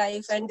in my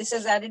life. And this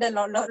has added a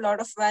lot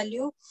of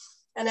value.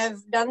 And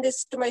I've done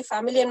this to my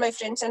family and my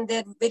friends and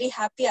they're very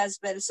happy as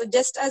well. So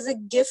just as a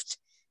gift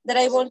that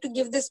I want to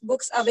give these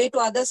books away to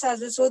others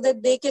as well so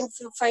that they can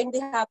find the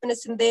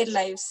happiness in their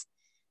lives.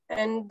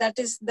 And that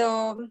is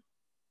the,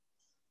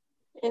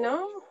 I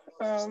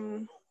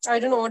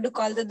don't know what to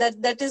call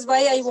that. That is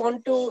why I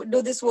want to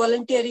do this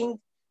volunteering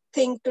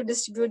thing to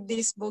distribute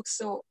these books.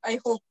 So I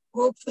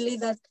hopefully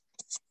that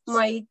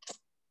might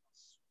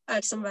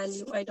add some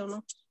value. I don't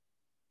know.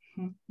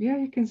 Yeah,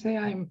 you can say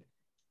I'm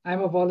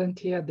a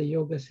volunteer at the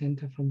yoga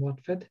center from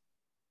Watford,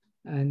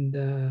 and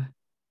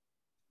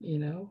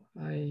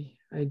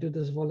I do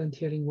this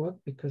volunteering work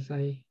because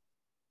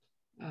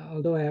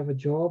although I have a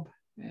job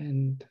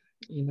and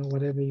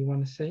whatever you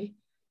want to say,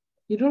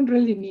 you don't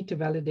really need to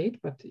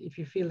validate. But if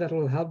you feel that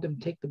will help them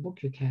take the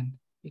book, you can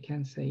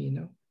say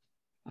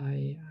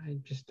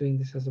I'm just doing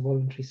this as a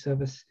voluntary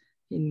service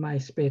in my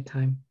spare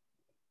time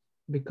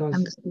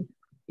because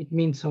it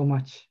means so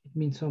much. It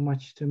means so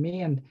much to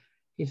me, and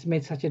it's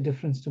made such a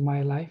difference to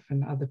my life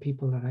and other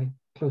people that are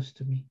close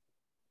to me.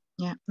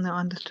 Yeah, no,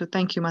 understood.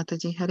 Thank you,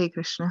 Mataji. Hare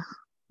Krishna.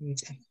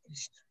 Okay.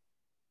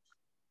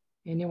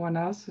 Anyone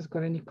else has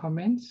got any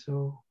comments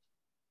or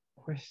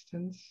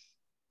questions?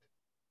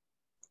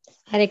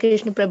 Hare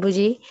Krishna,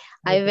 Prabhuji.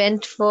 I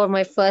went for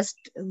my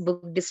first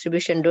book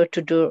distribution door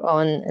to door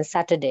on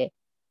Saturday.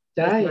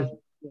 Jai.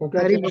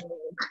 I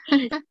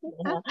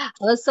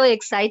was so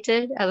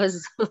excited. I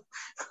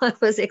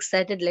was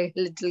excited like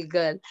a little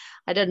girl.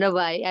 I don't know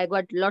why. I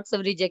got lots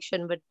of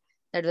rejection, but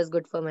that was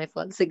good for my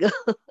false ego.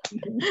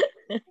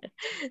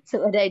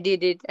 So when I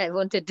did it, I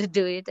wanted to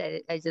do it.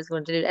 I just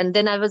wanted it. And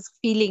then I was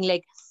feeling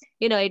like,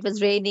 it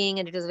was raining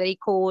and it was very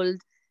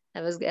cold.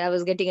 I was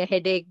getting a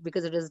headache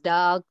because it was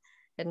dark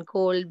and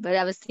cold, but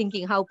I was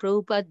thinking how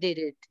Prabhupada did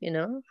it,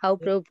 how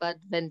Prabhupada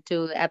went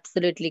to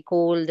absolutely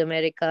cold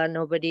America,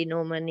 nobody,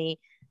 no money,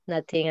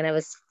 nothing. And I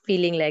was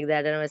feeling like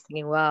that. And I was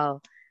thinking,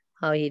 wow,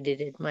 how he did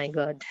it. My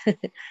God.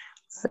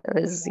 So I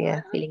was,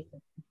 feeling.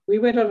 We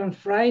went out on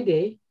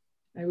Friday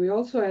and we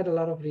also had a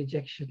lot of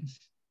rejections.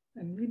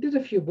 And we did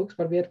a few books,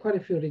 but we had quite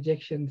a few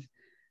rejections.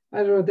 I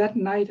don't know, that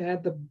night I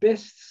had the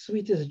best,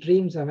 sweetest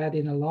dreams I've had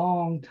in a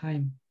long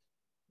time.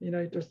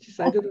 It was just,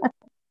 I don't know,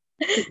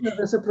 it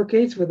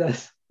reciprocates with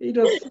us. It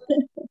was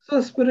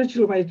so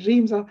spiritual, my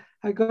dreams.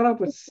 I got up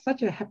with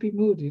such a happy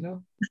mood,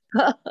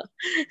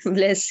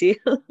 Bless you.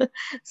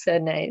 So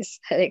nice.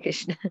 Hare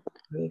Krishna.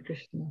 Hare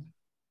Krishna.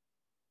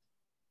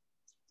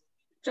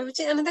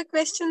 Prabhuji, another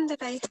question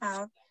that I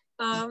have.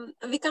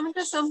 We come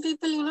across some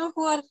people,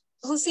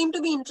 who seem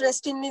to be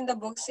interested in the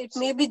books. It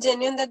may be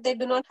genuine that they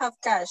do not have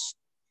cash.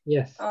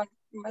 Yes.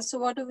 So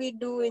what do we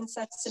do in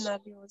such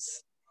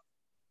scenarios?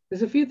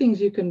 There's a few things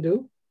you can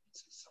do.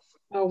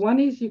 One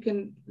is you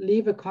can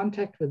leave a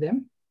contact with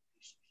them.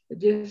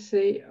 Just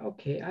say,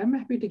 okay, I'm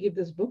happy to give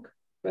this book,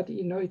 but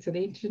it's an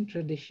ancient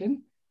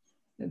tradition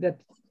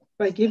that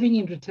by giving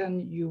in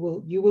return, you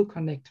will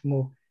connect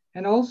more.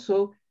 And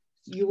also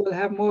you will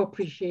have more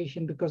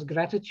appreciation, because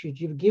gratitude,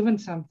 you've given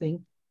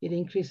something, it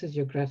increases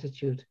your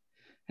gratitude.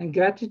 And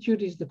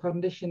gratitude is the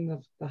condition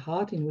of the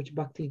heart in which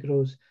bhakti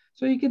grows.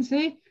 So you can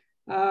say,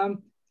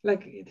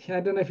 like, I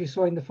don't know if you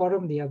saw in the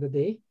forum the other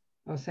day,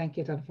 our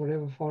Sankirtan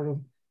Forever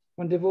forum,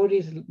 when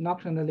devotees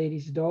knocked on the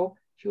lady's door,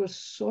 she was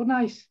so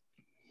nice.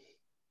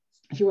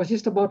 She was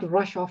just about to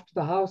rush off to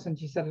the house and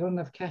she said, I don't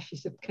have cash. She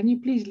said, can you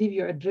please leave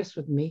your address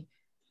with me?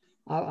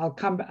 I'll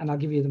come and I'll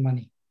give you the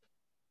money.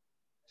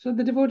 So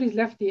the devotees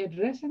left the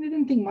address and they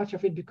didn't think much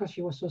of it because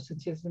she was so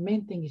sincere. The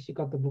main thing is she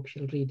got the book,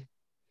 she'll read.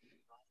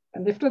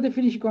 And after they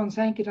finished Gaon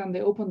Sankirtan,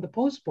 they opened the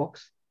post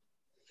box.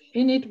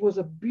 In it was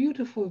a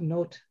beautiful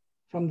note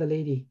from the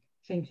lady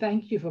saying,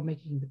 thank you for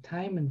making the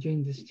time and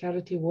doing this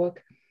charity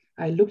work.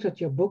 I looked at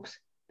your books.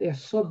 They are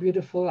so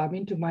beautiful. I'm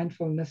into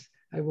mindfulness.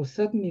 I will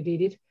certainly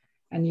read it.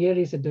 And here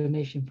is a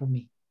donation from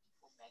me.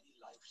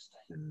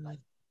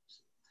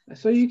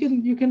 So you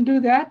can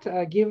do that.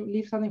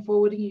 Leave something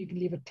forwarding. You can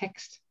leave a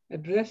text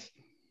address.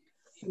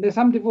 And there's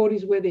some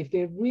devotees where if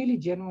they're really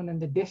genuine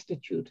and they're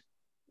destitute,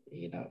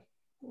 you know,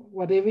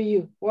 whatever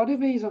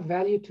is of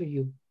value to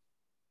you,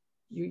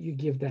 you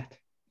give that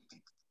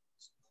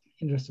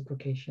in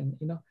reciprocation,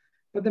 you know.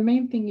 But the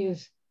main thing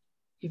is,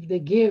 if they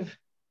give,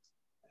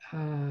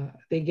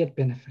 they get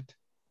benefit.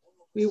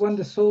 We want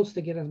the souls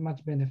to get as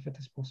much benefit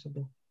as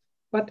possible.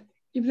 But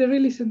if they're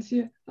really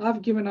sincere,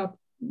 I've given out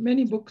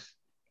many books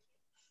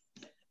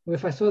where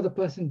if I saw the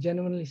person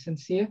genuinely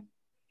sincere,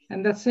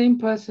 and that same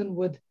person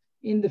would,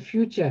 in the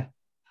future,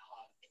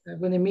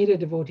 when they meet a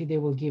devotee, they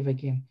will give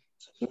again.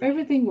 So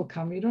everything will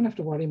come. You don't have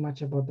to worry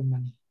much about the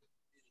money.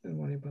 Don't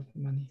worry about the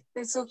money.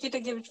 It's okay to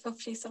give it for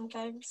free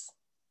sometimes.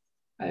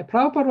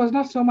 Prabhupada was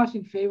not so much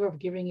in favor of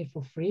giving it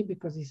for free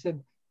because he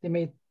said they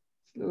made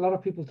a lot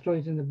of people throw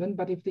it in the bin.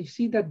 But if they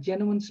see that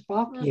genuine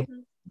spark here,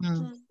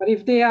 but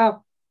if they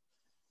are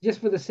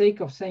just for the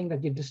sake of saying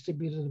that you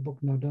distributed the book,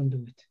 no, don't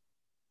do it.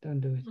 Don't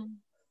do it.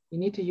 You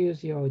need to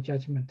use your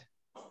judgment.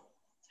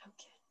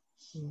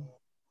 Okay.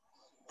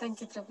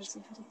 Thank you,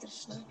 Prabhuji. Hare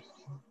Krishna.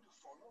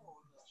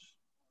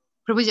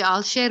 Prabhuji,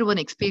 I'll share one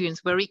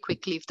experience very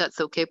quickly, if that's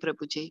okay,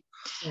 Prabhuji.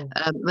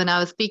 When I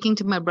was speaking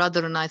to my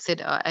brother and I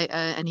said,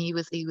 and he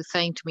was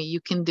saying to me,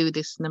 you can do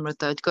this,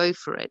 Namrata, go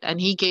for it.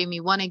 And he gave me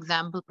one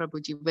example,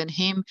 Prabhuji, when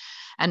him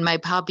and my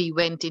bhabhi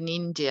went in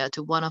India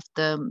to one of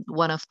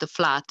the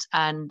flats,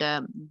 and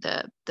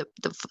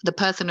the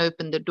person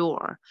opened the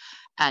door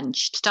and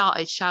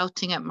started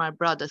shouting at my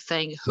brother,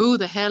 saying, who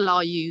the hell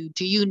are you?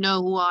 Do you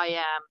know who I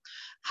am?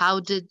 How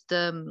did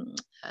in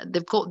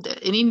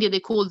India they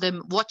call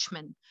them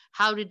watchmen.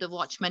 How did the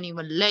watchman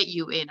even let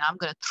you in? I'm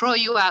going to throw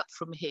you out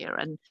from here.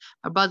 And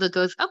my brother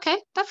goes, okay,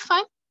 that's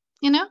fine.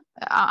 You know,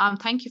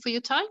 thank you for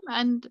your time.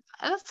 And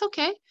that's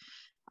okay.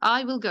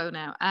 I will go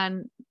now.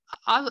 And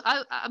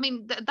I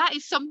mean, that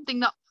is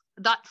something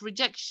that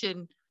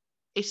rejection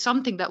is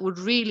something that would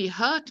really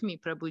hurt me,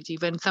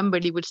 Prabhuji, when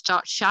somebody would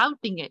start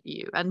shouting at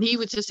you. And he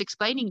was just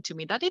explaining to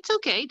me that it's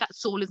okay. That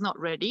soul is not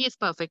ready. It's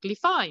perfectly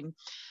fine.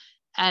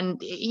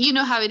 And you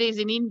know how it is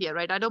in India,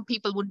 right? I know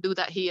people wouldn't do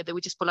that here. They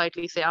would just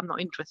politely say, I'm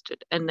not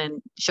interested, and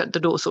then shut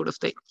the door sort of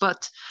thing.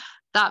 But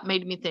that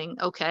made me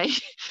think, okay,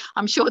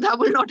 I'm sure that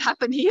will not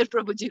happen here,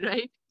 Prabhuji,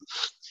 right?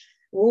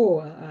 Oh,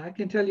 I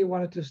can tell you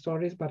one or two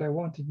stories, but I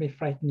won't. It may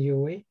frighten you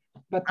away.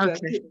 But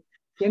okay.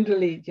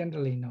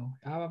 Generally, no.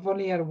 I've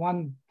only had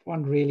one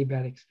really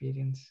bad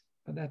experience,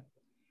 but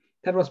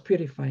that was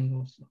purifying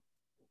also.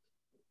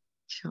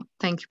 Sure.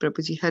 Thank you,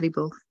 Prabhuji.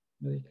 Haribol.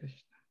 Hare Krishna.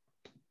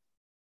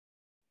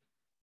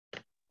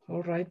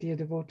 All right, dear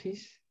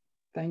devotees,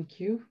 thank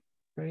you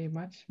very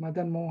much.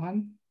 Madan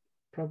Mohan,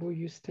 Prabhu,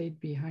 you stayed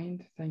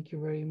behind. Thank you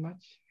very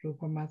much.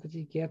 Rupa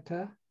Mataji,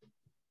 Geta,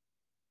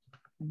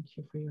 thank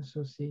you for your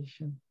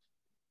association.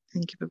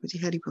 Thank you,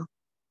 Prabhuji. Haribol.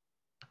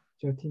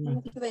 Jyoti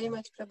Thank you very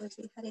much,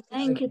 Prabhuji. Hare Krishna.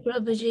 Thank you,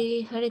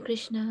 Prabhuji. Hare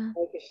Krishna.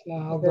 Hare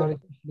Krishna. All glory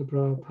to the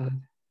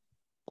Prabhupada.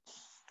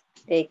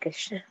 Hare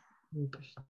Krishna. Hare Krishna.